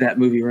probably had that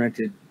movie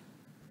rented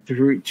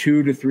 2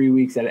 to 3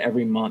 weeks out of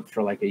every month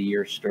for like a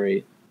year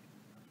straight.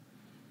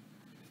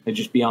 It'd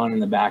just be on in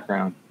the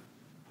background.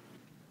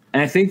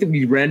 And I think that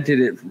we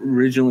rented it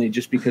originally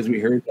just because we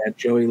heard that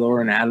Joey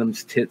Lauren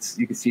Adams tits.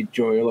 You could see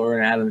Joey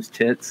Lauren Adams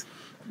tits.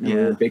 And we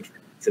were big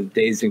fans of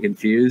Dazed and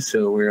Confused,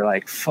 so we were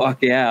like,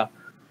 "Fuck yeah!"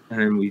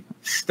 And then we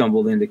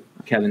stumbled into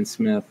Kevin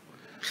Smith.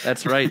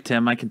 That's right,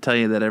 Tim. I can tell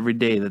you that every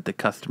day that the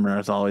customer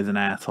is always an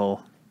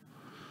asshole.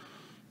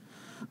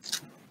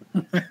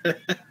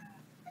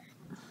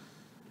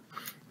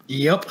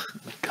 Yep.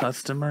 The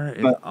customer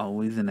is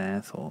always an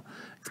asshole,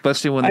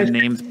 especially when their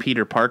name's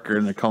Peter Parker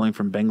and they're calling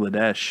from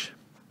Bangladesh.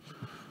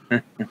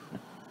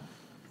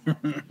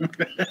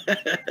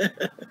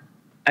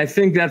 I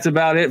think that's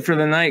about it for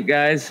the night,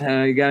 guys.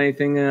 You got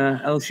anything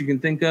else you can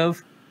think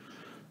of?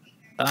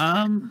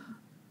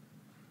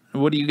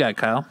 What do you got,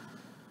 Kyle?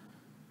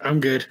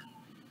 I'm good.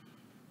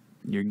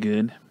 You're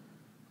good.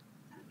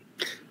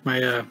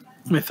 My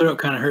throat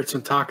kind of hurts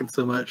from talking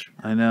so much.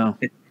 I know.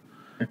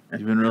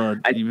 You've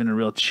been a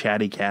real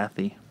chatty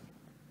Cathy.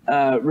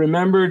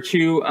 Remember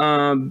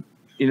to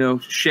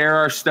share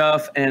our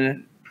stuff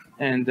and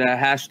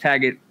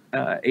hashtag it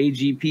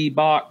AGP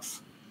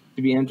box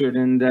to be entered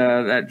in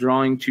that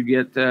drawing to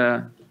get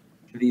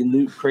the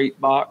Loot Crate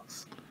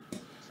box.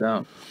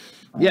 So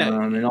yeah,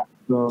 and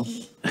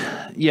also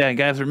yeah,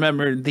 guys,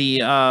 remember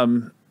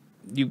the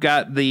you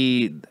got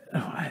the.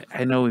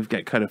 I know we've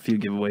got quite a few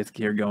giveaways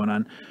here going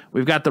on.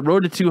 We've got the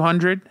Road to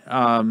 200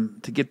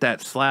 to get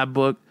that slab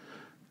book.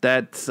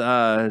 That's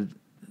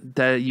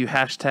that you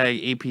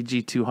hashtag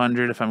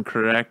APG200 if I'm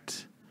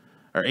correct,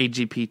 or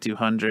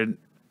AGP200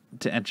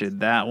 to enter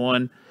that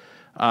one.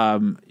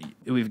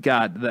 We've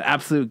got the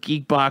Absolute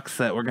Geek box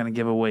that we're going to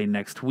give away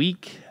next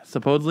week,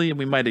 supposedly.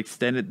 We might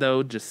extend it,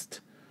 though,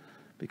 just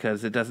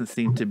because it doesn't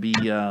seem to be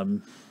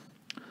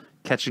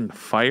catching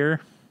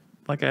fire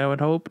like I would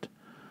hoped.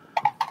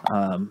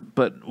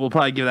 But we'll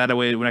probably give that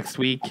away next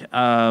week.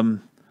 And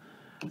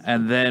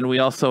then we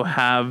also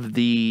have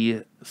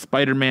the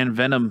Spider-Man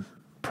Venom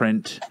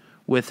print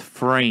with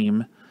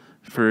frame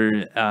for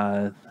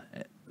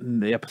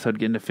the episode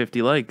getting to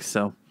 50 likes.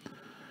 So,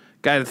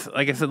 guys,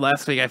 like I said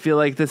last week, I feel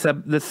like this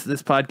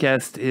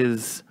podcast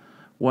is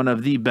one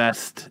of the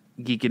best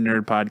geek and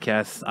nerd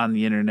podcasts on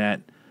the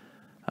internet.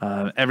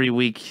 Every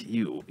week,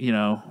 you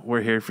know,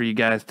 we're here for you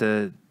guys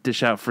to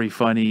dish out free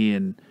funny,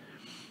 and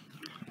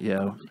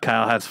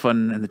Kyle has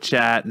fun in the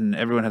chat, and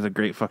everyone has a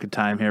great fucking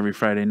time here every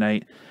Friday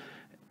night.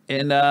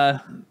 And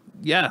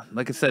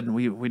like I said,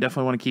 we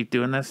definitely want to keep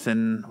doing this,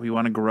 and we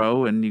want to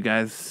grow. And you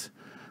guys,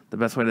 the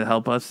best way to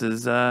help us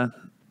is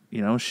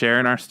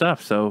sharing our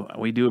stuff. So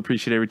we do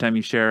appreciate every time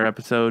you share our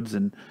episodes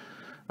and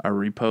our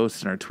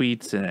reposts and our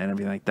tweets and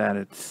everything like that.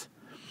 It's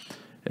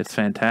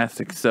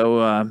fantastic.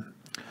 So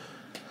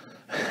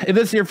if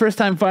this is your first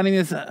time finding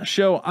this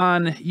show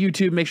on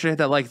YouTube, make sure to hit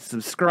that like and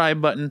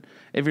subscribe button.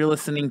 If you're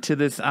listening to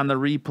this on the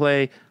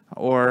replay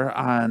or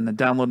on the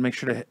download, make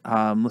sure to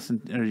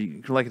listen, or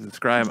you can like and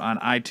subscribe on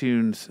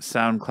iTunes,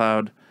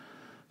 SoundCloud,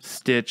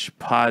 Stitch,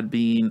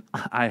 Podbean,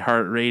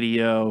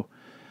 iHeartRadio,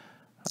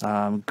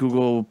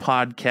 Google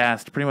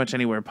Podcast, pretty much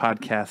anywhere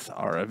podcasts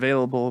are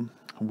available.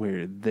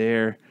 We're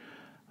there.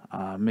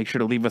 Make sure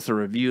to leave us a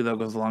review. That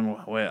goes a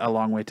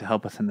long way to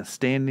help us in the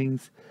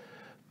standings.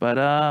 But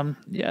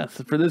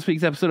so for this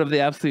week's episode of the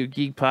Absolute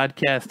Geek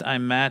Podcast,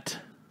 I'm Matt.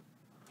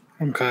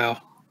 I'm Kyle.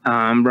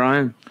 I'm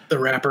Brian. The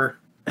rapper.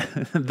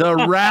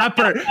 The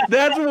rapper.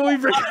 That's what we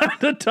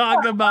forgot to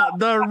talk about.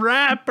 The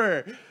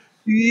rapper.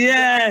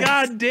 Yes.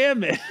 God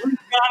damn it. We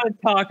gotta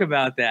talk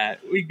about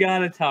that.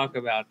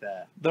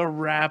 The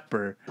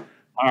rapper.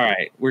 All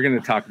right, we're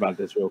gonna talk about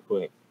this real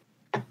quick.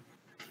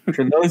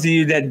 For those of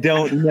you that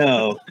don't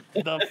know,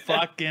 the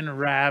fucking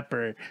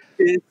rapper.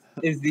 This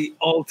is the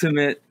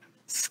ultimate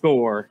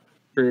score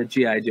for a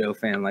G.I. Joe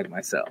fan like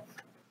myself.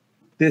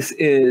 This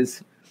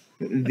is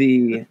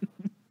the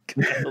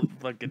I'm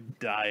fucking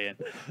dying.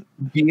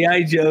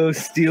 G.I. Joe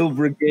Steel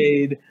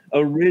Brigade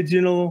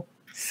original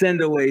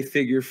send-away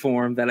figure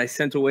form that I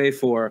sent away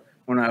for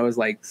when I was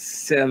like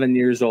 7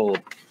 years old.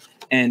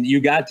 And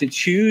you got to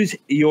choose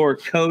your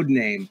code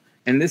name.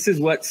 And this is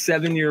what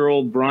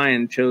 7-year-old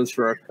Brian chose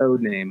for our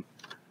code name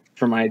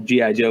for my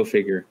G.I. Joe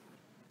figure.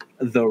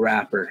 The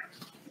Rapper.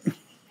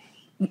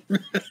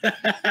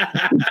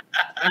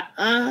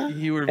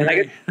 You were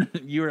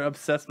you were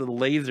obsessed with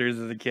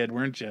lasers as a kid,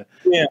 weren't you?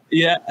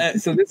 Yeah.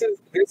 So this is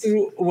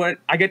what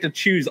I get to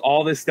choose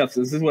all this stuff.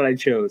 So this is what I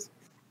chose: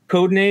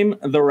 code name,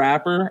 The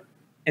Rapper,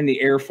 and the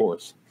Air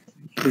Force.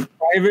 His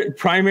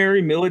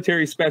primary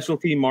military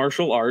specialty,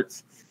 martial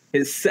arts.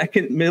 His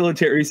second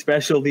military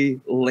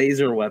specialty,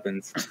 laser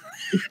weapons.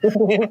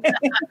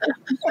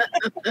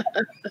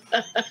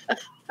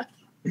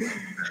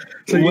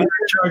 So you're in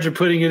charge of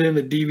putting it in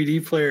the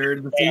DVD player,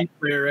 the CD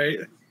player, right?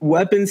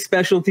 Weapons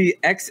specialty,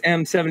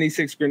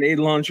 XM76 grenade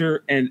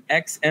launcher and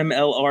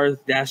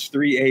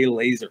XMLR-3A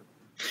laser.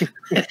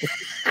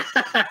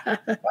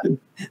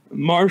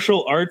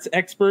 Martial arts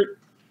expert,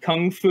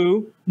 kung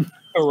fu,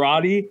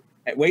 karate,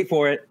 wait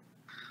for it,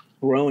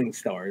 throwing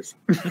stars.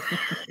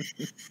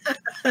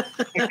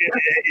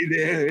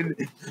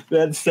 Dude,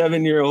 that's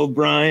 7-year-old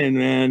Brian,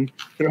 man,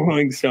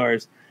 throwing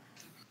stars.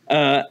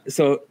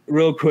 So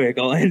real quick,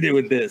 I'll end it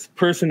with this.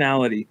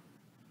 Personality.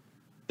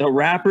 The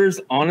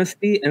rapper's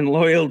honesty and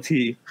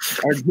loyalty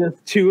are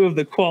just two of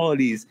the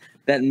qualities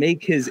that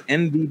make him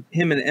an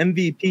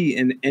MVP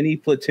in any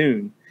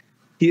platoon.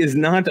 He is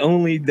not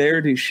only there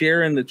to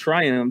share in the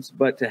triumphs,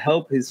 but to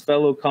help his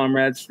fellow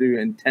comrades through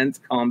intense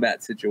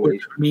combat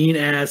situations. Mean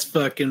ass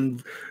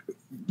fucking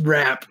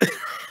rap.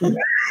 With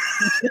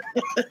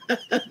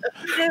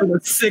a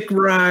sick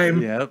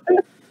rhyme. Yep.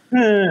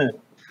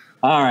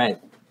 All right.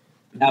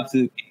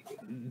 Absolutely.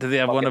 Does he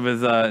have one of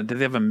his? Does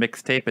he have a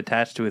mixtape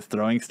attached to his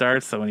throwing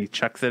stars? So when he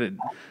chucks it, it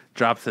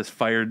drops his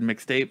fired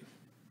mixtape.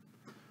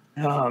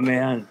 Oh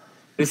man,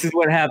 this is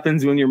what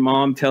happens when your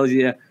mom tells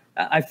you,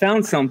 "I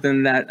found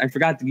something that I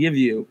forgot to give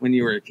you when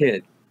you were a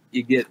kid."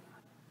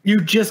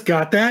 You just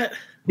got that?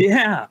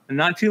 Yeah,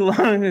 not too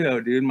long ago,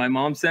 dude. My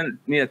mom sent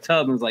me a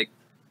tub and was like,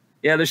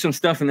 "Yeah, there's some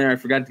stuff in there I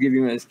forgot to give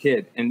you as a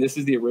kid." And this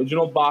is the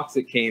original box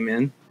it came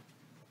in.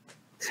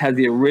 It had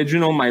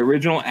my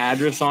original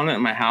address on it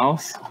at my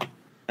house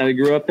that I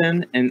grew up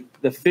in, and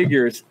the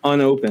figure is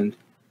unopened.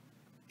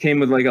 Came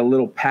with like a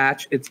little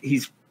patch.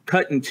 He's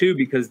cut in two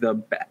because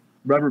the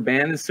rubber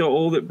band is so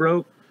old it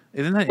broke.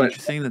 Isn't that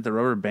interesting that the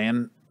rubber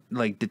band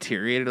like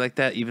deteriorated like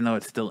that, even though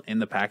it's still in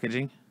the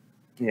packaging?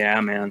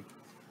 Yeah, man.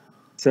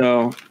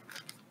 So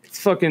it's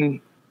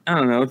fucking, I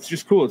don't know. It's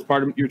just cool. It's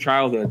part of your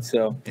childhood.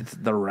 So it's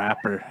the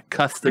wrapper,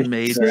 custom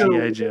made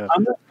G.I. Joe.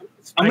 I'm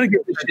gonna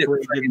get the shit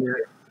framed.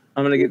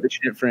 I'm gonna get the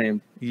shit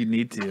framed. You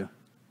need to.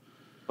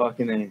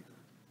 Fucking A.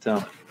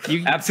 So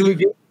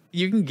absolutely.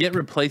 You can get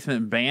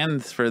replacement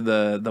bands for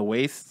the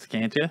waists,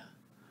 can't you?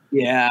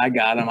 Yeah, I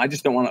got them. I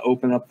just don't want to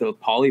open up the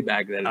poly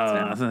bag that it's in.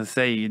 I was gonna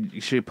say you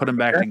should put them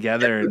back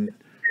together. And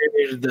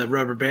the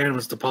rubber band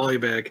was the poly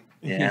bag.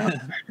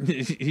 Yeah,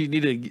 you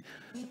need to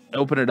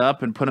open it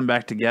up and put them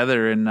back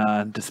together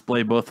and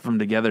display both of them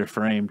together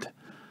framed.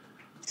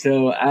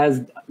 So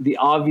as the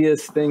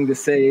obvious thing to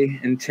say,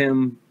 and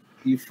Tim,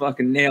 you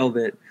fucking nailed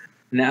it.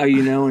 Now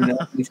you know, and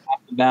it's half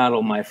the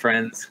battle, my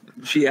friends.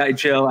 G.I.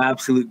 Joe,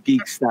 absolute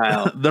geek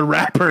style. The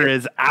rapper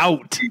is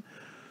out.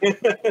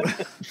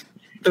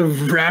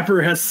 The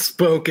rapper has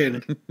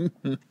spoken.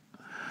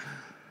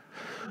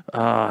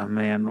 Oh,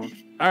 man.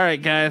 All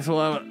right, guys.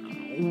 Well,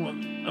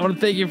 I want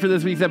to thank you for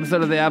this week's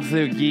episode of the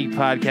Absolute Geek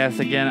Podcast.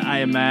 Again, I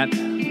am Matt.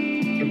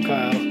 I'm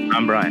Kyle.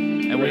 I'm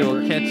Brian. And we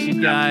will catch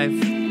you guys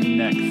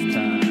next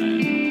time.